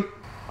ṣeré lórí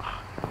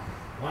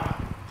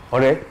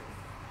ọ̀rẹ́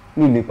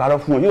mi lè parọ́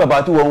fún ọ yóò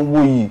bàbá tí wọ́n ń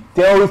wò yìí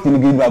terrorist ni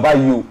gidi bàbá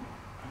yìí o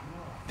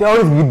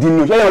terrorist gidi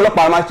ni o ṣẹ́yìn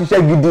ọlọ́pàá máa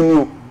ṣiṣẹ́ gidi ni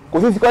o kò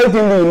sí security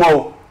ń lu ìmọ̀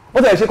o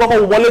ó tẹ̀ ṣe kọ́kọ́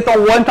wọlé tán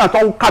wọ́n ń tàn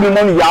tán ká mi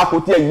mọ́ ní ìyá kò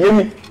tiẹ̀ yé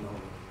mi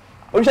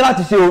oníṣẹ́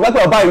láti ṣe o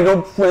wákẹ́ bàbá yìí ló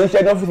fún ẹ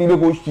iṣẹ́ ní ọ́fíìsì ilé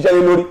kò ṣiṣẹ́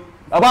lé lórí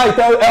bàbá yìí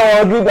tẹ́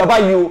ẹ̀wọ̀n ọdún bàbá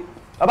yìí o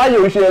bàbá yìí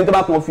ò ń ṣe ẹni tó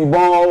bá kàn fi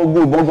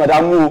ogun ìbọn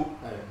gbàdá mú o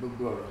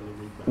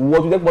ìwọ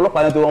tó jẹ́ pé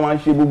ọlọ́pàá náà tó wọ́n máa ń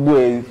ṣe gbogbo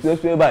ẹ̀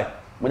ṣúẹ́ṣúẹ́ báyìí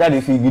mo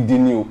jáde sí gidi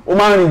ni o ó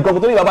máa ń rìn gan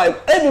tó ní bàbá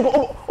yìí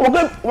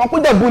ọmọ pé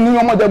jẹ̀bú ni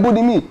ọmọ jẹ̀bú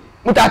ni mí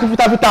mo ta àti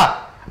fitafita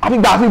àfi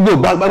gbà àfi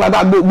gbò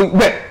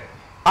gbẹ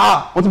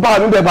Wọ́n ti bá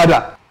mi bẹ̀ padà.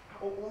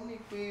 Ó ní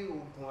pé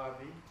oògùn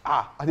àbí.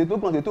 Àti tó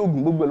kàn ṣe tó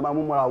oògùn gbogbo ẹ̀ ló máa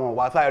mú mọ́ra wọn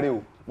wá sáré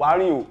o wá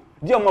rìn o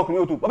díẹ̀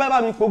ọmọkùnrin o tó bàbá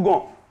bá mi pò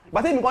gan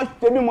gbàtẹ́ mi kan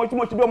ṣe bí mo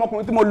ṣe bí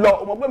ọmọkùnrin tí mo lọ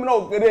ọmọ pé mi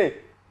náà kéré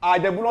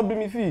Àjẹ̀bú lọ bí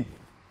mi sí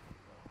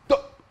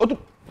ó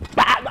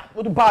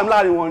tún bá mi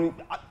láàrin wọn ni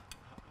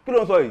kí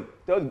ló ń sọ yìí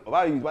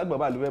bàbá yìí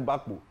bàbá ló fẹ́ bá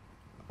pò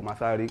kò máa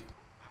sáré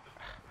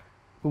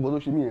gbogbo tó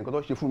ṣe mí yẹn kó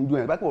tó ṣe fún mi dún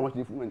yẹn báyìí kò wọ́n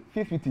ṣe fún mi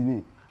 50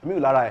 ni èmi ò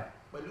lára ẹ̀.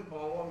 Pẹ̀lú kan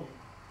ọwọ́ mi.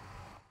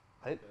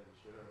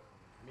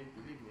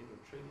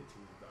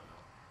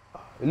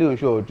 ilé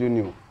ìṣòro ọ̀tún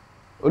ni o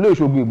olé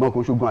ìṣògùn ìbọn kò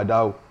ṣògùn àdá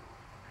o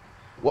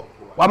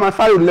wàá máa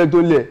sáré òrùlé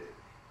tó lẹ̀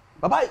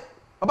bàbá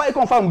yìí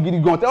kàn fáàmù gidi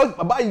gan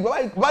bàbá yìí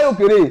ò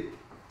kéré.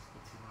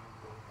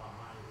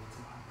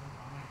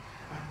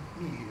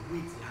 Mi ì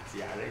wait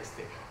láti arrest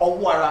ẹ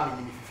ọwọ́ ara mi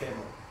ni mi fi fẹ́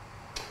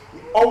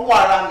mọ̀ ọwọ́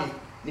ara mi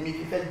ni mi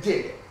fi fẹ́ jẹ́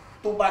ẹ̀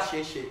tó bá ṣe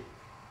é ṣe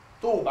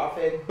tó o bá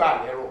fẹ́ gbà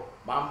lẹ́rọ̀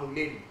máa mú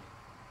lé mi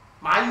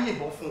máa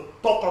yìnbọn fún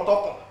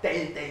tọkàntọkàn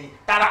tẹ̀yìntẹ̀yìn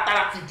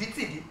taratara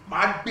tìdítìdí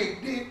máa gbé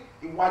dé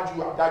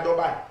iwájú adájọ́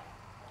báyìí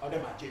ọdẹ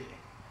máa jẹ ilẹ̀.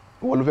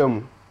 Ìwọ ló fẹ́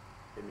mu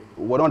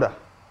ìwọ náà dà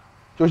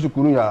tí ó sì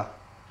kúrú yàrá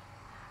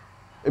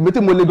èmi tí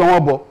mo lè gan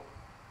wọn bọ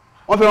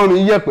wọn fẹ́ ràn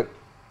mí yẹ̀pẹ̀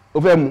ó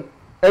fẹ́ mu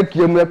ẹ kì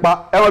í mu ẹ pa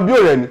ẹran bí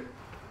òrẹ́ ni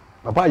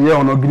bàbá yìí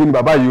ọ̀nà gidi ni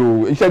bàbá yìí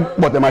o iṣẹ́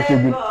pọ̀ tẹ́ máa ṣe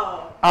gbin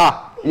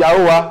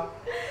ìyàwó wa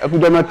ẹ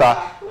kújọ́ mẹ́ta.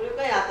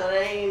 olùkọ́ ìyàtọ̀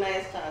rẹ̀ yín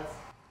nice chat.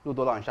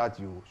 lóòótọ́ là ń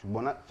ṣáàtì o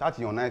ṣùgbọ́n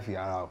ṣáàtì yàn náà fi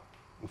ara o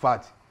in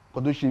fact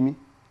kó tó ṣe mí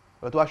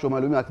ọ̀rẹ́ tó wá ṣe ọmọ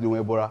ẹlòmíì àti ìdòwọ̀n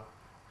ẹbọra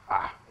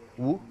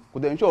wo kò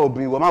tẹ̀ ń ṣọ́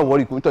obìnrin wọ́n máa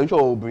wọ́ọ̀rì kò ń tẹ̀ ń ṣọ́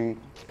obìnrin.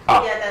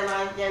 ìyá tẹ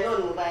máa jẹ náà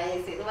ní mo bá yín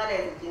ṣe tó bá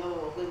dẹ̀ ti jiná mo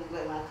mọ̀ pé gbogbo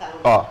ẹ̀ máa ká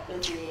ló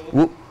ti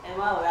yín ẹ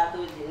má ọ̀rá tó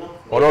jiná.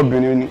 ọ̀rọ̀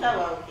obìnrin ni.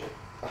 sábà òkè.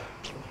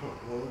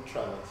 mo ń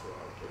tra láti wá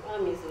òkè. wọ́n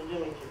mi ìsojú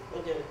mi jù ó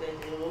jẹ́ ìpẹ́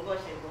ìdílé mo ń bọ̀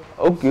ṣe gbọ́.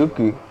 ok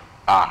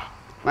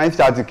nice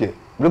chat kẹ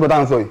bí ló bá tá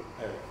à ń sọ yìí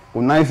kò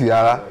nice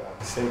rárá. at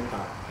the same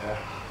time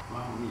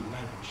máa mi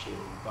láì fi ṣe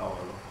bá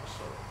ọlọ́pàá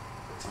sọ̀rọ̀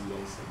ó ti yẹ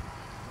ẹsẹ̀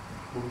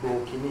gbogbo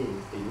kínní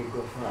èmi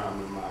gan fúnra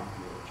mi máa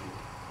gbìyànjú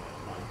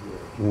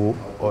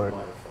wo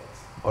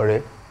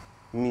ọ̀rẹ́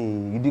mi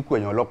ìdínkù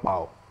ẹ̀yàn ọlọ́pàá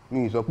o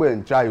mi sọ pé ẹ̀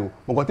ń try o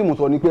nǹkan tí mo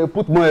sọ ni pé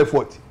put more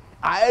effort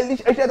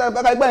ẹṣẹ́ tá a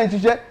gbá ẹ̀ ń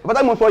ṣiṣẹ́ bàbá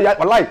tí mo sọ yà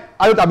wàláì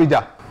ayọ̀ tàbí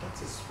jà. That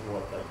is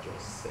what I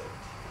just said.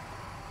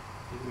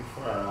 Èmi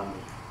fúnra mi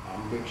I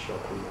make sure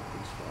pé mo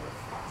put more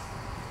effort.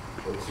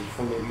 O ti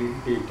fún mi lé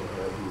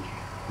ìdọ̀rẹ́ rí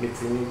mi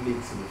ti ní lé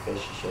tí mo fẹ́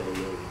ṣiṣẹ́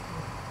lórí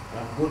and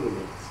I'm good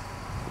with it.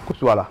 Kò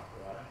sí wàhálà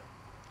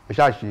ẹ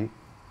ṣáà ṣe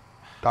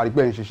kárí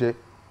pé ń ṣiṣẹ́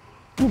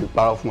kí lè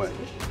parọ́ fún ẹ.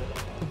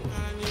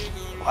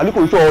 àní kò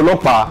ń sọ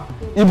ọlọ́pàá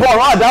ìbọn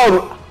ọ̀rọ̀ àdá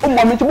ọ̀rọ̀ ó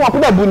mọ mi tí mo wà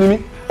pípẹ́ bu ni mi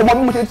ó mọ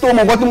bí mo ṣe tó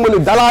mọ nǹkan tí mo lè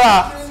dá lára.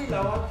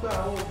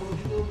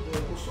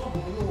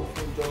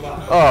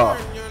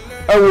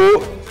 ẹ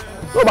wo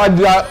tó bá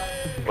dira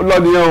lọ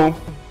nìyẹn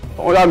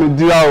o wọn yà mí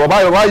dira o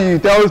bàbá yìí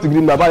terrorist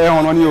gidi ni bàbá yẹn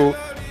hàn ní o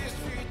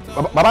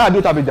bàbá yà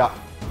dé tàbí jà.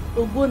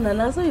 Ogo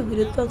Nana, so you go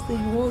dey talk say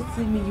you won't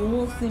see me, you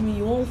won't see me,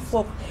 you won't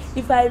fuck.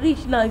 If I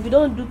reach now, if you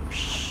don't do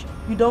psh,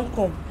 you don't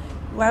come.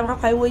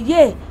 I will,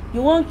 yeah,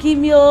 you won't kill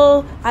me,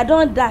 oh, I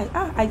don't die.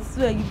 I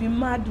swear, you be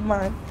mad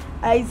man.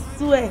 I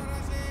swear.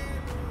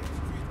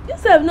 You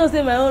sef know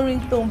say my own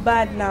ringtone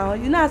bad now.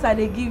 You know as I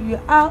dey give you.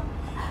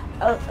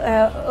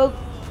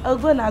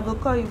 Ogo na go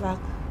call you back.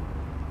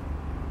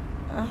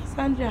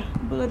 Sandra,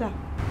 brother.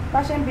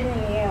 Bá ṣe ń bí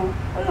nìyẹn o.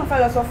 Ó lóun fẹ́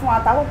lọ sọ fún wa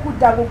ta kókó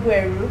da gbogbo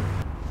ẹ̀rú.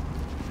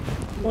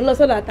 Mo lọ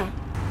sọ́dọ̀ ata.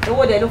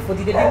 Owó dẹ̀ ló fò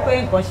dídé bí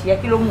pé nǹkan ṣe yẹ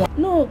kí ló mú ọ.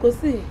 No, kò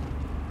sí.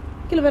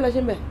 Kí ló fẹ́ lọ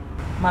ṣe ń bẹ̀?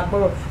 Màá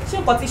gbọ́rọ̀. Ṣé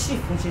nǹkan tí ṣì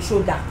fún ṣe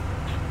ṣó dáa?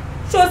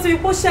 Ṣé o ti rí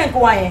pé ó ṣe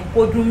nǹkan wa yẹn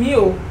kò dùn mí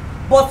o?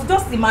 But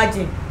just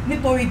imagine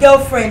nítorí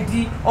girlfriend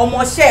di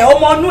ọmọọṣẹ́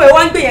ọmọ inú ẹ̀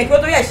wá ń gbé yẹn kí ó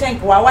tó yẹ ṣe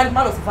nǹkan wa wá ní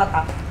má lọ sí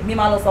fata. Èmi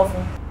máa lọ sọ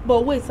fún.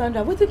 But wait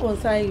Sandra, wetin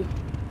concern you?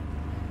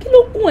 Kí ló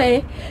kún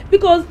ẹ?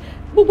 Because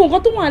gbogbo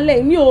nǹkan tó wà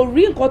nílẹ̀ mi ò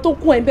rí nǹkan tó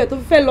kún ẹ bẹ́ẹ̀ tó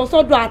fi fẹ́ lọ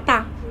sọ́dọ̀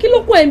ata. Kí ló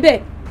kún ẹ bẹ́ẹ̀?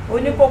 Ó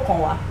ní kò kàn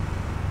wá.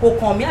 Kò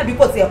kàn mí àbí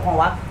kò tiẹ̀ kàn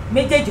wá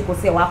méjèèjì kò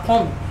tiẹ̀ wá kàn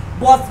mí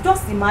but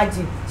just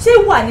imagine ṣé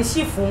wà ní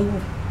ṣìfù ń wù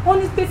wọ́n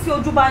ní pé tí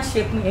ojú bá ń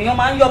ṣe pin èèyàn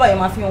máa ń yọ́bà èèyàn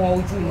máa fi hàn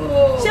ojú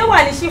yẹn ṣé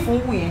wà ní ṣìfù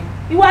ń wù yẹn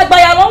ìwà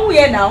àgbàyà ló ń wù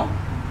yẹn náà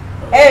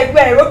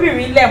ẹgbẹ́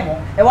ìróbìnrin lẹ̀ mọ́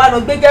ẹ wá lọ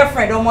gbé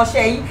girlfriend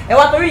ọmọọṣẹ́ yín ẹ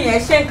wá torí yẹn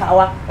ṣe ń kà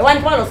wá ẹ wá ní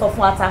kí wọ́n lọ sọ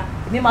fún ata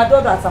èmi máa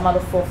dọ́dọ̀ ata máa lọ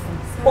sọ fún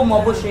ó mọ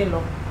bó ṣe ń lọ.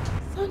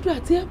 Sandra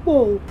àti ẹ pọ̀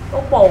o. ó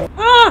pọ̀ o.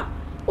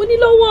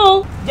 Onílọ́wọ́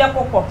o. Jẹ́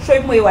kó pọ̀ ṣó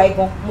imú ìwà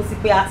igan mo ti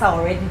pe ata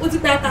already. O ti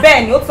pe ata.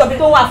 Bẹ́ẹ̀ ni ó ti sọ bí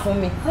tó wà fún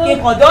mi kí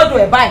n kàn dọ́dọ̀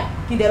ẹ̀ báyìí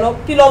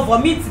kí n lọ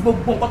vomit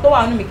gbogbo nǹkan tó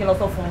wà nínú mi kí n lọ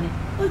sọ fún mi.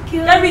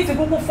 Lẹ́bí ti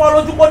kúkú fọ́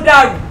lójú kó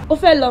dàrú. O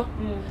fẹ́ lọ?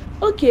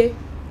 Ok,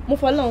 mo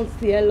fọlọ́run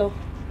sí ẹ lọ.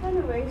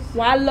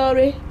 Wàá lọ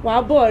re,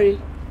 wàá bọ̀ re,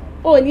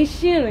 o ní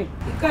ṣìrìn.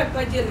 Ìkọ́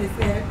ìtọ́jú lè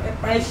ṣe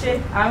ẹ̀pà ẹṣẹ́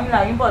àárín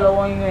làyín bọ̀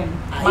lọ́wọ́ yín ẹ̀ ni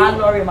máa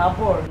lọ re máa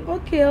bọ̀ re.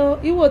 Ok o,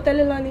 ìwọ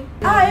tẹ́lẹ̀ lọ ni.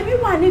 Ebi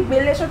wà ní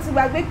gbélé ṣó ti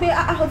gbàgbé pé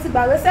o ti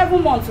gbàgbé 7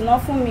 months náà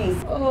fún mi.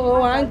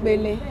 O wà ń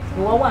gbélé.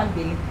 Ìwọ wà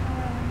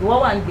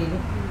ń gbélé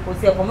kò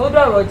sí ẹ̀kọ́ mi ó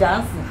dọ̀rọ̀ ọjà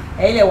ń sìn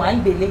ẹ̀yin lẹ̀ wà ń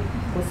gbélé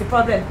kò sí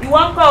problem. Ìwọ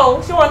ń kọ́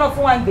o, ṣé wọn náà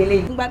fún wa ń gbélé?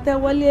 Ìgbà tẹ́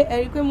wọlé ẹ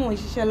rí pé mò ń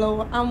ṣiṣẹ́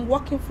lọ́wọ́. I'm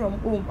working from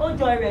home. Ó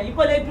jọ rẹ̀ yìí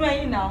kó lè dún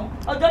ẹyin náà.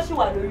 Ọjọ́ ṣì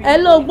wà lórí.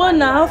 Hello,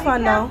 Ogbonna, how far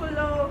now?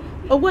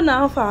 Ogbonna,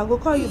 how far? I go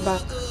call you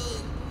back.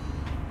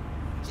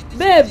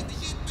 Babe.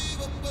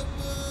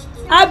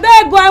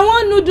 Abeg, I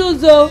want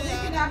noodles o.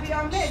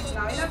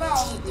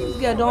 You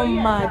get don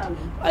mad.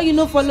 Why you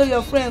no follow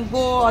your friend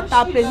go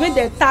other place? Make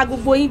dem tag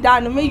gbogbo yin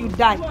down, make you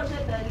die.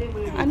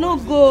 I no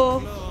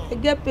go. I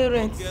get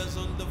parents.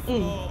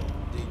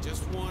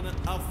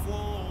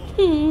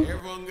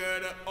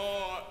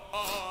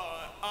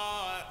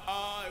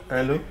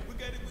 Hello?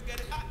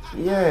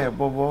 Yeah,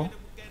 Bobo.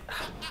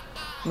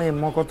 Mi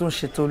mọ nǹkan tó ń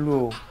ṣe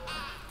Tolú o.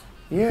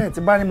 Yeah,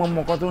 tí bá ní mo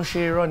mọ nǹkan tó ń ṣe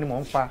irọ́ ni mò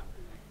ń pa.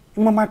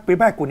 Bí mo máa pè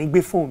báyìí kò ní gbé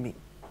fóònù mi.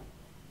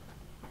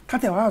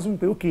 Kátẹ̀ wá sún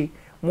pé okay,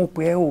 mo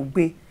pè ẹ́ ò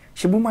gbé.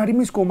 Ṣé bó máa rí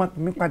miss call máa pè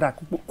mí padà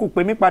kò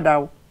pè mí padà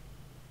o.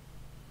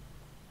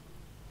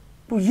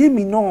 Bó yé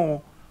mi náà.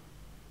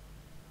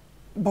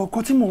 Bọ̀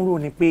ọkọ tí mò ń rò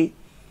ni pé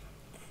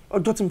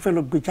ọjọ́ tí mo fẹ́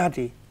lọ gbé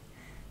jáde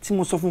tí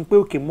mo sọ fún un pé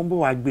okay mo bọ̀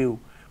wá gbé o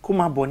kó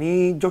máa bọ̀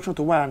ní junction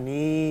tó wà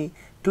ní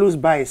close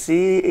by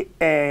sí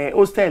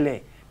hostel ẹ̀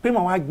pé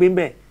màá wá gbé ń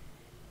bẹ̀.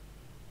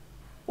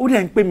 Ó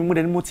dẹ̀ ń pè mí mo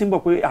dẹ̀ ni mo ti ń bọ̀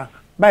pé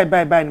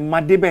báyìí ni mo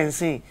máa débẹ̀ ń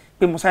sìn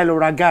pé mo sáré lọ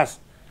ra gas.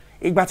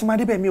 Ìgbà tí mo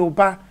débẹ̀ mi ò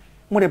bá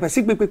mo dẹ̀ bẹ̀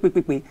sí pé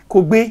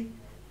kò gbé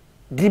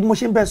di mo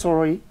ṣe ń bẹ̀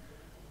sọ̀rọ̀ yìí.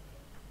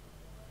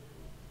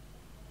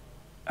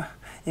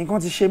 Nǹkan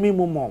ti ṣe mí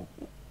mo mọ̀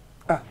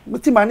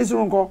tí màá ní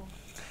sùúrù nǹkan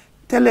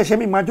tẹ́lẹ̀ ṣe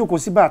mi máa jókòó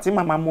síbà tí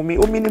màmá mú mi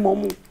omi ni mo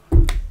mú.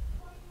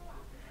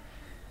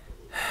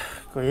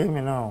 Kò yé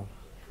mi náà.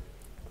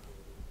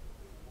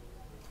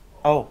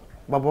 Oh,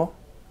 bọ̀bọ̀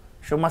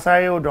ṣo máa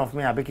sáré hold on fún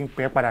mi àbí kí n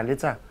pè é padà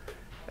later.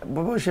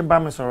 Bọ̀bọ̀ ṣe bá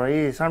mi sọ̀rọ̀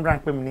yìí Sandra ń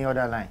pè mí ní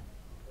other line.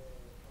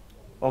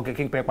 Okay,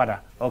 kí n pè é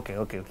padà. Okay.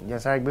 Jẹ́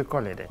sáré gbé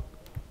kọ̀lẹ̀ dẹ̀.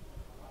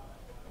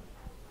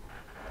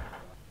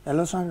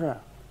 Hello Sandra.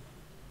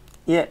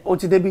 Yeah, ó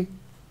ti débí.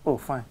 Oh,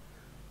 fine.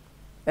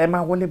 Ẹ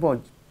máa wọlé bọ̀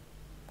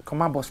kàn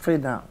máa bọ̀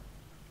straight down.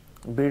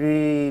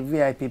 Béèrè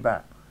VIP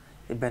bar.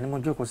 Ibẹ̀ ni mo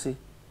jókòó sí.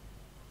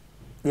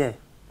 Yeah.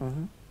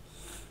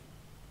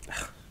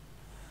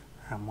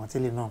 Àmọ́ tí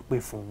lè náà pè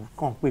fún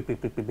kàn pè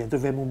bẹ́ẹ̀ tó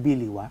fẹ́ mú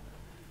bíìlì wá.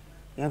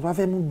 Ìyẹn tó bá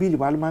fẹ́ mú bíìlì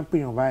wá ló máa ń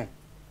pèèyàn báyìí.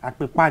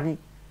 Àpèpá ní.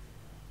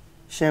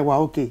 Ṣé wà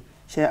okay?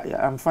 Ṣé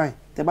I'm fine.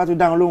 Tẹ bá tún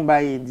dáhùn lóhùn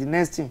báyìí the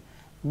next thing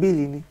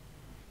bíìlì ni.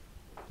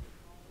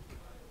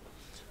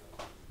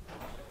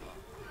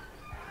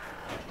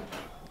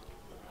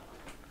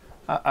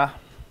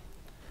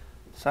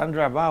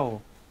 Sandra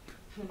báwo?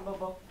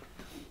 Bọ́bọ́.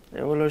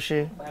 Èwo ló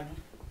ṣe?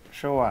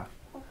 Ṣó wà?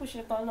 Ó kú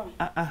ṣe tán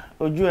náà.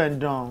 Ojú ẹ̀ ń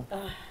dán.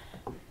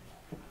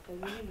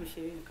 Pẹ̀lú nílùú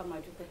ṣeré ní ká máa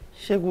dúpẹ́.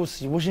 Ṣé kò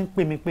sí bó ṣe ń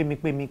pè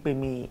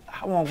mí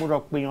àwọn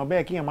gbọ́dọ̀ pèèyàn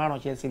bẹ́ẹ̀ kíyàn má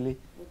ránṣẹ́ sílé.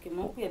 Òkè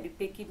mọ́ pé ẹbí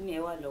pé kídìní ẹ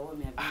wà lọ́wọ́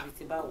mi àbí ibi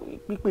tí báwo.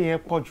 Pípé yẹn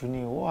pọ̀ jù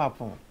ni what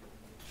happen?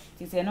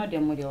 Títí ẹ náà dẹ̀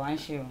mo dẹ̀ wá ń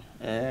ṣe o.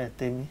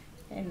 Tèmi.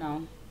 Ẹ nà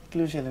án. Kí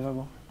ló ṣẹlẹ̀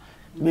gbọ́gbọ́?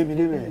 Gbé mi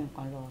débẹ̀.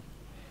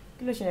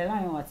 Kí ló ṣẹlẹ̀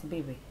láàrin wa àti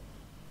bèbè?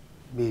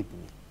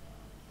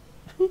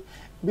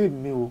 Bèbè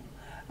mi o.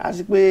 A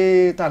sì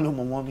pé ta ló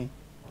mọ̀ mọ́ mi.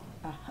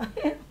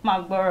 Máa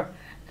gbọ́rọ̀.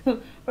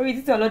 Orí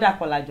títí ọlọ́dà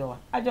kan lájọ wa.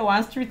 Àjọ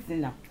one street ni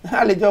nà.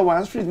 A lè jọ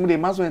one street mo lè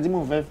má sọ ẹni tí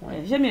mò ń fẹ́ fún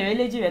ẹ. Ṣé mi rẹ̀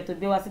léjì rẹ̀ tó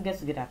gbé wá sí get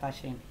together tá a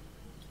ṣe ni?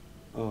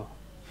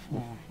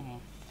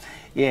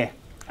 Yeah,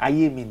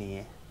 ayé mi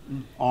nìyẹn.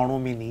 Ọ̀run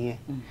mi nìyẹn.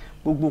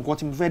 Gbogbo nǹkan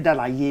tí mo fẹ́ dà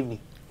láyé mi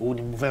òun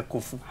ni mo fẹ́ kó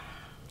fún.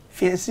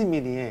 Fiẹ́nsì mi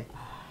nìyẹn.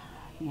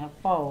 Ìyẹn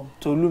pọ̀ o.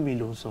 Tolú mi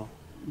ló ń sọ.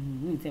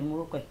 Mi tẹ mú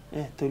orúkọ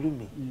ẹ̀. Tolú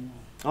mi.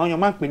 Àwọn èèyàn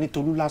máa ń pè ní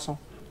Tolú lásán.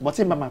 Bọ́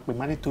tí n bá máa pè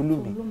má ní Tolú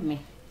mi.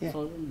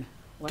 Tolú mi.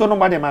 Tó náà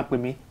bá dẹ̀ máa pè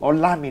mí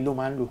ọlá mi ló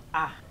máa ń lò.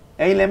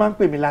 Ẹ̀yin lẹ máa ń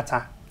pè mí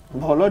láta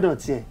bọ̀ lọ́dọ̀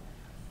tiẹ̀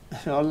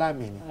ọlá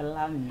mi ni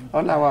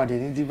ọlá wa ọ̀dẹ̀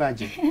ní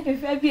díbàjẹ́.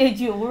 Ìfẹ́ bí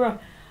èjì òwúrọ̀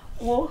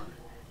wo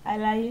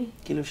àlàyé.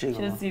 Kí ló ṣe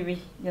gan-an? ṣé o ti rí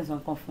jẹ́sán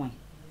kan fún ẹ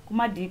kó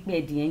má di pé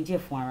ẹ̀dì yẹn ń jẹ́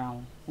fún ara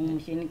wọn òun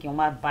ṣe ní kí wọ́n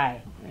má bá ẹ.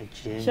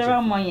 ṣọ́rọ́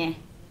ọmọ yẹn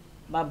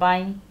bàbá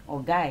yín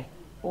ọ̀gá ẹ̀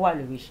ó wà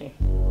lórí iṣẹ́.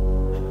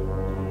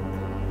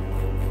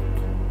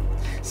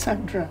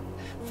 Sandra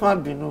fún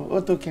àbínú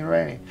ó tó kí n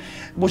rẹ́rìn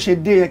bó ṣe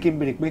dé yẹ kí n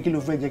béèrè pé kí ló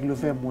fẹ́ jẹ kí ló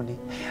fẹ́ mu ni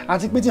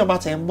àti pé tí wọ́n bá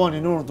tẹ̀ ń bọ̀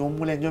nínú òrùn tó ń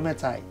múlẹ̀ ọjọ́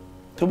mẹ́ta yìí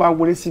tó bá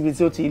wọlé síbi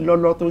tí ó ti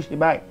lọ́lọ́ tó ṣe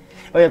báyìí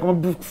ó yẹ kí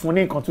wọ́n fún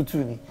ní nǹkan tútù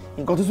ni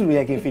nǹkan tútù ló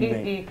yẹ kí n fi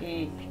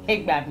bẹ̀rẹ̀. ẹ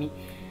gbà mí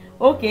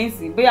ó kì í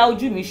sìn bóyá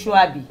ojú mi ṣó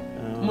àbí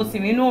mo sì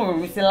nínú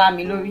òrùn sí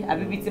lámi lórí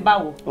àbí bíi ti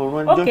báwo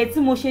ókè tí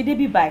mo ṣe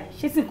débí báyìí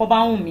ṣé tí nǹkan bá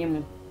ń hùn mí mu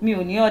mi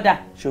ò ní ọ̀dà.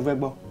 ṣó fẹ́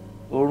gbọ́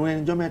òrùn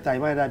ẹnijọ́ mẹ́ta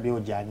ìbáyìí dàbí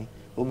ọjà ni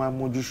ó máa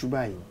mójú ṣú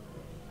báyìí.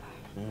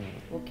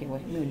 ókè wẹ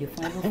mi ò lè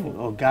fún ẹ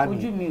lóko ọ̀gá mi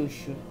ojú mi ò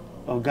ṣú.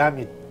 ọ̀gá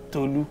mi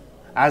Tolú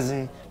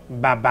azin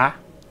bàbá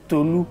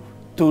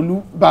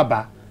Tolú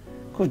bàbá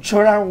kò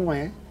jọra wọn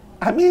ẹ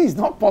I mean it's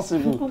not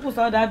possible. kúkú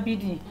sọdá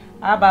bídì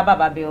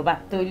bàbá bẹ ọba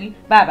Tolú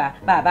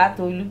bàbá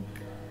Tolú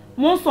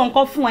mo ń sọ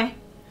nǹkan fún ẹ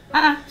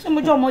ṣé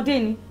mo jẹ́ ọmọdé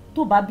ni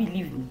tó bá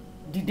believe mi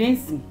dìde ń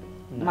sìn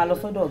máa lọ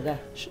sọ́dọ̀ ọ̀gá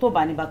tó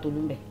bá ní bá Tolú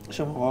ń bẹ̀.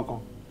 ṣé mo kọ́ kan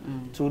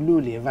Tolú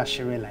ò lè ever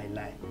ṣeré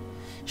láìláì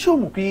ṣé o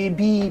mọ̀ pé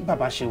bí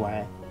bàbá ṣe wà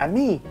ẹ́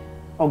àmì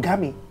ọ̀gá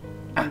mi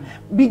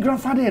bí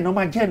grandfather ẹ̀ náà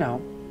máa jẹ́ náà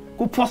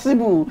kò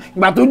possible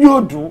ìgbà tójú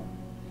ò dùn.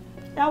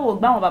 Yàwó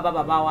gbá wọn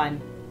bàbá wa ni.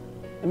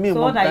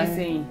 So what are you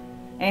saying?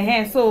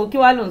 So kí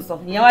wàá ló ń sọ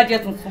ìyẹn wá jẹ́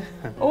tuntun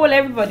owó lẹ́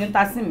everybody ń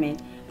ta sí mi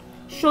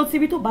ṣó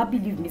tíbi tó bá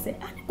believe mi sẹ́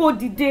kò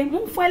dìde mú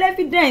fún ẹ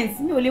evidence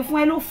mi ò lè fún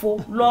ẹ lófo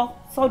lọ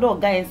sọ́dọ̀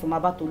ọ̀gá yẹn sọ máa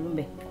bá Tolú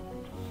mbẹ̀.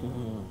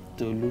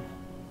 Tolú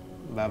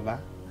bàbá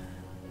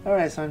all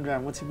right Sandra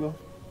mo ti gbọ́.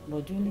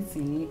 Bọ̀dún ní tì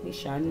ní pé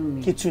ṣàánú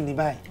mi. Kí tún ní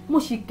báyìí. Mo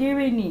ṣì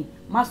kéré ni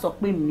má sọ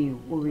pé mi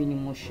ò oore ni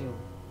mo ṣe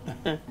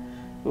o.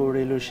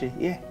 Oore ló ṣe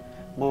yẹ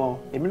bọ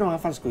èmi náà wá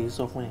fásitì kò yìí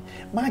sọ fún ẹ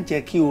má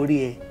jẹ́ kí orí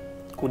ẹ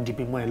kò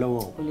dìbì mọ́ ẹ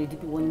lọ́wọ́. Kò lè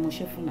dìbì wọ́n ni mo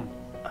ṣe fún náà.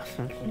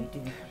 Kò lè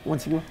dìbì. Wọ́n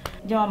ti gbọ́.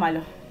 Jẹ́ wọ́n máa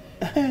lọ.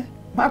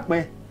 Má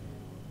pẹ́.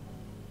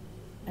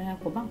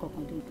 Kò bá nǹkan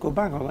kan dé. Kò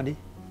bá nǹkan kan dé.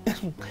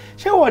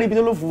 Ṣé wọ́n rí ibi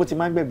tó ló fún ti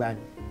máa ń gbẹ̀gbà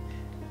ni?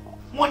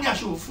 Wọ́n ní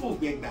aṣọ òfin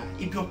ògbẹ̀gbà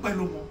ibi ọpẹ́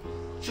ló mọ.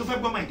 Ṣé o fẹ́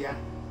gbọ́ my dear?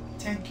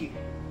 Thank you.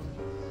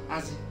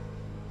 Azi,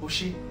 o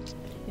ṣe.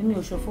 Èmi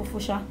ò ṣòfófó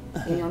ṣá.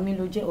 Èèyàn mi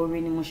ló jẹ́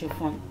oore ni mo ṣe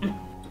fún ẹ.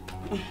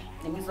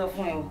 Èmi sọ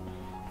fún ẹ o.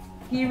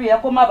 Kí rí ẹ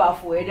kó má bàa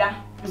fò ẹ dá.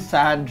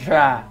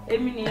 Sandra.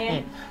 Èmi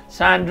nìyẹn.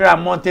 Sandra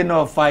mountain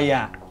of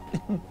fire.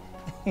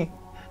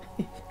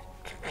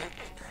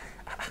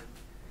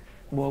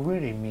 But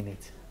wait a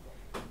minute.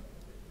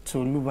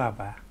 Tolú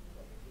bàbá.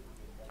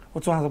 Ó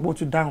tún wá sọ pé ó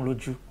tún dáhùn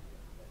lójú.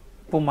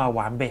 Bó máa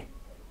wà ń bẹ̀.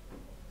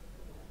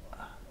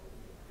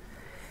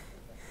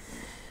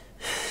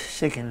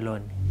 Ṣé kí n lọ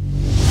ni?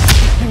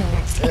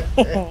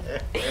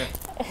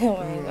 Oh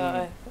my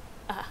God.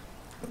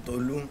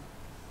 Tolú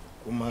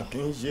kò mà kí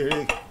n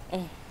ṣeré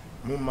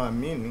mo máa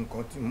mí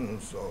nǹkan tí mò ń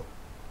sọ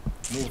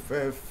mo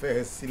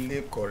fẹ́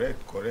sílé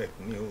correct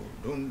ni o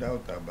don't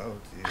doubt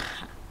about it.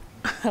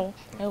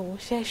 Ẹ wò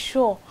ṣe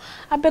ṣọ́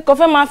abẹ́kọ̀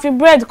fẹ́ máa fi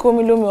bread kó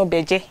mi lómi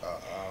ọbẹ̀ jẹ.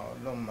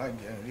 Ọlọ́run má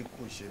jẹ́ rí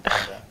kò ṣe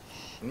dáadáa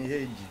ní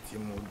èjì tí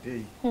mo dé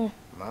yìí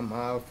màá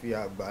máa fi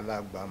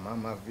àgbàlagbà màá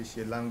máa fi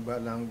ṣe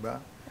láńgbáláńgbá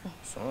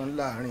sàn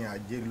láàrin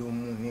ajé ló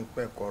mú ní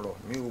pẹ́kọ̀rọ̀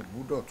mi ò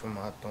gbúdọ̀ tún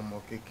máa tọmọ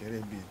kékeré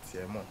bíi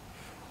tiẹ̀ mọ́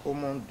ó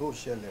mọ ohun tó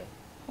ṣẹlẹ̀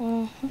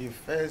the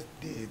first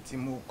day tí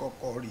mo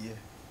kọ́kọ́ rí ẹ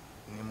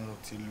ni mo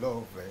ti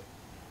love ẹ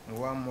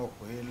mo wá mọ̀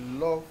pé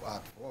love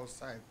at first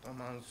sight tó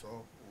máa ń sọ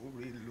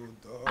orí ló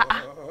dọ́.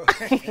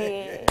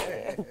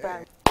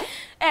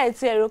 Ẹ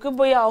ti ẹ̀rọ pé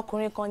bóyá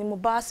ọkùnrin kan ni mo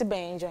bá síbẹ̀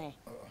yẹn jọ yẹn.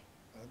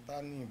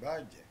 Ta ni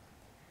ìbàjẹ́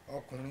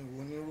ọkùnrin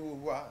wo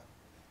nírú wa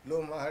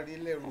ló máa rí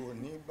lẹ́rù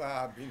òní bá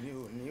àbí ní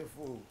òní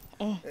fò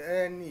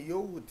ẹni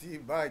yòówù tí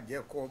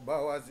ìbàjẹ́ kọ bá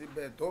wá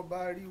síbẹ̀ tó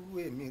bá rí wú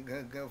èmi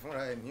gangan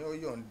fúnra ẹ̀ ní ó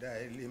yọ̀ǹda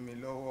ẹ lé mi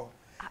lọ́wọ́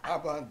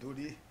ábà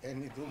nítorí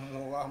ẹni tó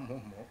mú wa mú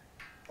mọ́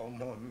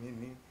ọmọ mi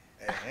ni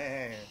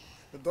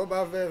tó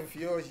bá fẹ́ fi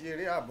ọ́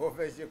ṣeré àbọ̀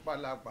fẹ́ ṣe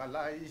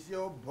pàlàpàlà iṣẹ́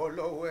ó bọ́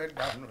lọ́wọ́ ẹ̀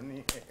dànù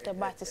ni. Tẹ́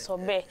bá ti sọ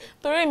bẹ́ẹ̀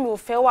torí mi ò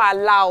fẹ́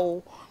wàhálà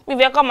o mi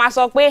fẹ́ kọ́ máa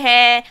sọ pé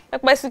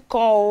pẹ́pẹ́ sí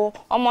kan o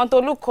ọmọ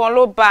Tolú kan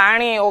ló bá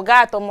àárín ọ̀gá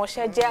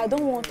àtọmọṣẹ́ jẹ́ I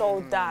don't want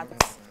all that.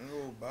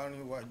 ó bá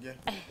rìn wá jẹ́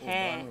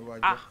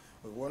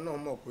ìwọ náà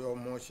mọ̀ pé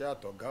ọmọọṣẹ́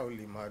àtọ̀gá ò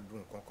lè máa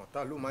dùn kankan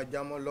ta ló máa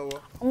jámọ́ lọ́wọ́.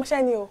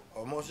 Ọmọọṣẹ́ ni o.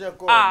 Ọmọọṣẹ́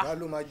kọ́ ọ̀gá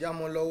ló máa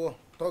jámọ́ lọ́wọ́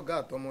tọ́gá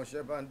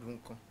àtọmọṣẹ́ bá ń dùn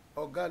kan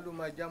ọ̀gá ló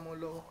máa jámọ́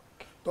lọ́wọ́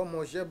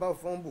tọmọṣẹ́ bá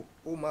fọ́nbù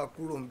ó máa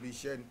kúrò níbi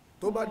iṣẹ́ ni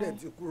tó bá dẹ̀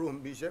ti kúrò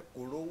níbi iṣẹ́ kò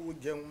rówó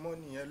jẹun mọ́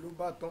nìyẹn ló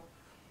bá tán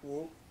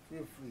wo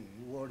feel free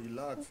ìwọ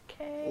relax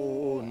o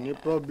ò ní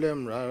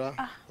problem rárá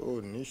o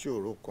ò ní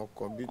ṣòro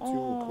kankan bí tí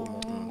o kò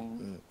mọ̀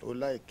o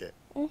láìkẹ́.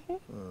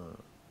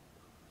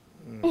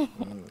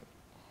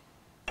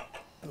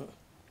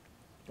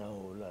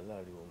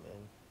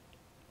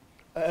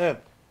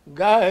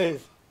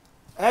 Guys,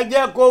 ẹ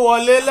jẹ́ kó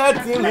wọlé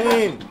lẹ́tì mi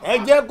ẹ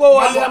jẹ́ kó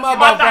wọlé má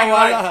bàa fa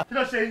wàhálà. Kí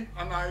ló ṣe yìí?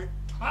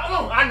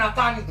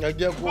 Ànàtà ni. Ẹ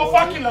jẹ́ kó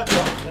wọlé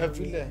ẹ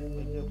filẹ̀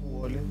ẹ jẹ́ kó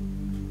wọlé.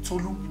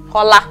 Tolú.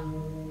 Kọ́lá.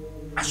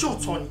 Aṣọ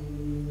òótọ́ ni.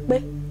 Pé.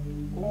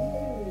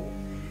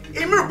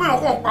 Èmi rò pé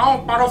wọ́n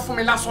kàn parọ́ fún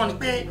mi lásán ni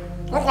pé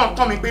wọ́n kàn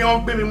tán mi pé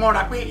wọ́n gbé mi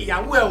mọ́ra pé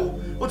ìyàwó ẹ̀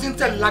ó ti ń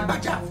tẹ̀lé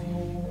lágbàjá.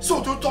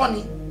 Sóòótọ́ tọ́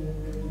ni.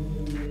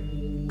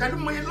 Pẹ̀lú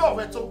mo yẹ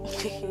lọ́ọ̀rẹ́ tó.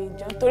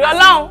 Torí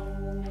Ọlọ́run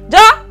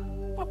jọ́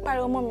wọ́n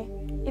pariwo mọ́ mi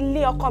ilé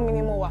ọkọ mi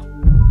ni mo wà.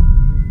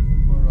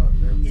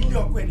 Ilé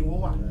ọkọ ẹ̀ ni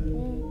wọ́n wà.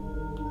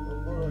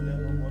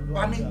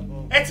 Bàmí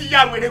ẹ ti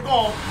ya wèrè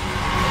gan-an.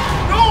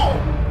 No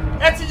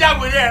ẹ ti ya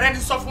wèrè ẹ̀rẹ́ ni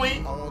sọ fún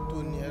yín. Àwọn tó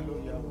ní ẹ ló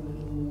ya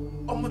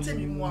wèrè. Ọmọ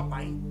tèmi mú apá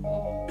yín.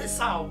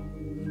 Bẹ́sà o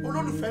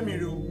olólùfẹ́ mi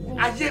rè o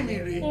ayé mi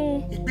rè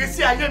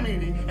ìgbésí ayé mi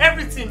rè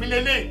everything mi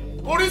lélẹ̀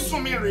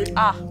orísun mi rè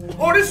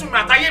orísun mi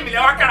àtayé mi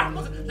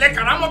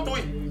lẹ́kàrà mọ́tò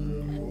yìí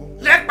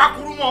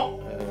lẹ́pàkúrú mọ́.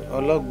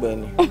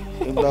 Ọlọ́gbẹ́ni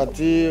ìgbà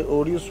tí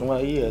orísun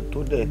ayé ẹ̀ tó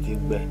dẹ̀ ti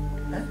gbẹ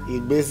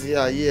ìgbésí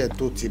ayé ẹ̀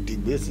tó ti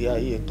dìgbésí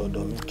ayé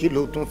tọ̀dọ̀ mi kí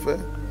ló tún fẹ́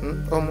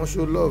ọmọ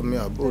ṣó love me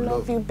àbó love. I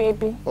love you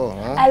baby.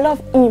 I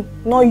love him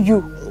not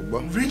you.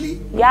 Really?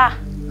 Yeah.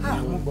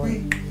 Mo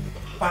gbé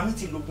Bàmí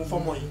ti lògùn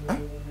fọmọ yìí.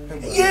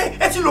 Yé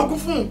ẹ ti lògùn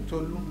fún un.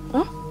 Tolú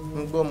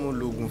ń gbọ́ mo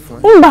lògùn fún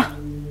ẹ. Ń bà.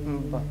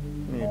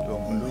 Mi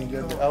lògùn ló ń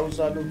jẹ́ bẹ́ẹ̀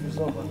Haúsá ló fi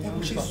sọ̀rọ̀.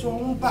 Mo ṣe sọ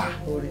ń bà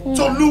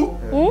Tolú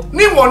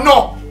níwọ̀n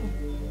náà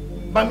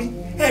Bàmí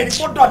ẹ̀rí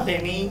kó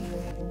dọ̀lẹ̀ ni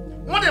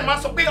wọ́n dẹ̀ máa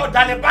sọ pé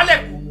ọ̀dàlẹ̀ balẹ̀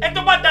kú ẹ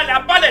tó bá dalẹ̀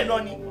abálẹ̀ lọ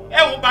ni ẹ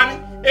wò bá ní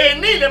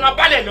èmi ilẹ̀ máa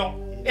bálẹ̀ lọ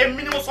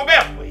èmi ni mo sọ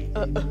bẹ́ẹ̀ fún yín.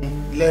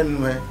 lẹ́nu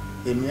ẹ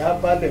èmi á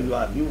bálẹ̀ lọ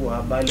àbí wọ́n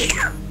á bálẹ̀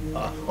lọ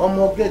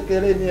ọmọ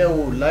kékeré ni ẹ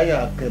ò láyà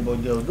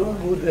kẹbọjẹ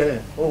òdòǹgò dẹ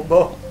ó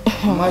gbọ́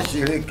má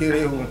ṣeré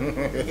kéré o.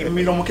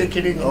 èmi lọmọ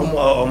kékeré ni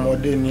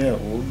ọmọdé ni ẹ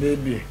ò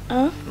bébì.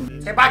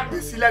 ẹ bá gbé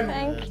sí lẹ́nu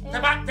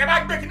ẹ bá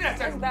gbé kíní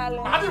ẹsẹ̀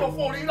màá bí mo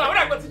fún orí náà ó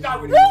dàgbé ti já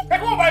wèrè ẹ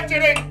kí wọ́n bá ń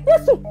ṣeré ni.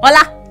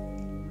 ọlá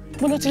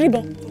mo ló ti rí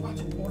bọ.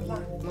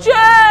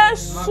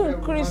 Jésù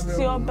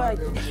Kristi ọba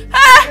yìí.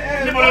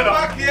 níbo ló lọ.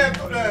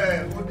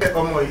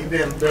 ọmọ yìí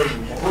dẹ̀ ń bẹ̀rù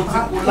ó ti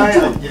kú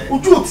láyà jẹ.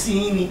 ojú òtí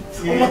yín ni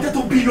ọmọdé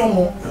tó bí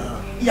lọ́mọ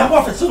ìyàwó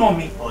àfẹ́sọ́nà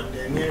mi.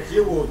 ọ̀dẹ̀ ni ṣé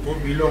wo tó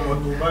bí lọ́mọ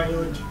tó bá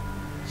yóò jì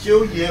ṣé ó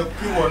yẹ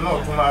kí wọn náà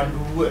tún máa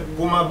lu ẹ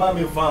kó máa bá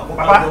mi fa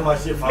àkókò tó máa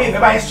ṣe fa. mi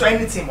ìfẹ́ bá yín sọ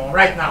anything mọ́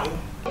right now.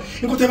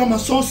 nǹkan tẹ́ bá máa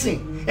sọ sìn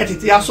ẹ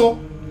tètè aṣọ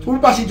tó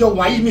bá ṣe jọ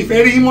wáyé mi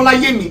ìfẹ́ rí mọ́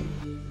láyé mi.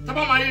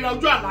 tábà máa ríra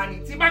ojú àlá ni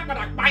tí bá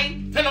padà pa yín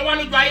fẹ́ lọ wá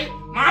lójú ayé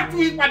máa tú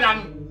yín padà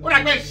nù ó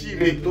dàgbẹ́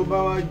ìṣirè. tó bá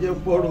wá jẹ́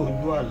pọ́rọ̀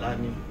ojú àlá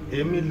ni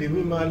èmi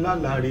lèmi máa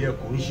lálàrí ẹ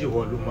kò ń ṣèwọ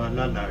ló máa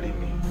lálàrí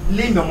mi.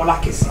 léèmí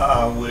ọmọlákèsí.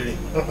 àwẹ̀rẹ̀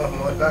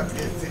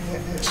ọmọlákèsí.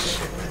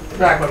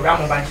 bí àgbàgbé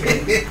àmọ́ bá ń ṣe.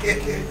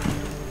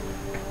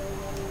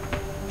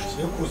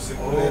 ṣé kò sí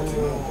búrẹ́dì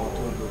ní nǹkan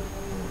tó ń lò.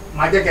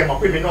 máa jẹ́ kẹ́ mọ̀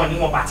pé mi náà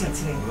níwọ̀n bá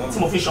tìǹtìǹ tí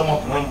mo fi ṣọmọ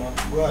ọkùnrin.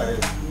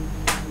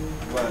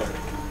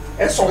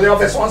 ẹ sọ̀rọ̀ yẹn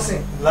fẹ́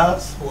sọ́nsìn.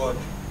 last word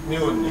mi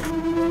ò ní.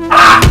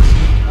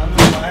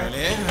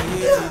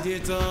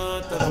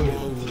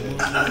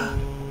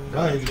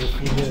 báyìí ló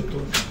fi ilé tó.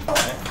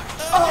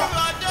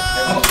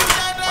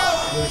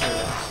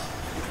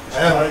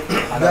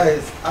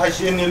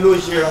 aṣeni ló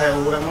ṣe ra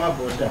ẹ̀wọ̀ ẹ má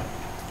bọ̀dà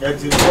ẹ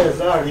ti bẹ́ẹ̀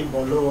sáàrí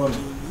ìbọn lọ́wọ́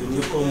mi èmi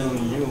kọ́ mu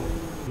yín o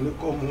èmi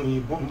kọ́ mu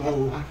ìbọn mọ́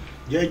o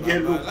jẹ́jẹ́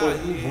ló kọ́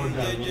ìbọn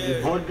dànù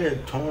ìbọn dẹ̀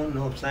turn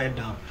upside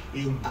down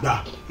ìgbà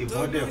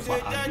ìbọn dẹ̀ fa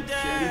àbí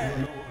ṣẹ́rí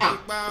ìbọn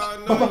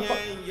lọ́wọ́.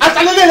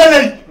 aṣálẹ́lẹ́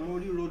lẹ́lẹ́ yìí. mo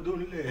rí rodó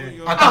nílẹ̀ ẹ̀.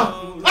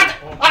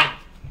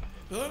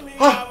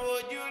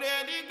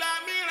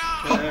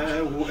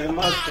 ẹ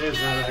má tẹ̀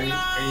sára yín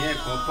ẹ̀yìn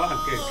ẹ̀kan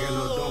páàkì ẹ̀kẹ́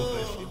lọ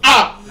dọ́ọ̀bẹ̀ sí.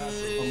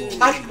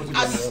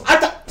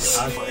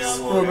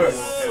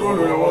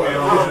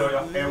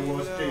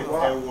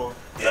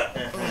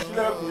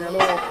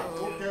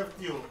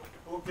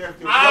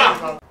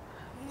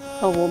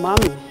 ọ̀wọ̀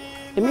màmí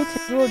èmi ti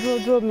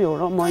dúró mi ò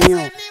rọ́mọ yín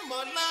o.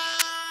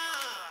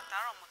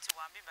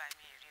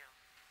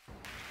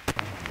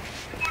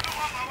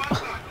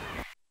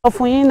 sọ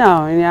fún yín náà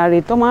ìrìn àrè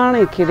tó máa ń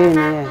rìn kiri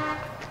nìyẹn.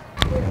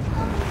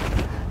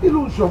 kí ló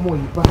ń ṣọmọ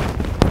yìí bá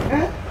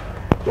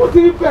tó ti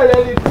ń bẹ̀rẹ̀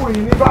ní ikú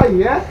yìí ní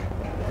báyìí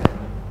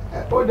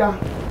ó dáa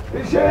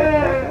iṣẹ́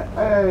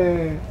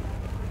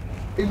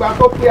ìgbà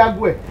tó pé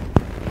aago ẹ̀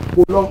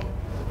kò lọ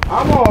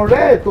àwọn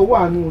ọ̀rẹ́ ẹ̀ tó wà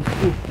nù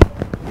sùn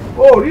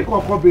ó rí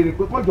kankan béèrè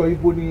pé kọjọ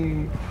ibo ni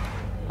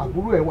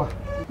àbúrò ẹ̀ wà.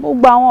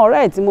 gbogbo àwọn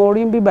ọ̀rẹ́ ẹ̀ tí mo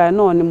rí bíbá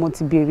náà ni mo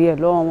ti béèrè ẹ̀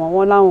lọ́wọ́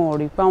wọn láwọn ò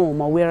rí pé àwọn ò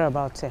mọ where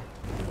about ẹ̀.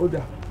 ó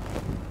dáa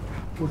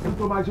kò sí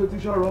tó máa ṣe tí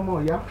sọ̀rọ̀ ọmọ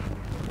ìyá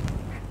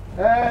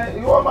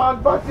ìwọ máa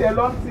gbọ́ tiẹ̀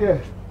lọ́n tiẹ̀.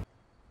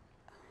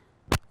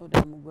 ó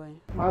dáa mo gbọ́ yín.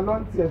 máa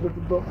lọ́n tiẹ̀ tó ti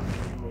gbọ́.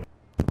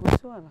 kò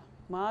sí wàhálà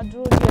màá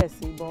dúró díẹ̀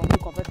sí i bọ́ mo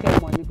kàn fẹ́ kẹ́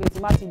mọ̀ ni pé tí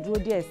má ti dúró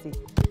díẹ̀ sí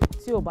i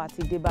tí ò bá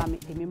ti dé bá mi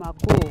èmi máa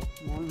kúrò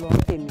mò ń lọ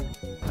tèmi.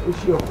 ó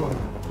ṣe ọkọ rẹ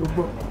tó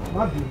gbọ́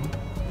má bínú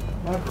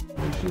má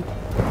bínú ṣe.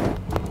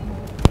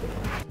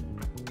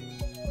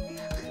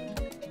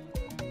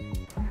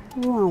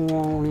 irú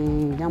àwọn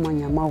orin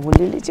yamayama wò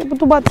lélẹ̀ tí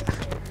tó bá ti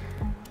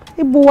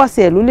ibo wá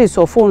sí ẹ̀ ló lè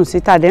sọ fóònù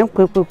síta dẹ̀ ń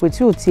pè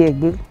tí ò tiẹ̀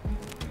gbé.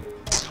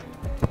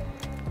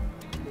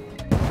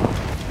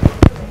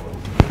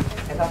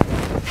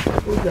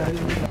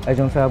 ẹ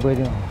jọ ń fẹ́ abúlé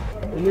náà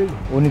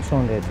ó ní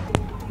 200.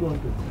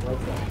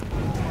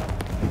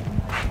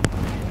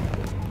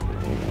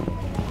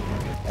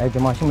 ẹ jọ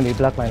máa ṣí mi lè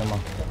black line ma.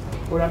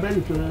 ọ̀rọ̀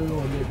abẹ́lẹ̀ tó rẹ̀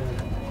lọ́wọ́ lẹ́dà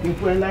kí n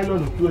fún ẹ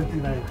láìlọ́nù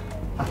 20 naira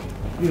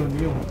mi ò ní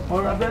ìwọ̀n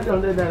ọ̀rọ̀ abẹ́lẹ̀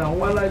 100 naira ń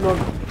wá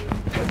láìlọ́nù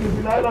ẹ ti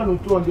fi láìlọ́nù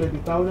 200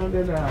 ìta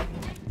 100 naira.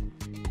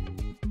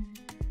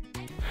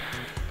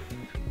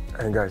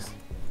 Hey guys,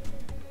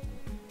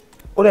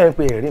 ó dẹ̀ ń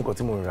pe ẹ̀rí nǹkan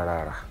tí mo rìn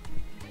rárá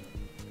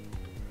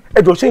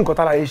ẹ jọ ṣé nǹkan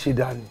tára yé ṣe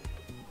dáa ni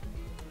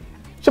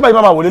ṣé báyìí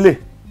máa wò lélẹ̀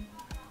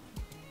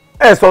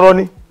ẹ sọ̀rọ̀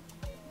ni.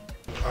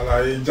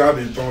 àlàyé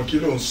jáde tán kí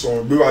ló ń sọ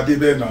gbé wa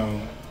débẹ̀ náà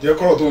jẹ́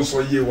kọ́rọ̀ tó ń sọ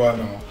yé wa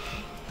náà.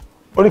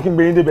 ó ní kí n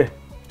gbé yín débẹ̀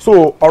so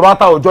ọ̀rọ̀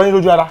ata òjọ́ yín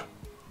lójú ara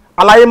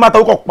àlàyé máa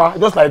tàwọn kọ̀ pa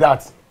just like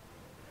that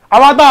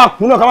àwọn ata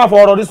àkùn náà ká má fọ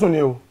ọ̀rọ̀ dísùn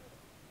ni o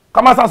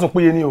ká má sàsùn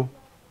péye ni o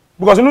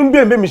because inú ń bí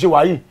èmi ṣe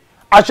wà yìí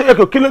àṣẹ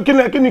èkó kí ni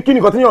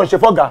nǹkan tí yàn ń ṣe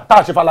fọ́gà tá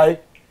a ṣe fàlàyé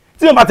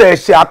tí yàn bá tẹ̀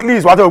ṣe at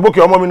least wà á tẹ̀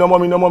ògbókè ọmọ mi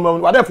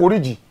wà á dẹ̀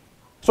foríjì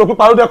so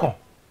pípa ló dẹ̀kàn.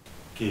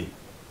 ké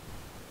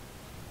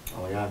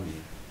àwọn ìyá mi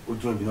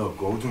ojú mi náà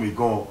gan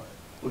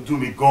ojú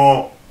mi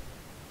gan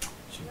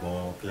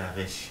ṣùgbọ́n kí la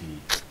fẹ́ ṣe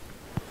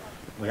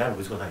mo yára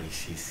bó tí kò tá lè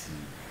ṣe sí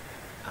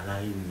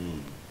aláyé mi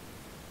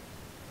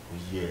kò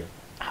yẹ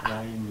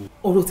aláyé mi.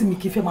 ọ̀rọ̀ tí mi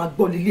kì í fẹ́ máa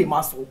gbọ́ lélẹ̀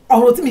máa sọ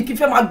ọ̀rọ̀ tí mi kì í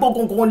fẹ́ máa gbọ́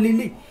gangan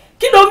lélẹ̀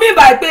kí ló mí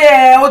báyìí pé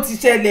ó ti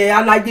ṣẹlẹ̀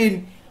aláyé ni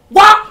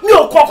wá mi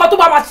ò kọ nǹkan tó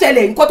bá máa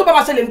ṣẹlẹ̀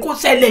ni kò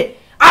ṣẹlẹ̀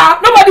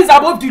Nobody is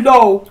above the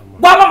law.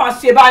 Wá má máa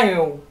ṣe báyẹn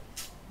o.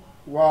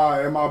 Wá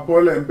ẹ máa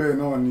bọ́lẹ̀ ń bẹ̀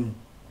náà ni.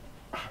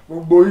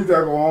 Gbogbo yìí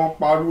tẹ̀kọ̀ wọn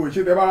pariwo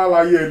ṣé tẹ bá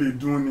láláyé ẹ lè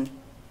dún ni.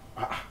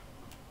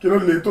 Kí ló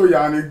lè tó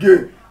yà ni gé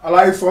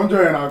aláìsànjọ́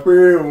ẹ̀ náà pé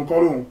òun kọ́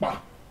lòun pa.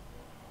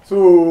 So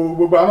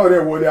gbogbo àná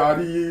rẹ̀ wọlé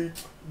àrí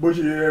bó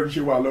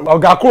ṣe wà lọ́wọ́.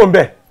 Ọ̀gá kúrò ń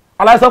bẹ̀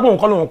aláìsàn pé òun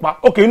kọ́ lòun pa.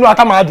 Okay, inú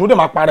ata máa dùn ó dẹ̀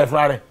máa pa rẹ̀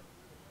fúnra rẹ̀.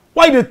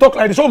 Why you dey talk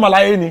like this? Ṣé o mọ̀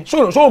láyé ni? Ṣé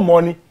o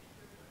mọ̀ ni?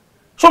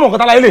 Ṣé o mọ̀ nǹkan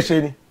tá láyé lè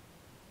ṣe ni?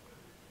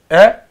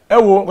 Ẹ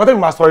wo nǹkan tẹ́mi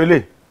máa sọ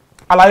ilé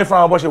aláyé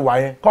fúnra wọn bọ́ ṣe wà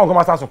yẹn kọ́ nǹkan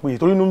máa sá sùn pé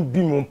torí inú bí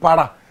mo ń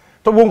para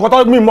tó gbogbo nǹkan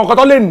tó mi mọ nǹkan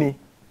tó lè ní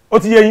ó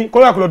ti yé yín kó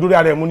kàkùlọ̀ dórí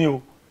ara ẹ̀ mú ni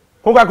o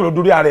kó kàkùlọ̀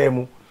dórí ara ẹ̀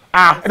mú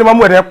ẹni máa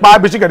mú ẹ̀dẹ̀ pa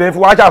bí ṣìkẹ̀dẹ̀ fi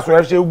wá ṣàṣùn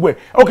ẹ̀ ṣe gbogbo ẹ̀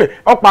ok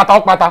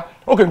ọ̀pata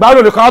ok gbà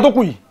ó lè kan tó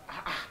kù yìí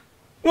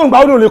yóò gbà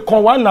ó lè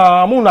kan wá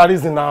nà mú nà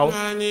reason nà.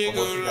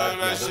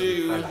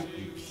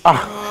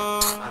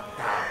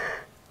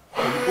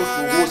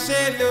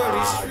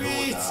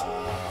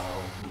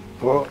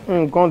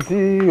 Nǹkan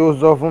tí o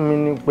sọ fún mi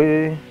ni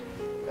pé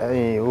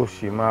o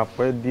sì máa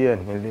pẹ́ díẹ̀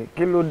nílé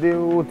kí ló dé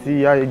ó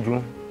ti yá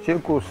jù ṣé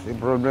kò sí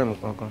problem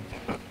kankan.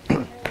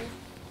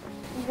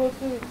 Gbogbo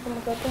tí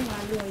ìfúnmọ́tò tó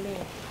máa lò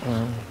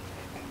lẹ́yìn.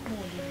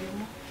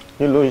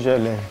 Kí ló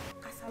ṣẹlẹ̀?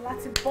 Àṣàlá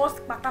ti bọ́ọ̀sì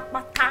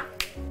pátápátá.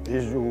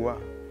 Iṣu wa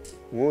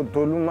wo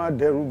Tolú má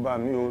dẹ́rù bà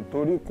mí o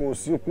torí kò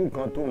síkú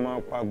kan tó máa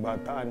pa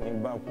gbàtà ní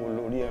báko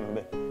lórí ẹ̀ ń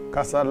bẹ̀.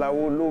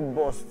 Kàsálàwó ló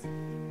bọ́ọ̀sì.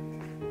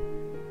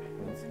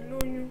 Mo ti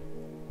lóyún.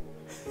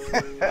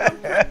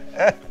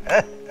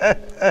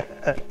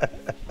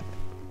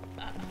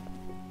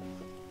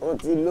 Ó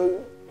ti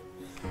lóyún.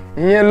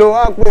 Ìyẹn ló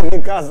wá pè ní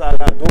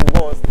kàsálà tó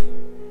bọ́ọ̀sì.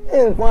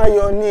 Nǹkan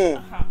ayọ̀ ni.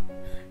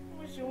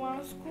 Mo ṣe wá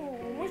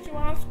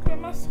school ẹ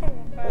má sọ̀rọ̀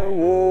báyìí.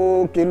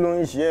 Wo kí ló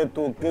ń ṣe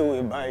tó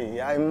kéwé báyìí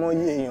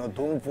àìmọye èèyàn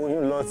tó ń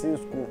foyún lọ sí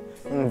school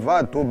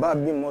nva tó bá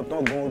bímọ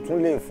tán gan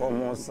tún lè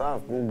fọmọ sáf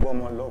gbogbo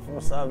ọmọ lọ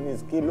fún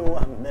service kí ló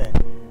wà ńbẹ̀.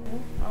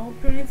 Àwọn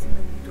parents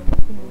mi gbọ́dọ̀ mọ̀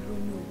pé mo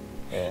lóyún o.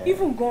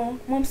 Even gan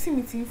mom sí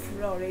mi ti ń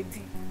fura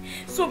already.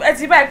 So ẹ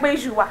ti báyìí pé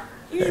iṣu wà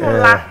iṣu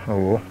ńlá.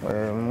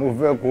 Mo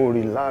fẹ́ kó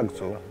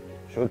relax o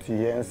ṣó ti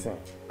yẹ ń sìn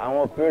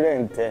àwọn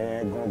parent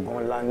yẹn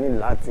gangan la ní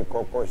láti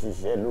kọ́kọ́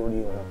ṣiṣẹ́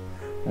lórí wọn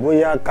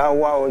bóyá ká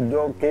wá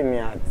ọjọ́ kémi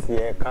àti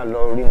ẹ̀ ká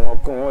lọ rí wọn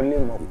kí wọ́n lè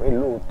mọ̀ pé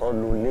lóòótọ́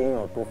ló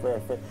léèyàn tó fẹ́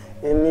fẹ́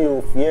èmi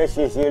ò fi ẹ́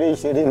ṣe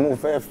ṣeré mo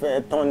fẹ́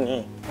fẹ́ tán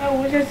ni. Ẹ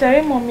wo ṣe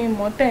ṣeré mọ mi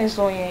mọ tẹ́ ń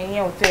sọ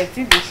yẹn ò tẹ̀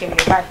tí lè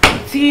ṣẹlẹ̀ báyìí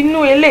ti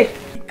inú ilé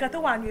nǹkan tó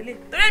wà ní ilé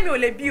torí mi ò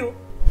lè bí o.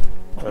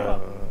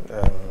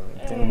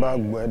 Tí n bá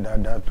gbọ́ ẹ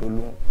dáadáa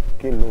Tolú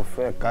kí ló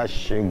fẹ́ ká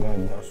ṣe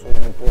gangan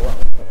sóhun tó wà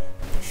fún ẹ.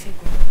 Ṣé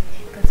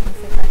nǹkan tí mo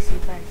fẹ́ ká ṣe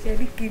báyìí ṣe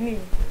rí kinní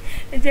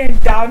ẹ jẹ́ ń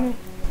dànù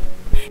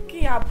kí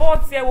àbọ̀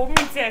tiẹ̀ wò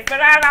mí tiẹ̀ fẹ́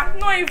rárá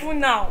no even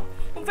now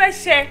mo fẹ́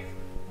ṣe.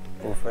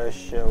 Mo fẹ́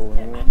ṣe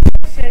òun.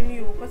 Ṣe ni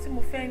o nǹkan tí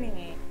mo fẹ́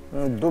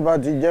nìyẹn. Tó bá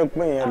ti jẹ́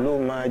pé yẹn ló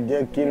máa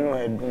jẹ́ kínú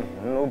ẹ dùn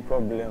no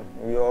problem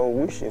your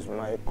wish is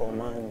my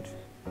command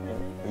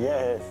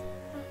yes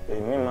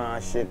èmi máa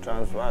ṣe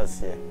transfer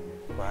sí ẹ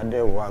wàá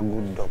dẹ̀ wá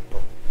good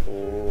doctor ó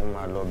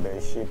máa lọ bẹ̀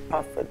ṣe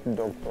perfect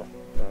doctor.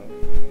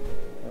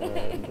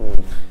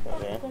 Good.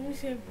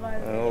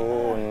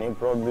 No, ní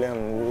problem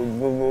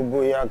gbogbo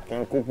bóyá kí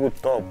n kúkú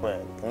top ẹ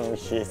kí n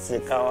ṣe sí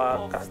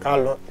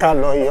ká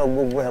lọ yọ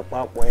gbogbo ẹ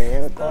papọ̀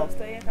ẹ̀yìn kọ́. Ó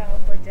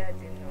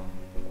jáde náà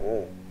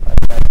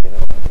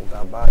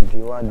tàbá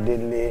di wá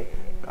délé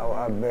ká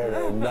wá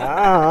bẹ̀rẹ̀ gbà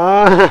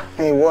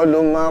ìwọ ló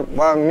máa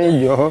pa mí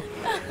yọ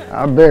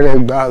abẹ́rẹ́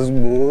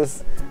gbàgbós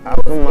a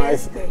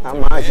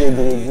máa ṣe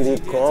gírígírí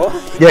kọ́.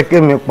 Jẹ́ kí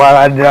mi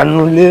paradà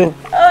nulẹ̀.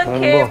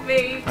 Okay,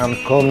 baby. I'm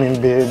coming,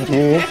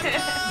 baby.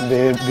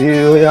 Baby,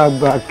 ó yá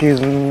gba kiss.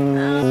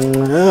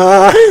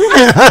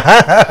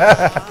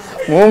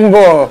 Mo ń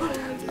bọ̀.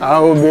 I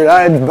will be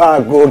right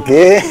back,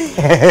 okay?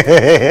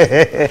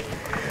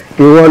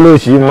 Ìwọ ló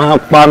ṣì máa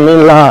pa mí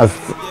last,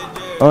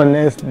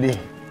 honestly.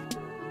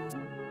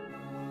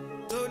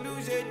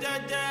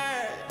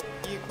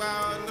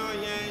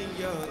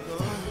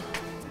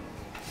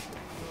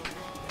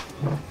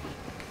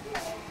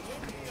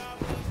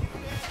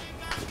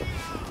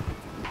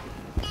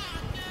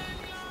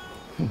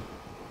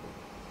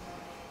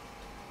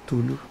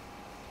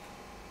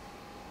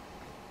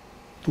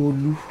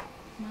 Tolú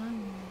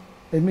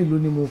ẹ̀mí ló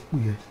ní mo pè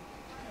ẹ́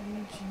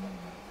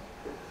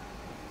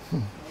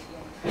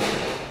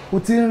o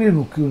ti ń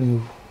rìnrìn kiri o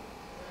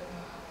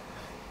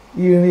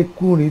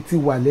ìrìnkúrìn ti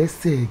wà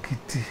lẹ́sẹ̀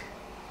gidi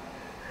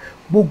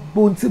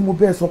gbogbo ohun tí mo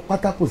bẹ́ẹ̀ sọ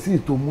pátá kò sí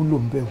ètò múlò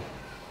ń bẹ̀ o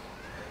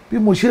bí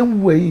mo ṣe ń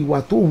wù ẹ́ yìí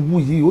ìwà tó ń wù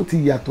yìí ó ti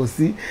yàtọ̀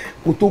sí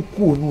kó tó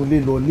kú òun ilé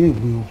lọ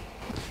léèwé o.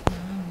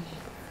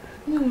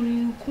 mi ò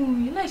rìnrìn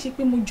kúrin láì ṣe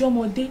pé mo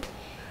jọmọdé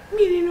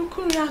mi rìnrìn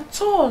kúrin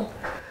at all.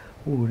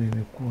 ó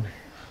rìnrìn kúrin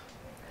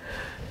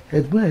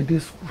ẹ̀gbọ́n ẹ̀ dé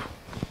sùkúl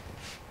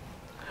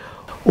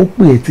ó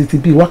pè ẹ́ títí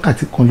bíi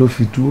wákàtí kan ló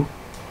fi dúró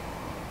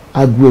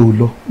aago ẹ̀ ò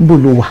lọ níbo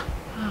ló wà.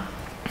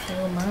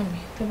 ẹ̀rọ màámi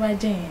tó bá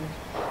jẹ́ yẹn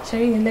ṣe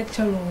rí ní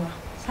lecture room wa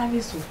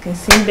sáfíìsì òkè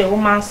sí ń bẹ̀ ó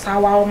máa ń sá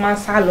wá ó máa ń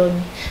sá lọ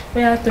ni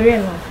bóyá torí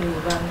ẹ̀ náà fi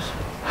yorùbá ń sọ.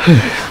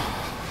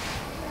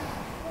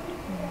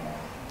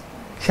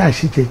 ṣáà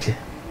ṣì jẹ́jẹ́.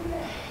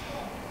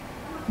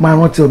 máa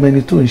rántí ọmọ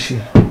ẹni tó ń ṣe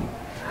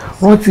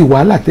rántí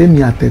wàhálà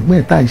tẹ́mi àtẹ̀gbọ́n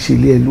ẹ̀ tá à ń ṣe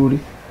lé ẹ lórí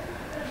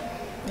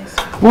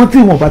rántí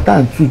ìwọ̀nba tá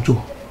à ń tújọ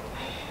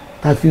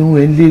tá a fi ń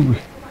rán ẹ léèwé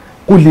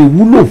kò lè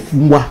wúlò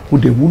fún wa kò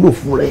dẹ̀ wúlò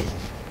fún rẹ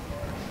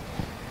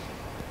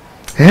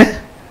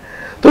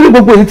torí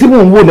gbogbo èyí tí mò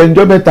ń wò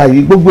lẹ́njọ́ mẹ́ta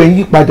yìí gbogbo ẹ̀ ń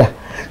yí padà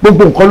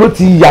gbogbo nǹkan ló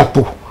ti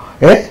yàtọ̀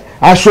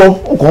aṣọ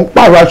nǹkan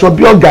pààrọ̀ aṣọ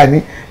bí ọ̀gá ni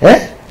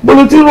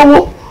gbogbo tí ń rówó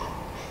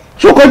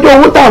ṣókọjọ́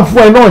owó tá à ń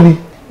fún ẹ náà ni.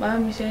 Bàbá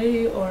mi ṣe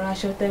rí ọ̀rọ̀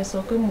aṣọ tẹ́ sọ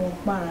pé mò ń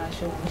pààrọ̀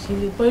aṣọ kò sí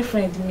ilé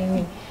boyfriend mi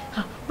ni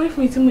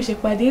boyfriend tí mo ṣe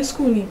pàdé ní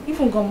school ni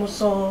even gan mo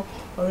sọ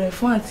ọ̀rọ̀ ẹ̀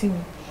fún àǹtí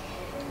mi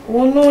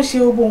òun ló ń ṣe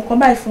gbogbo nǹkan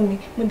báyìí fún mi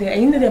mo dẹ̀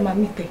ẹ̀yin náà dẹ̀ máa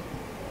mì tẹ̀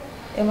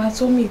ẹ̀ máa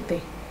tó mì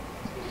tẹ̀.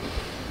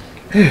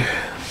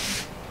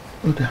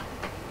 ó dà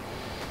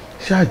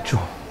ṣáàjọ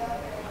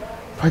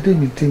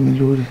fàdémi dé mi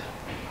lórí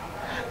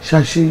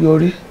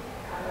ṣàṣeyọrí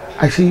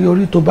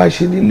àṣeyọrí tó bá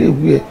ṣe nílé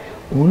ìwé ẹ̀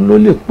òun ló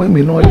lè pín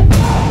mi náà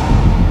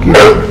kí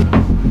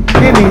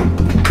ni.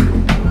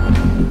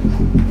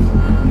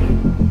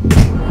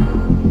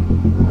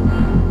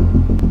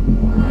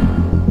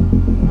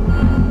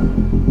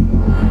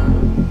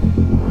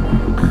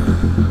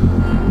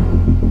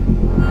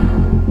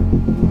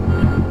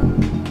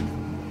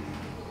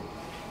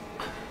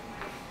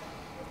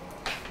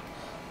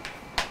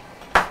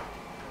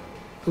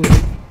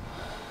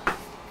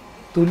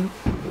 Tolú.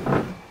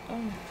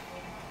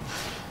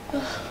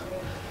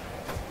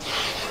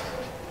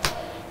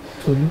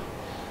 Tolú.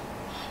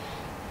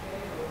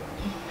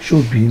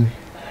 Ṣóbi ni.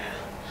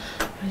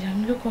 Ọjà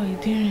mi ló kọ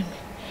ìdí rìn mi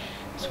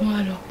tí wọ́n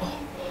á lọ pọ̀.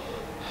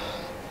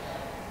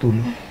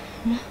 Tolú.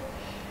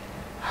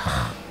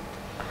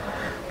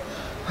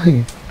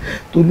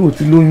 Tolú ò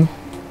ti lóyún.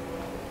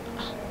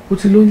 Ó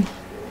ti lóyún.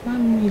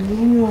 Mami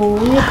lóyún o,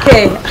 oyún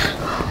kẹ̀.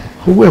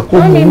 Owó ẹ̀kọ́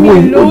mọ̀ owó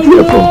ojú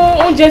ẹ̀kọ́.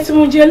 Oúnjẹ tí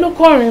mo jẹ ló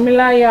kọ̀ rìn mí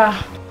láyà.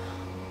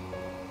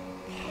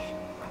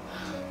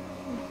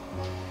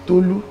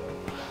 Tolú.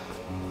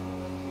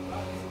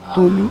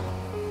 Tolú.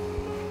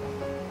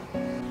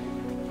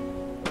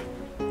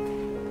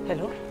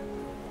 Hello.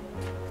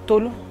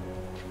 Tolú.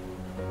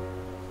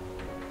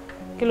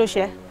 Kí ló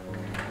ṣe?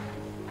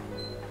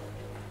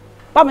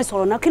 Bá mi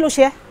sọ̀rọ̀ náà, kí ló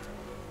ṣe?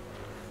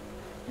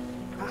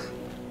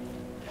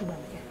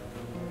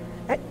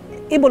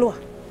 Ibo ló wà?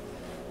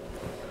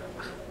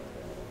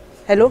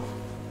 Hello.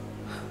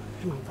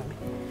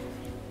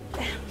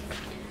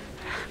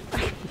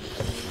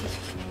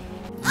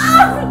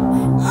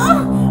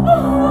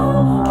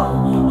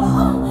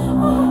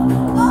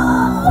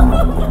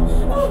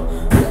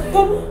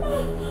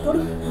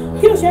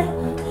 Kí ló ṣe?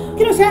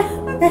 Kí ló ṣe?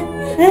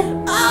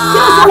 Kí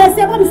ló ṣe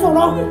lẹ́sẹ̀ bá mi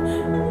sọ̀rọ̀?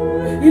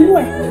 Ìlú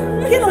ẹ̀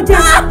kí ló jẹ́?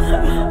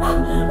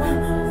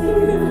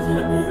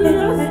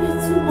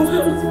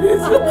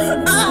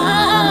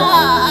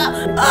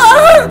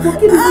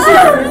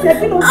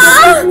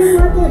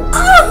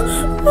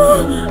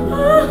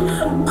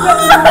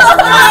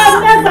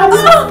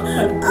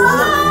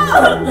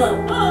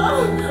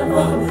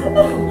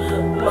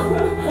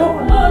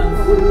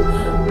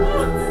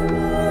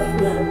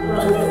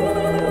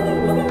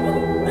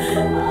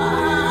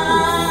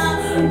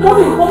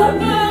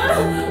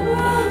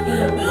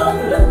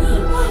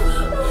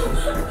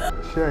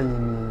 Ṣé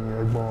ẹ̀yin ni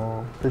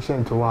ẹ̀gbọ́n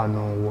patient tó wà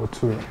nù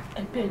wọ́tú yẹn?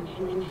 Bẹ́ẹ̀ ni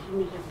èmi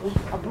ni ẹ̀gbọ́n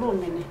àbúrò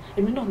mi ni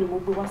èmi náà ni mo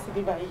gbé wá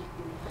síbí báyìí.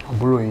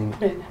 Àbúrò yín ni?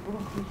 Bẹ́ẹ̀ ni àbúrò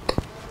mi.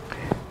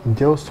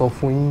 Ǹjẹ́ ó sọ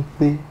fún yín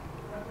pé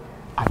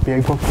àbí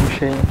ẹ̀gbọ́n kò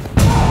ṣẹ́yìn?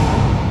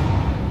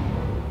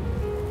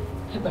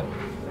 Ẹ gbà mí.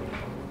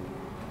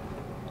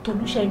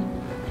 Tolú ṣẹ́yìn.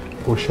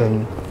 Ó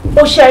ṣẹ́yìn.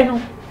 Ó ṣẹ́yìn.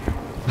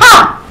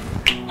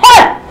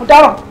 Mo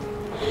dárọ̀.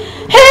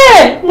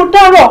 Mo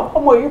dárọ̀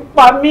ọmọ yìí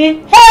pa mí.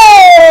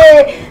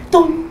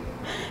 Tolú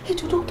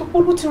ètò dókítà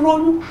Pọ́lú ti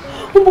rọyún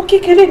ọmọ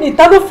kékeré ní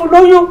ìta ló fún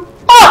lóyún.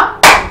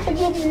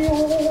 Ẹgbẹ́ mi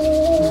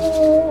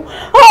ooo.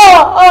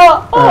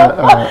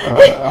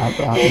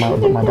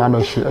 Madam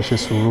ẹ ṣe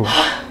sùúrù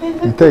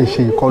ìtẹ́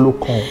ìṣe ìkọ́ ló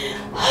kàn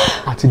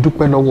àti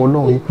dúpẹ́ lọ́wọ́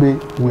Ọlọ́run pé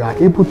we are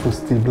able to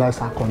stabilize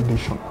her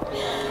condition.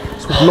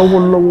 So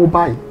lọ́wọ́lọ́wọ́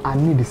báyìí I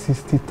need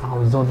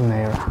 60,000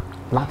 naira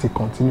láti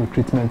continue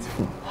treatment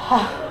fún.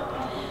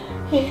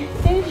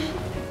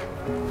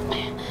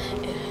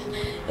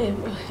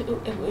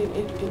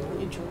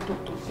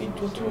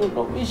 Ìjọ tó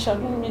lọ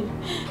ìṣàánú mi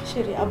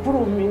ṣeré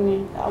àbúrò mi ni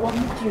àwa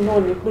méjì náà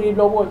ní pé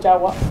lọ́wọ́ ọjà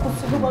wa kò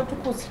sí lọ́wọ́dún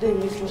kò sí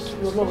lẹ́yìn ìjọ sí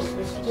Ọlọ́run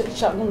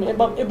ìṣàánú mi ẹ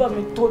bá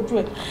mi tọ́jú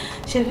ẹ̀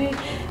ṣeré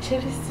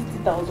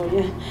 60,000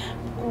 yẹn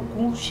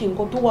kò ń ṣe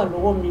nǹkan tó wà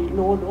lọ́wọ́ mi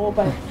lọ́wọ́lọ́wọ́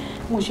báyìí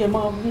mo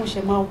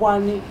ṣe máa wá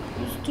ní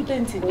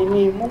student ni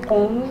mi mo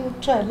kàn ń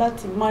try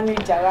láti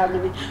manage ara mi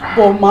ni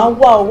bọ̀ máa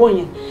wá owó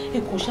yẹn ẹ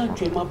kò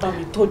ṣáàjú ẹ máa bá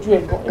mi tọ́jú ẹ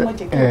lọ ẹ má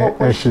jẹ́ kí wọ́n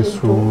kọ́ ṣe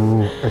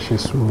ẹ ṣe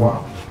sùúrù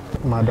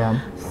madam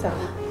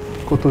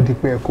kó tó di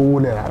pé ẹ kówó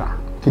lẹ̀ rárá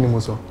kí ni mo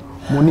sọ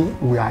mo ní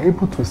we are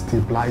able to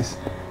stabilize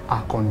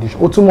our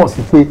condition ó túmọ̀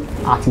sí pé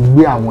a ti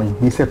gbé àwọn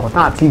ìgbésẹ̀ kan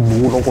tá a ti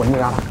gbowó lọ́wọ́ ní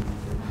rárá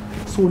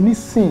so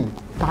nísìnyí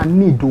ta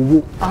ní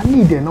ìdòwò ta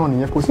ní ìdẹ̀ náà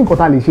nìyẹn kò sí nǹkan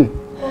tá a lè ṣe.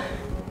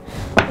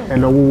 ẹ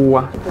lọ wúwo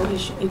wá.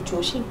 Ètò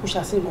ṣé kò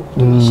ṣàṣe ìmọ̀ tó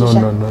No, máa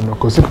ṣiṣẹ́. no,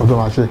 kò sí nǹkan tó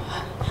máa ṣe.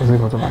 Kò sí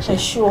nǹkan tó máa ṣe. Ẹ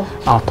ṣọ́.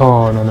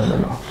 Àtọ́ no.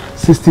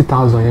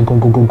 60,000 yẹn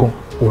gangan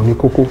òun ní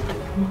kókó.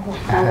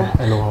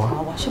 Ẹ lọ wá wá.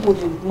 Ṣé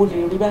mo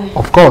lè rí báyìí?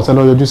 Of course, ẹ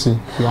lọ yọjú sí.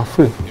 You are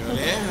free.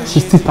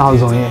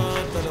 60,000 yẹn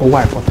ó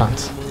wà important.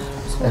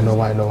 Ẹ lọ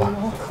wá.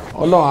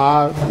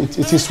 Ọlọ́run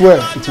it is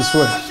well.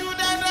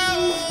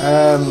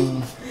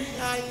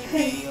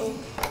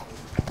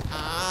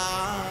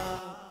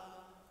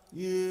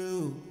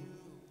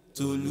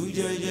 Tolu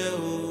jẹ́jẹ́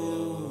o,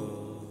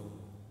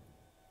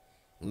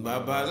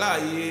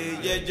 babaláyé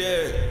jẹ́jẹ́.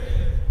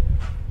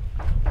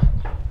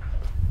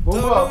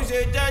 Tolu ṣe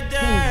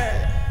jẹ́jẹ́,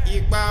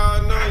 ipa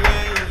ọ̀nà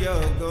yẹn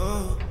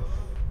yọ̀gán,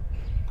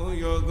 ó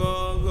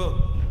yọ̀gángan.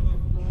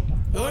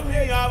 Ó ní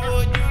ìyàwó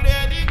ojú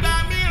rẹ̀ nígbà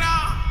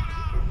mìíràn,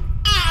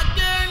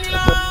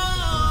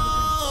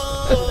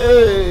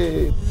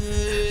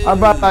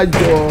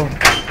 abájọ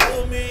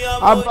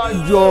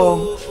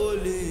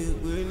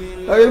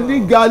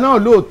níga náà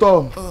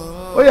lóòótọ́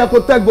ó yẹ kó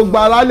tẹ́ gbogbo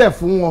ara lẹ̀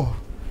fún wọn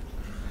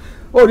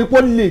ó rí pé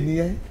ó lè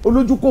nìyẹn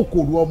olójú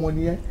kòkòrò ọmọ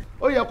nìyẹn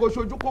ó yẹ kó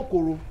ṣojú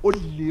kòkòrò ó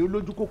lè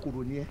olójú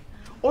kòkòrò nìyẹn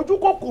ojú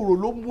kòkòrò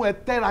ló mú ẹ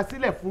tẹ́ra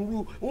sílẹ̀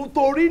fún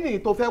nítorí nìyí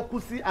tó fẹ́ kú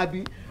sí àbí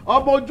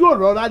ọmọ ojú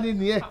òrọ́lá ní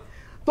nìyẹn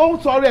tó ń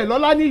sọ̀rọ̀ ẹ̀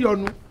lọ́lá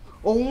níyọnu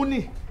òun ni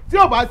tí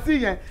ò bá sí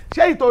yẹn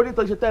ṣé ìtorí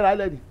tó ṣe tẹ́ra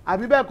lẹ́nu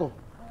àbí bẹ́ẹ̀ kọ́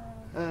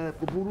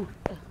kò burú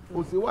kò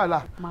sí wàhálà.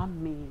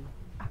 Màmí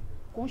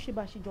kò ń ṣe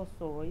bá ṣe jọ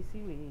sọ̀rọ̀ yìí sí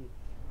rèé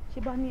ṣé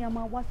bá ní a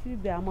máa wá sí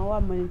ibẹ̀ a máa wá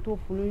mọ ẹni tó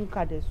fún lóyún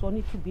kàdé sọ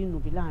ní tùbí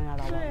ìnùbí láàrin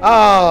ara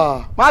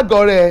wa. má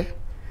gọrẹ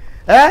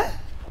ẹ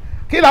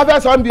kí la fẹ́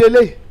sọ ń bi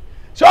eléyìí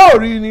ṣé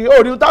òòrì ni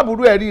òòrì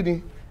tábùrú ẹ̀ rí ni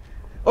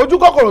ojú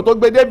kòkòrò tó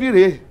gbé débì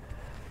rèé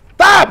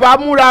tá a bá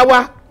múra wa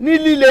ní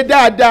líle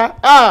dáadáa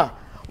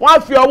wọ́n á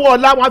fi ọwọ́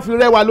ọlá wọ́n á fi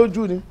rẹ́ wa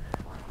lójú ni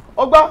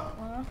ó gbọ́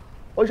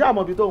ó ṣe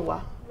àmọ̀bí tó ń wá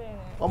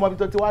ọmọbí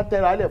tó ti wá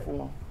tẹ́ra lẹ̀ fún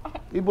wọn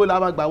ibo la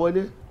máa gbà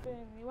wọlé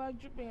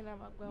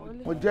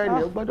mo jẹ́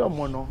ilé gbọ́dọ̀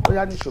mọ̀nà ó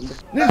yá ní ìṣòmẹ́.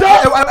 níjọ́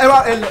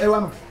ẹ wá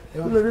mà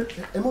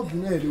ẹ mọ̀ bí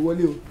náà ẹ lè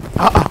wọlé o.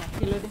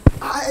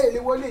 ẹ lè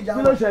wọlé ìyá wa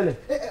kí ló ṣẹlẹ̀.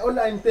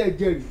 ọlá ẹni tẹ́ ẹ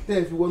jẹ́rìí tẹ́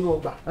ẹ fi wọnú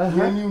ọgbà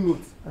ìyẹn new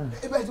note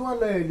ẹ bẹ́ẹ̀ tí wọ́n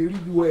lọ ẹ lè rí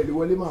bí wọ ẹ lè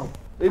wọlé máa.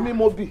 èmi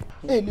mo bì.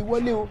 ẹ lè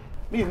wọlé o.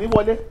 mi ní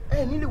wọlé.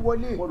 ẹ ní lè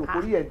wọlé. mo rò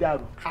kórí ẹ̀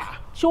dàrú.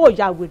 ṣé o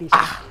ya wèrè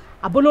ṣá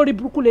àbólórí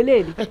burúkú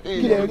lélẹ̀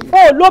ni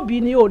ó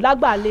lóbi ni ó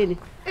lágbàá lé ni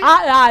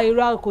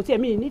ìrọ̀ kò tiẹ̀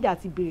mí nídà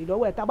ti béèrè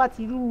lọ́wọ́ ẹ̀ tá a bá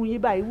ti irú yín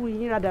báyìí irú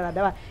yín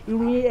rádaràdà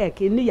irú yín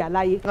ẹ̀kẹ́ níyà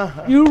láyé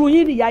irú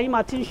yín níyà yín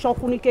máa ti ń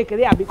ṣọ́kú ní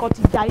kékeré àbí kọ́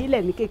ti ja yín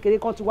lẹ̀ ní kékeré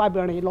kọ́ ti wá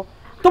bẹ̀rẹ̀ lọ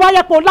tó bá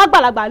yẹ pé o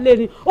lágbàlagbà lé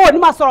ni o ní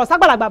máa sọ̀rọ̀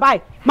ságbàlagbà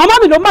báyìí màmá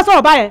mi ló ń bá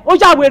sọ̀rọ̀ báyẹn ó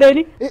já wèrè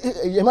ni.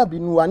 ẹ má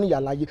bínú wa níyà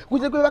láyé kó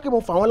jẹ́ pé wákè mo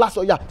fà wọ́n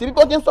lásọ̀yà tèmi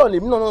tó ti ń sọ̀rọ̀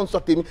lèmi náà ń sọ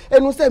tèmi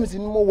ẹnu sẹ́mi sì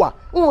ni mo wà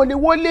n ò lè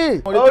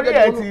wọlé. orí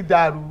ẹ ti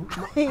dàrú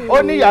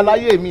ó níyà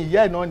láyé mi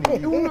ìyá ẹ̀ náà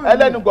nìyí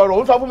ẹlẹ́nu gbọ̀rọ̀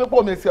òun sọ fún mi pé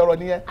òun èsì ọ̀rọ̀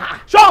nìyẹn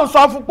ṣé òun sọ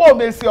fún pé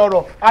òun èsì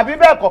ọ̀rọ̀ àbí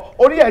bẹ́ẹ̀ kọ́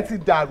orí ẹ ti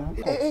dàrú.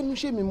 ẹnu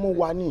ṣé mi mo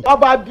wà ní.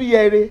 ọba bí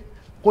ẹrẹ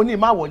kò ní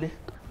má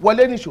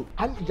wọlé nìṣó.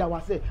 a ní ìjà wa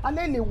sẹ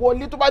alẹ́ lè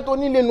wọlé tó bá tó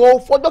nílé nu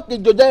fọjọ́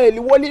kejì ọjà ẹ̀ lè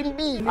wọlé ń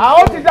bí.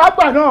 àwọn ti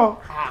dàgbà náà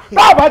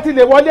tá a bá ti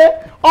lè wọlé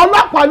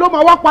ọlọ́pàá ló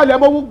máa wá palẹ̀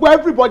mọ́ gbogbo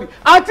everybody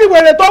àti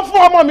wèrè tó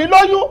fún ọmọ mi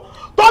lóyún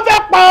tó fẹ́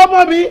pa ọmọ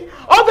mi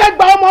ó fẹ́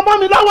gba ọmọ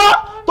mi lọ́wọ́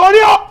torí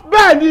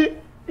bẹ́ẹ̀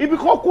ni ibi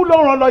kan kú ló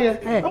ràn lọ yẹn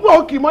nígbà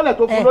ó kì í mọ́lẹ̀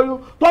tó fún lóyún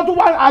tó tún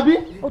wá àbí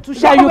ó tún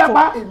ṣe yóò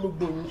tó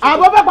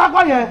àbọ̀ fẹ́ pa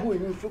kọ́ yẹn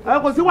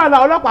kò sí wàhálà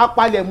ọlọ́pàá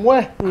palẹ̀ mọ́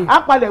ẹ̀ á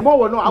palẹ̀ mọ́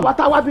wọ̀ náà àwa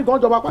táwa bí gan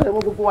jọba palẹ̀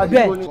mọ́ gbogbo wa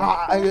dìbò ni.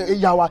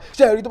 ìyá wa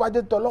ṣe é rí tó bá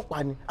jẹ́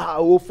tọlọ́pàá ni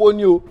òfo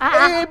ni o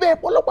bẹ́ẹ̀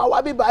ọlọ́pàá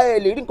wa bíbá ẹ̀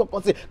lè rí nǹkan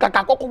kan sí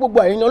kàkà kọ́kọ́ gbogbo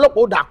ẹ̀yin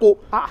ọlọ́pàá ó dà kó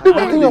bí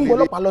wọ́n ti yàn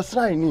ọlọ́pàá lọ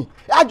shrine ni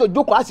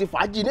àjọjókòó á sì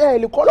fàájì ẹ̀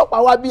lè kọ́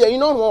ọlọ́pàá wa bí ẹ̀yin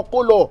náà ràn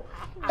kó lọ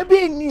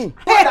ẹbí ni.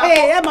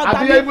 ẹ máa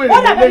gbà mí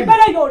ó dàbí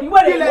ìbẹ́rẹ̀ yóò rí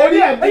wẹ́rẹ́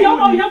èyí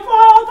ọmọ yẹn fọ́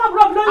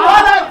fábùrọ̀ mi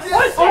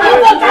lóyún.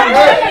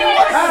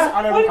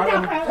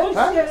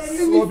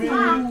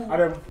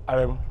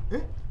 Arẹmu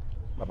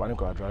bàbá ní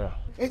kò àdúrà.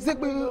 ẹ ṣe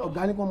pé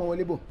ọ̀gá ní kò mọ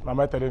wọlé bọ̀.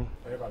 màmá ẹ tẹ̀lé mi.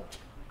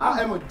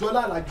 ẹ mọ̀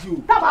jọ́lá alájí o.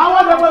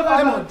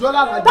 ẹ mọ̀ jọ́lá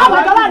alájí o. tábà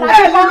jọ́lá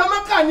alájí o. ẹ lọ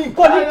mọ́kà ní.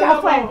 kò ní jà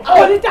fún ẹ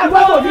kò ní jà fún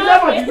ẹ kò ní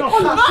lẹ́mọ̀ nínú.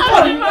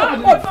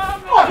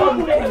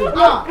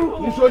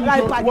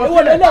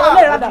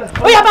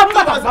 ó yá bá mú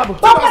bàtà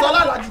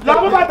lọ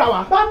mú bàtà wá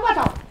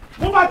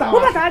mú bàtà wá mú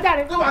bàtà wá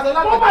jáde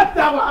mú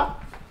bàtà wá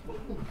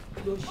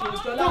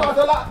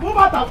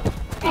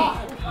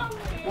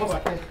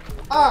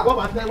wọ́n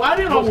bá tẹ wàá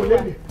ríran wò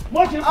lẹ́nu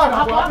mo ṣe padà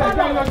bọ̀ ọ́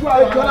ẹ̀jẹ̀ ìyọjú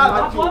ara ẹ̀jọ́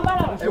láti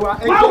ẹ̀wà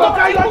ẹ̀jọ́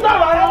ká ìyọjú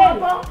ara rẹ̀ wọ́n.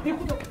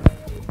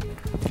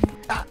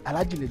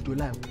 alájì lè jọ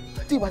láì wọ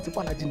tí ìwà ti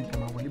pa alájì nìkan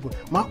máa wọlé bọ̀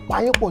máa pa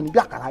ayé pọ̀ níbi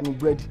àkàrà ní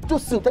búrẹ́dì tó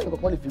sì ń tẹ́lẹ̀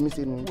kankan lè fi mí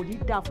sínú. kò ní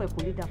dáa fún ẹ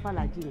kò ní dáa fún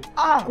alájì yẹn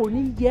kò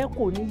ní yẹ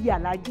kò ní yẹ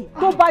alájì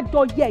tó bá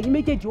jọ yẹ ẹ̀yin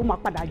méjèèjì ó máa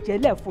padà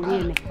jẹ́lẹ̀ fún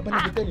yín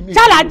ni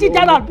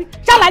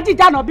ṣálájì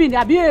dáná bí ni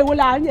àbí èèwọ̀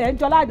la ẹ̀ ń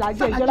jọ láàjì ẹ̀ ń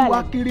jọ láàjì. ṣálájì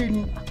wa kéré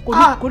ni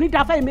kò ní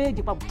da fẹ́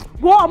méjèèjì papọ̀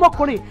wo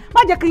ọmọkùnrin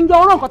má jẹ́ kí n yọ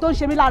oró nǹkan tó ń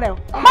ṣe mí lára ẹ̀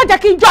má jẹ́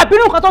kí n yọ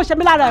ìbínú nǹkan tó ń ṣe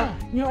mí lára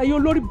ẹ̀ ẹ̀yin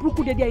olórí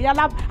burúkú dédé ẹ̀yin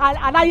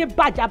aláyé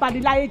bàjẹ́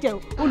abaniláyé jẹ́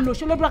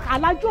olùsọlódúrà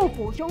alájú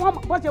òfò ṣé wọ́n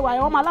bọ́ ṣe wà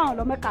ẹ̀ wọ́n máa láwọn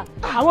lọ Mẹ́kà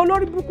àwọn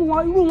olórí burúkú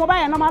wọn irú wọn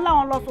báyẹn náà máa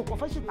láwọn lọ sòkò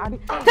fún ṣètánì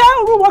tẹ́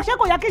irú wọn ṣé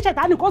kò yẹ kí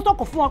ṣètánì kó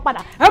sòkò fún wọn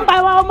padà ẹ̀ ń ba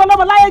ọmọ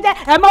ọlọ́mọ láyé jẹ́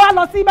ẹ̀ máa wá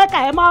lọ sí Mẹ́kà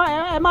ẹ̀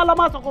máa lọ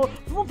máa sòkò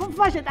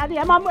fún ṣètánì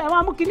ẹ̀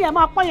máa mú kíní ẹ̀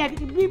máa pọ́ yẹn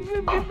bí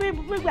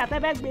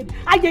àtẹ́fẹ́ gbé mi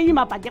ayé yín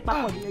máa bàjẹ́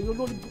papọ̀ ní ẹ̀yin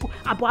olórí burúkú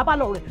àbọ̀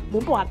abálọ̀ rẹ̀ mò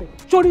ń bọ̀ wá bẹ̀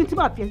sórí ohun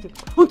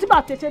tí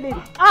màá fi ẹsẹ̀ lè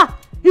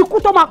rí ikú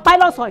tó máa pa ẹ́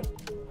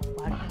lọ́sàn-án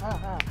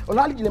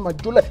ọlọ́àlejì lè máa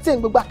jọ́lá tí ẹ̀ ń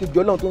gbégbá kejì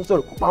ọlọ́run tó ń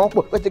sọ̀rọ̀ kó pa wọ́n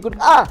pọ̀ pẹ̀sẹ̀ kó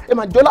ẹ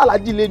máa jọ́lá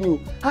aláàjì lé ni o.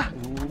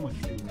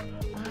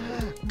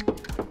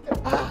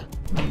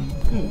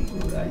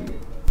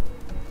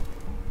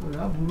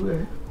 ọ̀rọ̀ àbúrò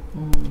ẹ̀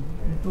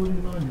nítorí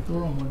náà ní tó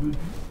ràn wọ́n lójú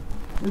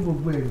ní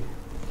gbogbo ẹ̀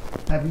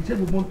tàbí ṣé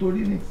gbogbo ń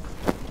torí ní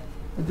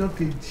ọjọ́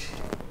kejì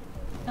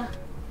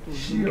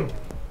ṣíọ̀.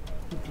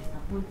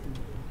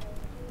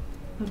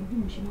 pẹ̀lú bí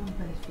mo ṣe máa ń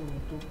bá ẹ sọ̀rọ̀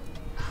tó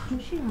tó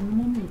ṣé àwọn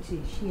mọ́mí ò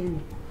tiẹ̀ ṣe ẹ̀ nì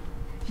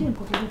ṣé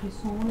nǹkan tó fi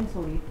san wọ́n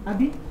lẹ́sọ̀ rẹ̀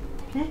àbí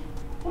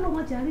ó lọ́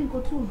máa jàrí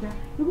nǹkan tí ò dáa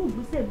irú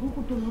ìgbésẹ̀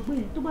burúkú tó lọ gbé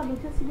yẹn tó bá lọ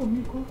jẹ́ síbò mí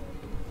kọ́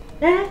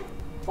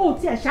ó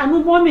tiẹ̀ ṣàánú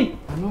mọ́mí.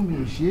 àánú mi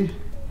ò ṣe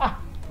é.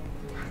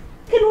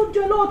 kí ló ń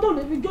jó lọ́wọ́ tó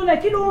lè fi jólẹ̀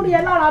kí ló ń rí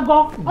ẹ lára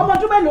gan ọmọ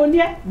ọdún mélòó ni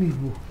ẹ.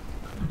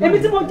 èmi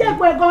tí mo jẹ́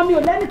ìpò ẹ̀ gan mi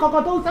ò lẹ́ni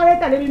kankan tó ń sáré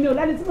tẹ̀lé mi ò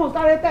lẹ́ni tí mò ń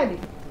sáré tẹ̀lé.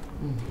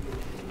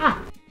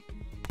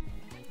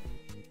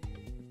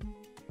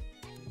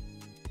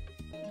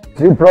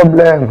 tí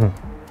problem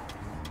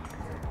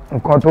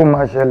nǹkan tó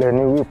máa ṣẹlẹ̀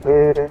ni wípé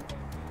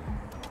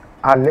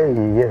alẹ́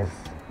yìí yes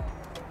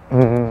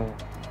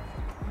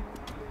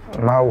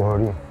má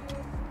wọrí.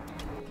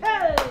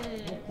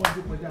 ọkọ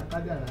ọdún kọjá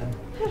kádàrá rẹ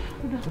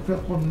ó fẹ́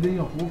kọ́ mi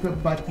léèyàn kó fẹ́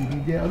bà tèmi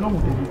jẹ́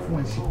ọlọ́run tèmi fún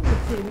ẹ sí.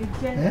 tèmi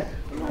jẹ́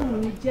ọlọ́run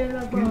mi jẹ́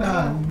lágbára. kí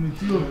náà ní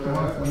tí yóò tọ́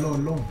àfọlọ́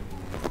ọlọ́run.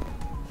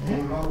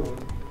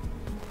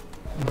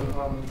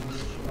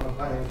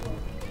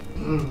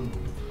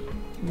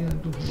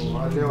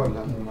 alẹ́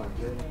ọ̀la ni màá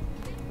jẹ́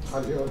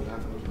alẹ́ ọ̀la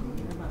ni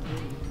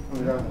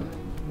ọ̀la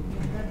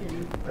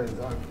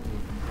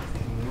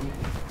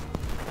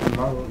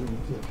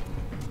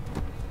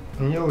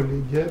ìyẹn ò lè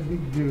jẹ́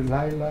big deal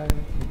láíláí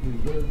it is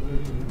very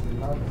very easy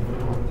láti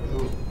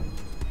control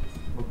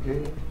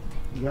okay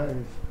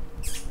guys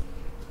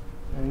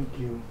thank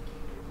you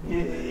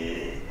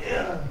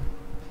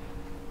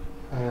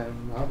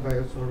màá bá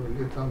ẹ sọ̀rọ̀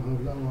létà mú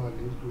láwọn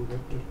àlejò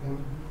rẹpẹtẹ ń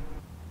bí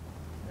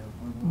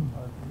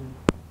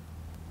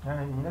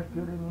ìyẹn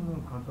kéré nínú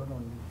nǹkan tọ́nà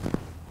ní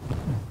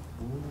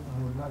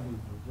mo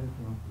lálejò jẹ́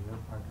kí n pè é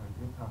padà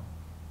létà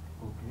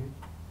okay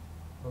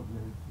God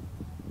bless you.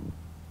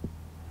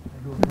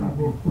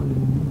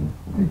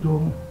 ẹjọ́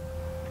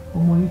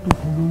ọmọ yìí tó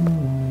fún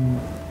lóyún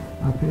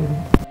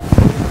abẹ́rẹ́.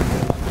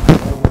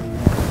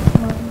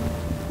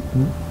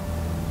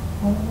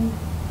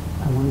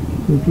 àwọn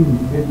ìtọ́jú mi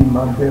bẹ́ẹ̀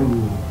máa bẹ̀rù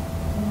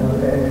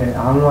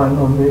àwọn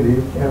àna mẹ́rẹ̀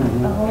ẹ̀rù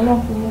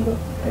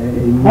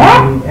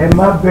ẹ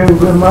má bẹ̀rù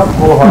ẹ má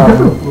kọ́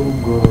àrùn tó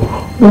gọ̀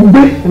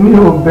mi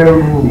ò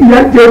bẹ̀rù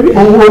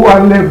owó wà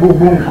lẹ́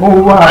gbogbo nǹkan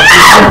wà àti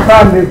ẹ̀ka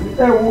lè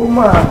ẹ̀wọ́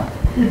máa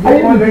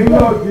ìbọ̀kànlẹ̀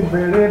náà ti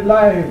bẹ̀rẹ̀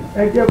láì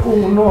ẹ jẹ́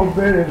kóun náà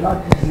bẹ̀rẹ̀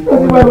láti di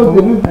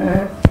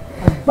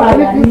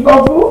àgbàyà ní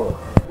ọ̀bú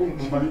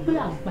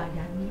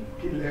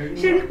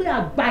ṣé rí pé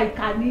àgbà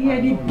ìkà nìyẹn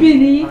ni bí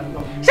ni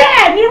ṣé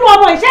ẹ nínú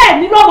ọmọ ṣé ẹ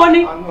nínú ọmọ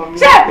ni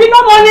ṣé ẹ bí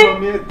lọ́mọ ni.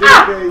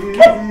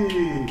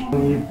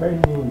 ìfẹ́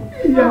ni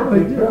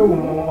ìfẹ́ òun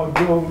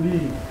ọjọ́ orí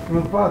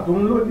nfa tó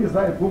ń lòdì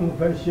sáì pé mo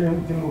fẹ́ ṣe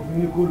tí mo fi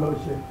ní kó lọ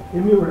ṣe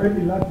èmi ò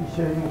rẹ́dì láti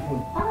ṣe ẹyin fún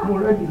mo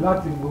rẹ́dì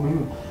láti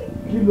gbóyún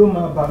kí ló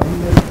máa bà mí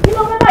lẹ́nu. kí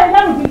ló fẹ́ báyìí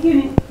lẹ́rù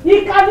kíkiri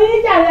ìka ní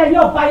níjà rẹ̀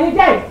ẹ̀yọ̀ bàyẹ̀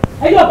jẹ́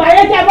ẹ̀yọ̀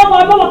bàyẹ̀ jẹ́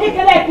bọ́mọ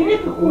kékeré kìíní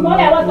kùkù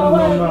mọ́lẹ̀ wọ́n sọ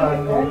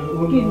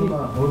wọ́n kíni.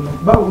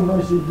 báwo náà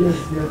ṣe jẹ́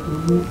sí ẹ tó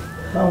ní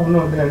báwo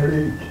náà bẹ̀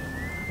rẹ̀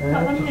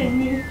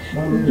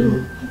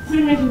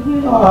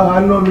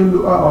àná mi ló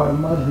ẹ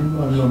má bínú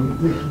àná mi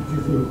pé kí ti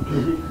ṣe òkè.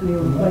 mi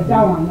ò gbọ́dọ̀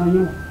àwọn àná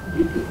yóò.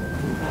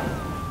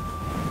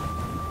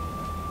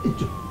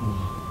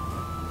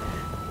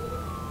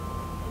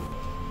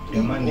 ẹ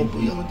má ní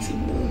bóyá ó ti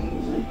mú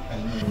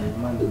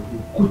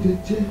kò tẹ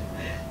jẹ́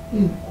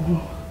nǹkan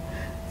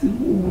tí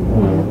mo wọ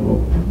ọ̀rọ̀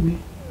fún mi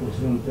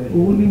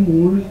òun ni mò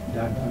ń rí.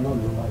 dáadáa náà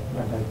ló máa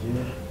padà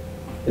jẹ́.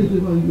 ẹjọ́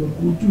máa yọ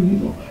ojú yìí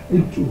náà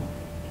ẹjọ́.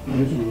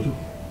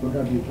 ó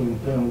dàbí pé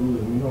nǹkan ìwé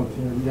èmi náà ti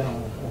rí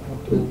àwọn kankan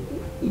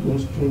tó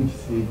strange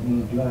sí ní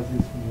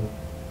glasses mi.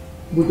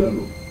 mo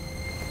dáná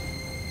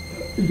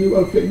ẹjọ́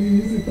máa fẹ́ yí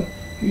síta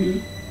kiri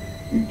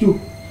ìjọ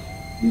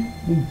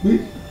mo gbé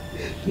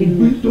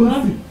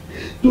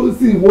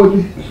Johnson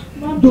wọlé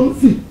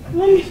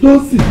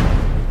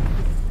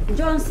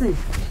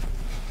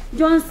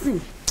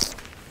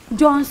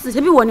Johnson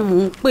ṣebí wọ́n ni mò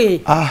ń pè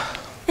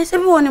é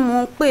ṣebí wọ́n ni mò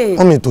ń pè é.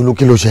 wọ́n mi Tolú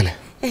kí ló ṣẹlẹ̀.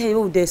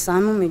 Ó dẹ̀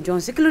ṣàánú mi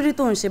Johnson kí ló dé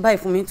tó ń ṣe báyìí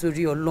fún mi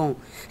nítorí Ọlọ́run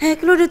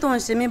kí ló dé tó ń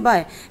ṣe mí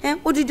báyìí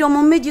odidi ọmọ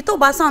méjì tó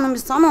bá ṣàánú mi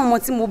ṣàánú ọmọ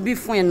tí mo bí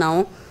fún ẹ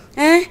náà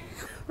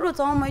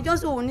lóòótọ́ ọmọ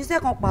ìjọsìn òun níṣẹ́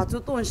kan pàtó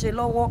tó ń ṣe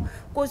lọ́wọ́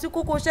kò sí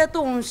kókó iṣẹ́ tó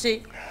ń ṣe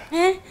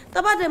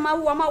tábàdé máa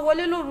wù wá máa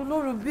wọlé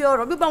lóru bí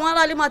ọ̀rọ̀ bí báwọn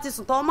aráàlú máa ti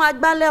sùn tán máa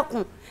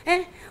gbálẹ̀kùn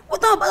ó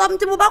tán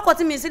tí mo bá kọ̀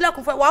tí mi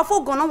sílẹ̀kùn fẹ́ wàá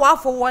fò gan-an wàá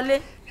fò wọlé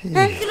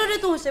kí ló dé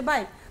tó ń ṣe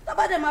báyìí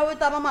tábàdé máa wí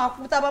tábà máa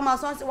kú tábà máa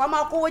sọ́n sí wàá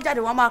máa kówó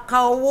jáde wàá máa ka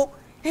owó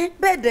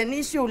bẹ́ẹ̀ dẹ̀ ní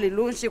iṣẹ́ olè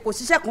ló ń ṣe kò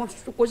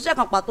síṣẹ́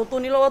kan pàtó tó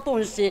ní lọ́wọ́ tó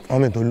ń ṣe.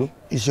 ọmọ ìtọ́lú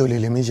iṣẹ́ olè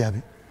lèmi ṣe àbí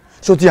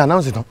ṣó ti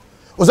announce tán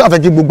ó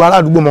sáfẹ́ kí gbogbo ará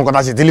àdúgbò mọ nǹkan tá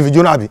a ṣe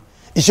tẹlifíṣọ̀n àbí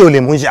iṣẹ́ olè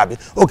mú ń ṣe àbí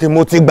ok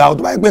mo ti gbà ó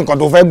tó bá yẹ pé nǹkan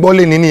tó fẹ́ gbọ́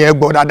lé ní ẹ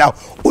gbọ́ dáadáa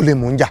ó lè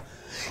mú ń jà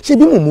ṣé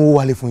bí mo mú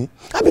wálé fún yín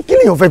àbí kí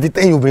lèèyàn fẹ́ fi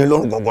tẹ́yìn obìnrin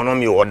lọ́rùn gangan náà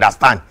mi ò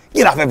understand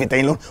kí la fẹ́ fi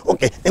tẹ́yìn lọ́rùn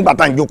ok nígbà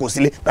tá à ń jókòó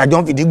sílé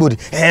tàjọ́ ń fìdí gbòdì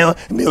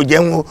mi ò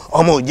jẹun o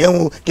ọmọ ò jẹun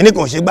o kíní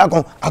kan ṣe gbá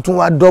kan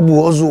àtúnwá dọ́bù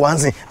ọ́zù wá ń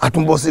sìn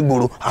àtúnbọ́ sí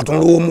gbòòrò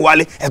àtúnrówó mú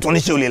wálé ẹ̀tún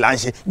níṣẹ́ olè là ń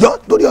ṣe jọ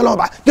torí Ọlọ́run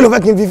bá kí ló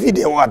fẹ́ kí n fi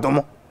fìdí ẹ̀wọ̀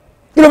àtọmọ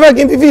kí ló fẹ́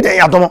kí n fi fìdí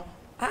ẹ̀yìn àtọmọ.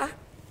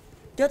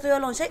 jọ torí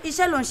Ọlọ́run ṣé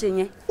iṣẹ́ ló ń ṣe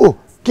yẹn.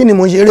 kí ni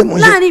mo ṣe eré mo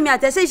ṣe. láàrin mi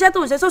àtẹ̀sẹ̀ iṣẹ́ tó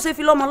ń ṣe tó ṣe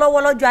fi lọ́mọ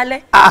lọ́wọ́ lọ́jọ́ alẹ́.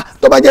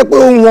 tó bá jẹ́ pé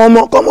ohun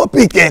ọmọ kọ́mọ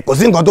pìkẹ́ kò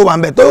sí nǹkan tó wà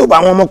ń bẹ̀ tó bá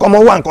àwọn ọmọ kọ́mọ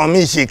wà nǹkan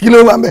mi ṣe kí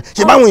ló wà ń bẹ̀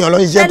ṣe báwọn èèyàn lọ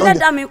ń ṣiṣẹ́ tó ń jẹ.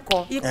 ẹlẹ́dàá mi kọ̀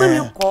ìpín mi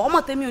kọ̀ ọmọ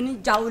tèmi ò ní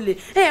ja olè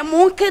mò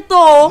ń ké tó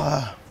o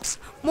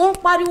mò ń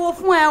pariwo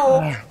fún ẹ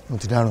o. mo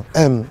ti dáràn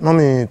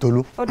mọ́mí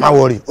Tolú má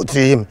wọrí ó ti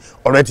yé mi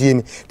ọ̀rẹ́ ti yé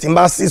mi tí n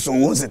bá sì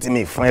sòwò ń sì ti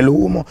mi fún ẹ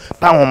lówó mọ́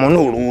táwọn ọmọ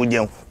náà rówó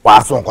jẹun wàá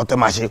sọ nǹkan tẹ́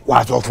máa ṣe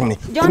wàá sọ fún mi.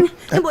 John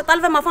níbo tá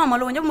ló fẹ́ máa fún àwọn ọmọ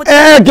lówó jẹ́ mo ti.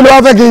 kí ló wá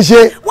fẹ́ kí n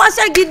ṣe. wá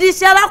ṣẹ́ gidi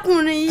iṣẹ́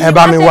arákùnrin yìí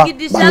bá mi wá ṣẹ́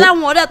gidi iṣẹ́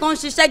aláwọn ọ̀rẹ́ tó ń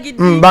ṣiṣẹ́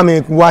gidi. bá mi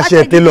wá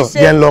ṣe télọ̀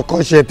jẹ́ ń lọ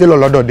kọ́ṣẹ́ télọ̀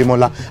lọ́dọ̀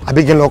Démọ́lá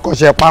àbí kí n lọ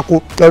kọ́ṣẹ́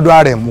pákó lọ́dọ̀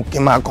Àrẹ̀mú kí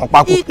n máa kan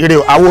pákó eré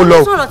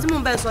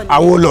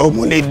Awólọ́wọ̀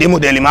mo lè dé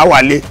mọ̀dẹ́lì má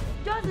wà lé.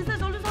 John ti ṣe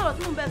sọ̀rọ̀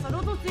tí mo bẹ̀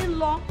sọ̀rọ̀ tó ti ń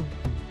lọ.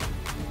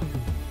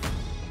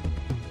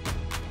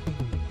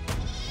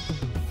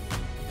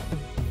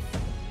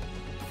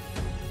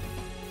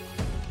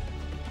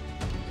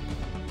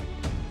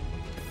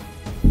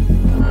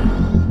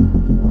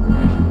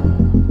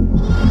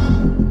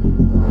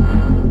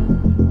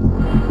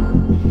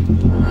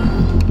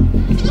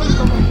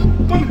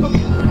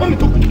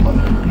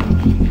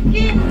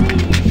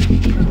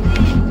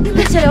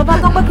 ọba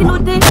Tọ́pẹ́ kí ló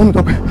dé. wọ́n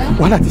Tọ́pẹ́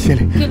wàhálà ti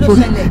ṣẹlẹ̀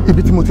torí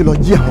ibi tí mo ti lọ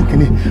jí àwọn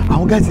kìnnì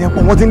àwọn gáàsì yẹn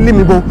pọ̀ wọ́n ti ń lé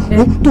mi bọ̀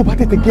wọ́n tó bá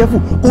tètè kẹ́fù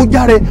kó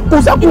járe kó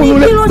sákùn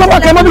nílé tọ́wọ́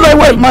kẹ́ mọ́bí lọ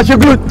ìwé máa ṣe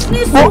gúlò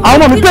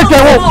àwọn ọmọ mi tẹ̀kẹ́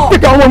wọn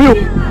tẹ̀kẹ́ àwọn ọmọ mi o.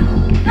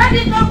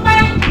 Dádì Tọ́pẹ́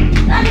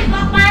Dádì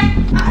Tọ́pẹ́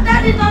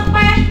Dádì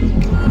Tọ́pẹ́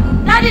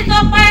Dádì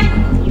Tọ́pẹ́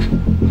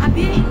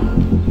àbí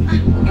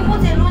ikú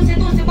tẹ̀ ló ń ṣe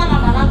tó ń ṣe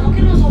bàlàbàlà kan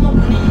kí ló sọ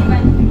ọmọkùnrin yìí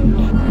báyìí.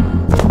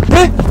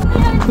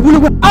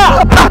 ìbúlọ́gbà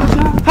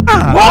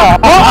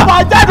ọmọ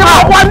jáde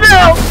wọlé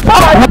o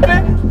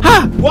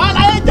wọ́n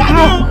láyé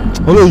jáde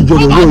o olóyè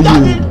jọ̀dọ̀ olóyè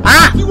jáde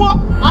àtiwọ́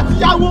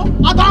àtìyàwó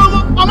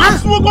àtàwọn ọmọ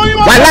àsùnwó gbóyún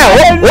wọn. wàhálà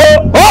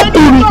ó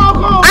tù mí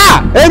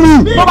èmi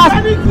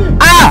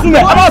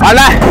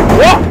wàhálà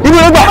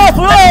ìbúlọ́gbà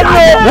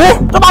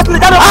tó bá tilẹ̀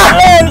jáde wọ́n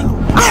ní.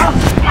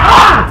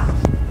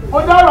 ó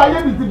dárò ayé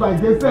mi ti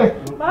bàjẹ́ sẹ́.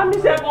 Bá mi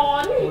ṣe mọ̀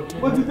wọ́n ní.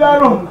 ó ti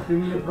dárò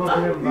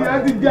ìyá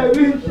ti jẹ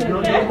mí.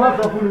 má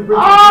sọ fún mi pé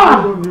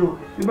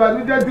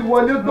ìbànújẹ́ ti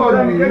wọlé tọ̀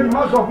mí.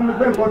 má sọ fún mi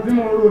pé nǹkan tí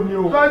mo ń rò ní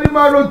o. sọ́ni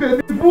máa ro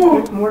tèmi fún.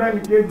 mo rẹ́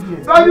ní kéjì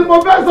yẹn. sọ́ni mo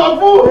fẹ́ sọ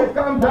fún.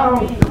 calm down.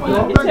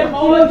 ṣe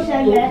mọ̀ ó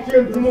ṣẹlẹ̀. ṣé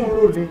n tí mo ń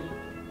rò ní.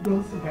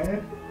 jọ́sìn ẹ́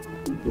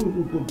tó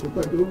o kò tó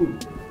pàdé owó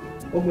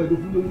ọmọ èdè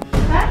fún lóyún.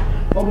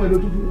 ọmọ èdè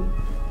tuntun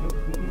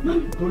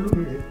Tolú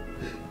rẹ̀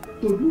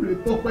Tolú rẹ̀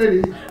Tọ́pẹ́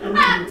rẹ̀.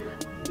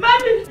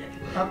 Mami.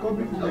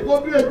 Àkọ́bí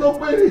rẹ̀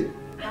Tọ́pẹ́ rẹ̀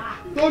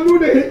Tolú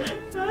rẹ̀.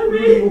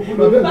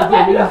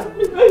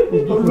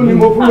 Tolú ni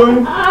mo fún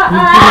lóyún.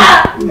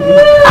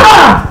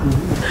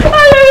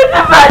 Ayé mi ti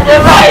bàjẹ́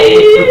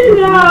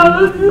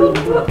báyìí.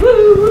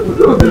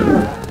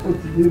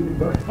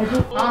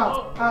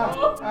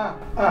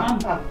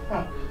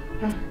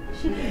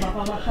 Ṣé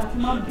bàbá wa ṣá ti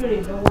máa ń béèrè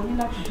lọ́wọ́ yín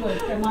láti jọ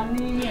ẹ máa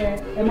ní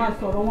ẹ máa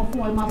sọ̀rọ̀ wọn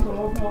fún ẹ máa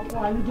sọ̀rọ̀ wọn fún ọkọ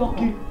àníjọ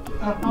kan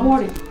àwọn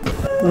rẹ̀.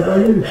 Bàbá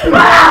yìí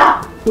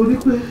torí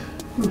pé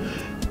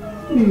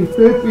mi ì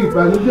fẹ́ fi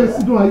ìbànújẹ́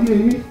sínú ayé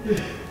yín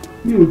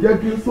mi ò jẹ́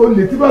kí n sọ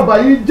lè tí bàbá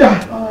yín jà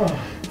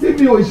tí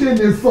mi ò ṣe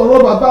lè sọ̀rọ̀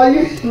bàbá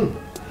yín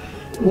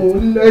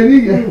òun lẹ́rí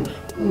yẹn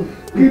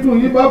kínú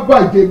yín bá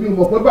bàjẹ́ bí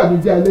mọ̀ pé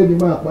bànújẹ́ alẹ́ ni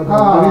máa padà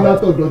rí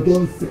látọ̀dọ̀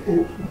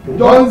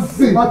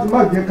Johnson. má ti má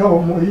jẹ́ káwọn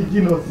ọmọ yìí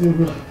jìnnà sí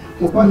mi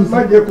má ti má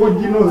jẹ́ kó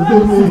jìnnà sí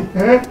mi.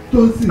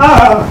 Johnson.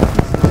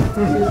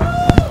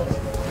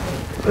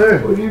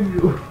 orí mi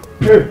o.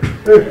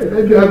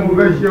 Ẹbí àti mo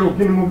fẹ́ ṣe o,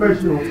 kí ni mo fẹ́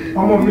ṣe o?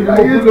 Ọmọ mi mo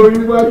fún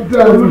lóyún,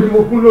 Tolú ni mo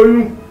fún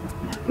lóyún.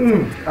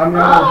 Àmì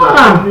ara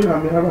ọ̀pọ̀ mi,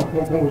 àmì ara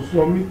ọ̀pọ̀ ò sọ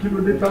mí, kí ló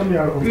dé támì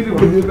ara ọ̀pọ̀? Kí ni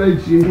mo ṣe fẹ́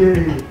ṣe?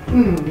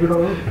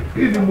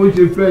 Kí ni mo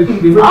ṣe fẹ́ ṣe?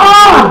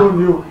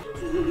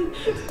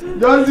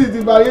 Johnson ti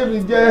bà ayé mi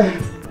jẹ́,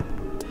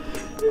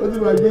 ó ti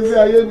bà gbèsè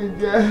ayé mi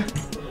jẹ́.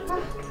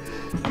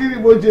 Kí ni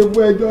mo ṣe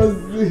fún ẹ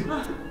Johnson?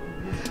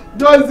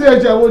 Johnson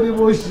ẹ̀ṣẹ̀ wo ni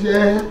mo ṣe?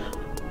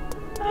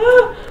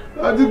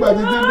 Láti ìgbà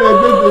títí bẹ́ẹ̀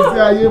gbé gbèsè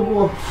ayé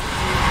bọ̀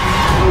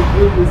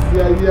gbé gbèsè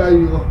ayé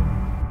ayọ̀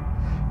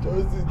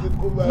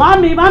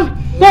Mami,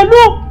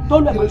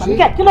 Tolú ẹ̀ bàbá mi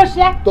kẹ́ kí ló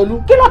ṣe?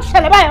 Kí ló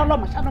ṣẹlẹ̀ báyìí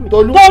ọlọ́mọ ṣáná mi?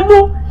 Tolú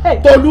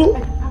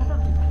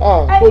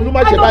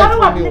má ṣe báyìí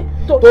fún mi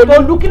o.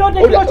 Tolú kí ló dé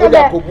kí ló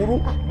ṣẹlẹ̀? Ó kò burú,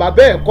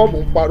 bàbá ẹ̀ kọ́ mò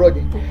ń parọ́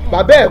ni.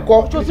 Bàbá ẹ̀ kọ́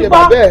ṣe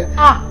bàbá ẹ̀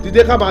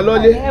dìde ká máa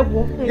lọ́lé.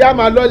 Yá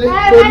máa lọ́lé.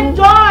 Tolú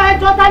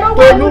ẹjọ́ ta ló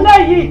wà nílé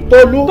yìí?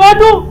 Tolú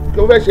kí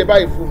ó fẹ́ ṣe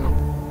báyìí fún mi.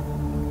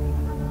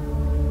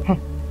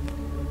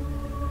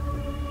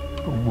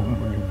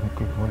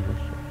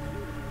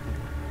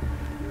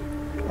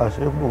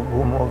 Àṣé gbogbo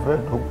mo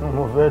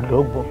fẹ́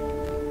dọ́gbọ́n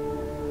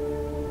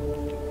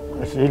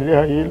àṣé ilé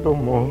ayé ló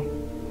mọ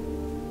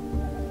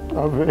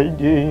afẹ́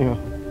jẹ́ èèyàn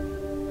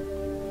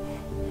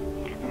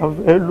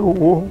afẹ́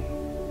lówó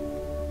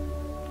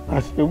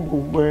àṣé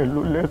gbogbo ẹ̀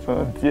ló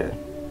lẹ́sàn-án tiẹ̀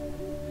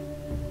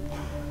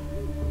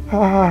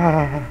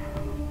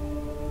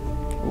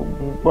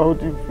oògùn pa ó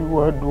ti fi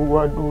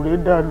wàdùwàdù rẹ̀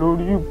dà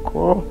lórí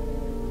ikọ́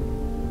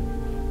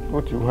ó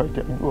ti wá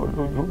jájú ọ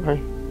lójú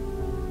báyìí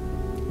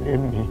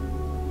lẹ́mìí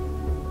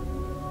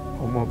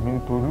ọmọ mi ń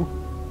Tolú.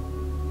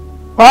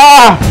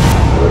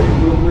 Lórí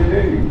gbogbo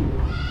eléyìí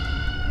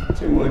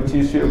tí mo ti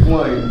ṣe fún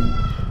ọ yìí,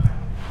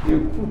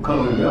 ikú kan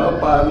ò ní ọ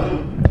pa mí,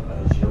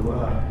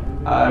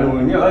 àrùn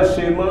ní ọ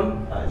ṣe mọ́,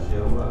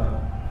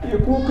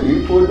 ikú kì í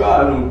kodó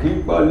àrùn kì í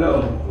pọ̀ lọ.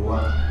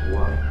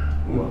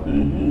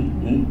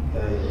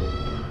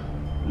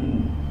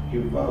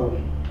 Ìfà o,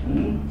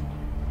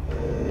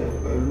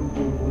 pẹ̀lú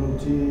gbogbo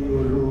tí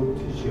olóò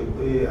ti ṣe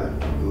pé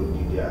àdúgbò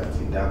òdìdí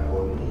àti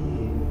dàpọ̀ ní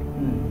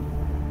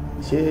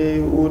ṣé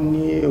ó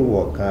ní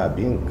èèwọ̀ kan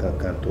àbí nǹkan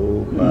kan tó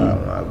bá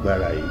àwọn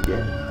agbára yìí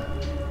jẹ́?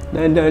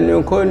 Dandan ni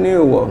kó ní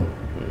èèwọ̀.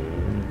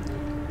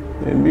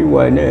 Ẹbí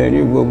wa náà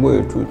rí gbogbo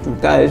ètùtù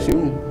tá a ṣe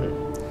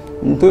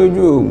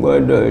ntójú ò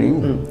gbọ́dọ̀ rí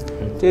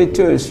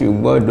tètè ò sì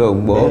gbọ́dọ̀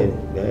gbọ́.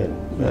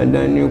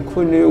 Dandan ni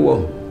kó ní èèwọ̀.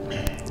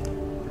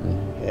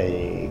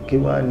 Kí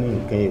wá ní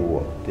nǹkan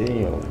èèwọ̀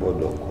téèyàn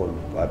gbọ́dọ̀ kọlù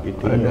àbí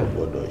téèyàn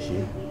gbọ́dọ̀ ṣe?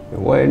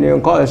 Ìwọ ẹni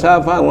kọ́ sá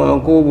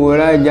fáwọn kóbo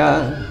rájà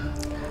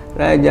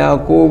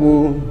kóbo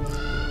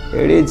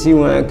eré tí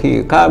wọn kì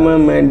í ká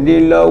mọ́mọdé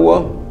lọ́wọ́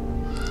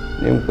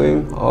ni pé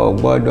o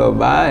gbọ́dọ̀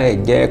bá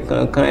ẹ̀jẹ̀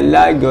kankan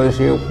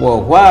lájọṣepọ̀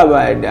fún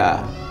àbàdà.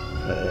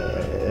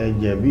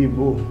 Ẹ̀jẹ̀ bí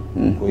bò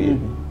kò yé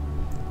mi.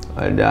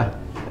 Ọ̀dà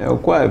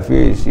ẹ̀kọ́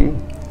àfiyèsí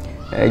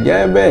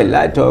ẹ̀jẹ̀ bẹ́ẹ̀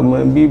látọmọ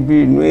bíbí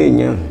inú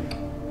èèyàn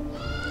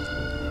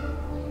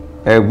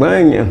ẹ̀gbọ́n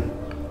èèyàn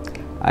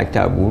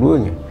àtàbúrò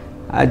èèyàn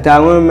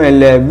àtàwọn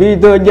mẹ̀lẹ́bí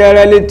tó jẹ́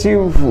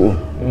rẹ́lẹ́tíìfù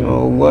o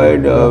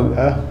gbọ́dọ̀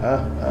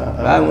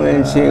báwọn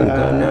ń ṣe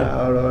nǹkan náà.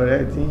 Ọ̀rọ̀ rẹ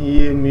ti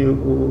yé mi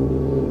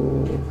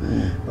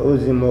o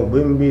sì mọ̀ pé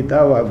níbi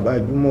táwa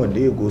gbajúmọ̀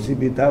dé kò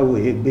síbi táwa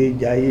ègbé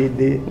jayé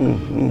dé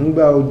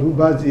nígbà ojú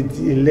bá sì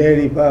ti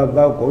lẹ́rìí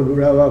bá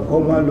kọlura wa kọ́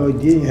má lọ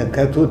jí èèyàn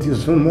kan tó ti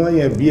súnmọ́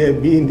yẹn bí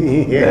ẹbí ni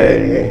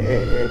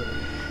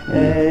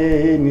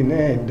ẹni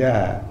náà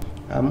dáa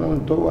àmọ́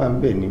tó wà ń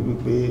bẹ̀ ni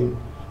wípé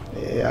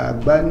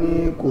àgbá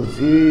ní kò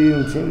sí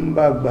tí ń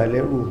bá gbà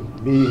lẹ́rù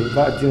bí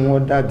ìfá tí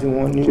wọ́n dá tí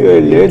wọ́n ní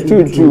ilé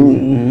tútù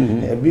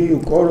ẹ̀bí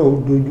ìkọ́rọ̀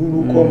dojúrú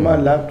kọ́ má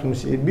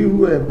látúnṣe bírú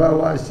ẹ̀ bá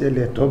wá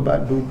ṣẹlẹ̀ tó bá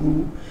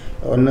dojúrú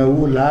ọ̀nà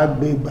wo làá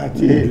gbé gbà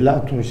tí ẹ̀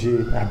látúnṣe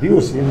àbí ò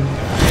sí ní.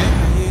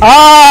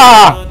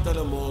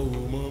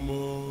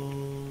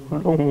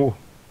 Ọlọ́run o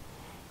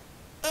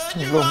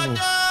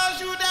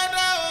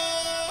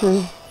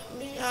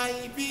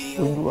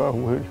Olúwa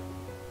wẹ̀rẹ̀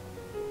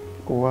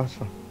kó wá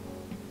sàn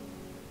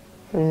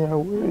ẹ̀yin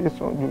àwẹ̀rẹ̀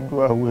sàn dúdú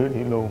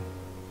àwẹ̀rẹ̀ lọ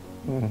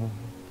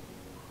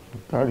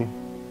ìtàrí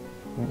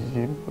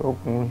ìdíje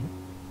ọkùnrin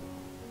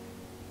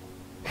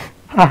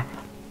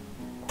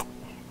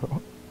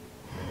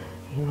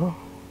irọ́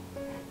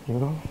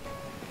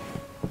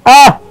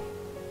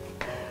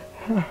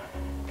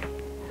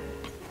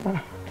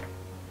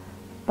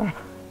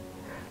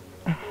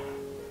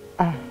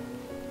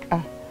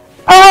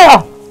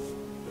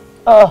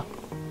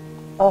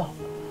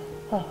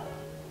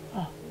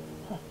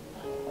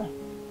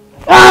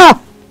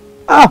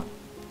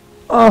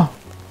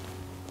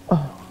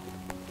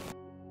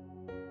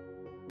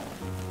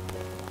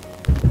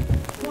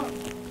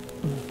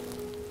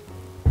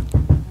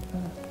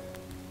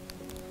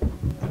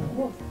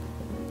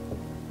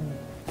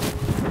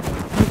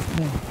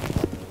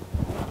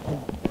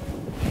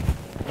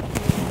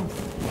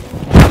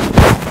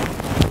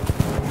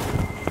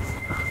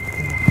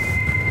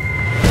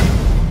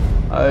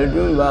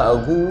ọdún bá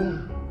kú.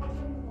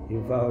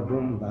 Ìfà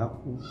ọdún bá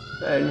kú.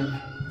 Bẹ́ẹ̀ni.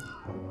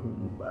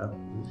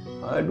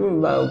 Ọdún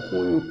bá kú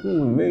ikú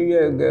méjì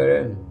ẹgẹrẹ.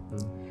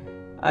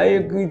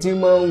 Ayékìtì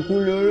máa ń kú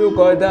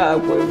lórúkọ tá a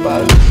pè bá.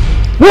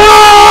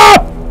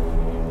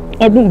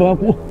 Ọdún bá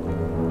kú.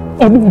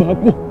 Ọdún bá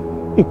kú.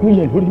 Ikú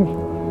yẹ lórí mi.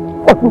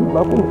 Ọdún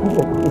bá kú. Ikú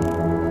yẹ lórí mi.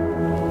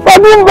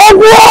 Ọdún bá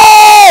kú.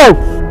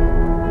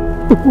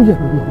 Ikú yẹ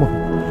lórí ọmọ.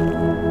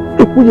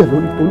 Ikú yẹ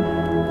lórí Tolú.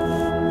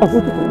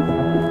 Àbójú tó ń bá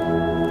kú.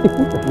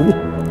 Ikú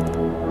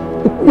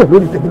yẹ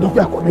lórí tèmi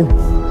lọ́gbẹ́ àkọ́lé mi.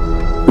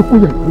 Ikú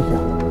yẹ lórí ìyá.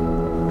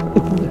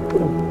 Ikú yẹ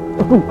lórí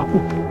ọdún bá kú.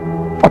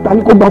 Ọ̀tá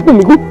ni kò gbà fún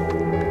mi kú.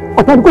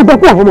 Ọ̀tá ni kò gbà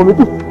fún àwọn ọmọ mi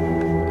kú.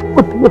 Ó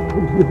ti yẹ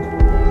lórí mi.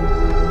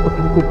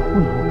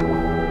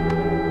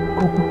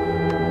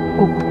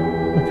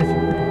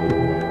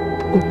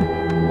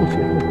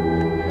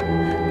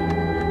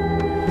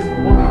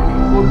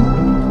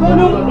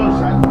 Tolú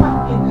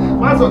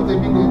má sọ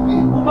tèmi lè gbé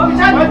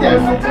má jẹ́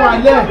sunkún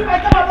alẹ́.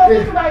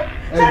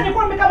 Ṣé ní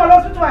kúrò mi ká bọ̀ lọ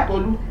sí tún ẹ̀?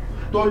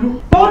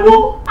 Tolú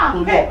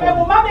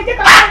ẹ̀wọ̀n má mi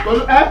kíkà.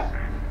 Tolú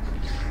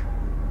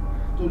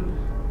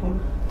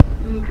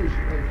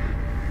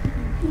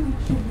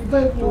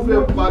tó fẹ́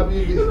pa mí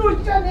ni. Inú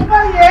iṣẹ́ ni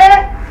báyẹn.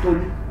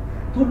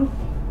 Tolú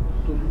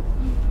tó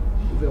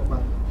fẹ́ pa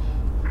mí.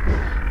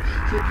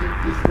 Ṣé kí n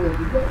kú fún ẹ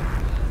nígbà?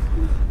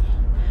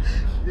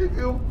 Ṣé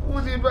kí n kú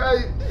ní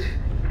báyìí?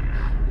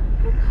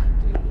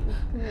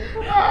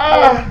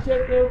 Jẹ́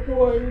kí n kú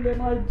ọ̀yìn lè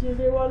máa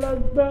jèrè wá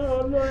lágbára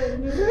ọlọ́run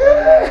ní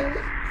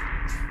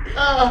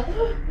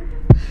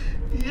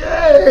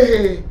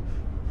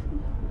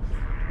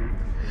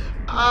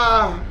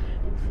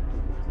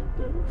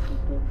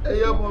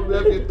ẹyẹ ọmọ mi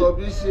ẹ fi tọ̀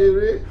mí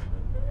ṣeré,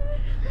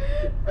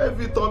 ẹ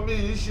fi tọ̀ mí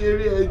yìí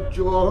ṣeré ẹ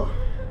jọ̀ọ́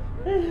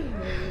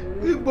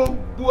kí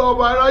gbogbo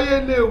ọmọ aráyé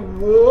lè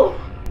wò ó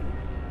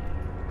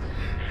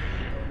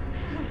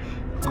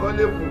kọ́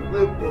lè mú pé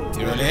pọ̀.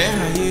 Ìrọ̀lẹ́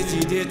ayé ti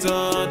dé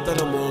tán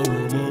tọ́lọ́mọ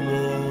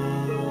òmùmọ́.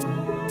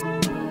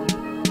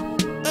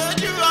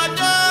 Ojú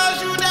ọjọ́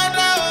ṣú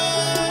dáadáa o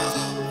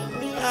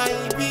ní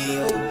àìbí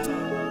o.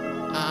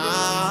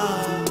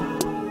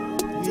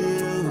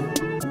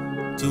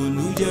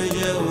 Tolú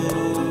jẹ́jẹ́ o,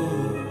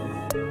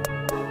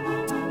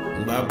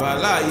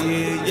 babaláyé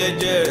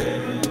jẹ́jẹ́.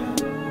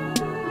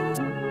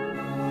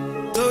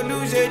 Tolú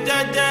ṣe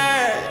jẹ́jẹ́,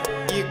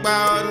 ipa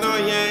ọ̀nà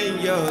yẹn ń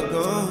yọ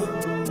gan,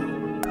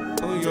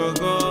 ó yọ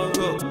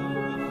gángan.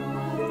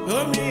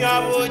 Omi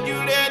àwòjú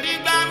rẹ̀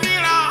nígbà mí.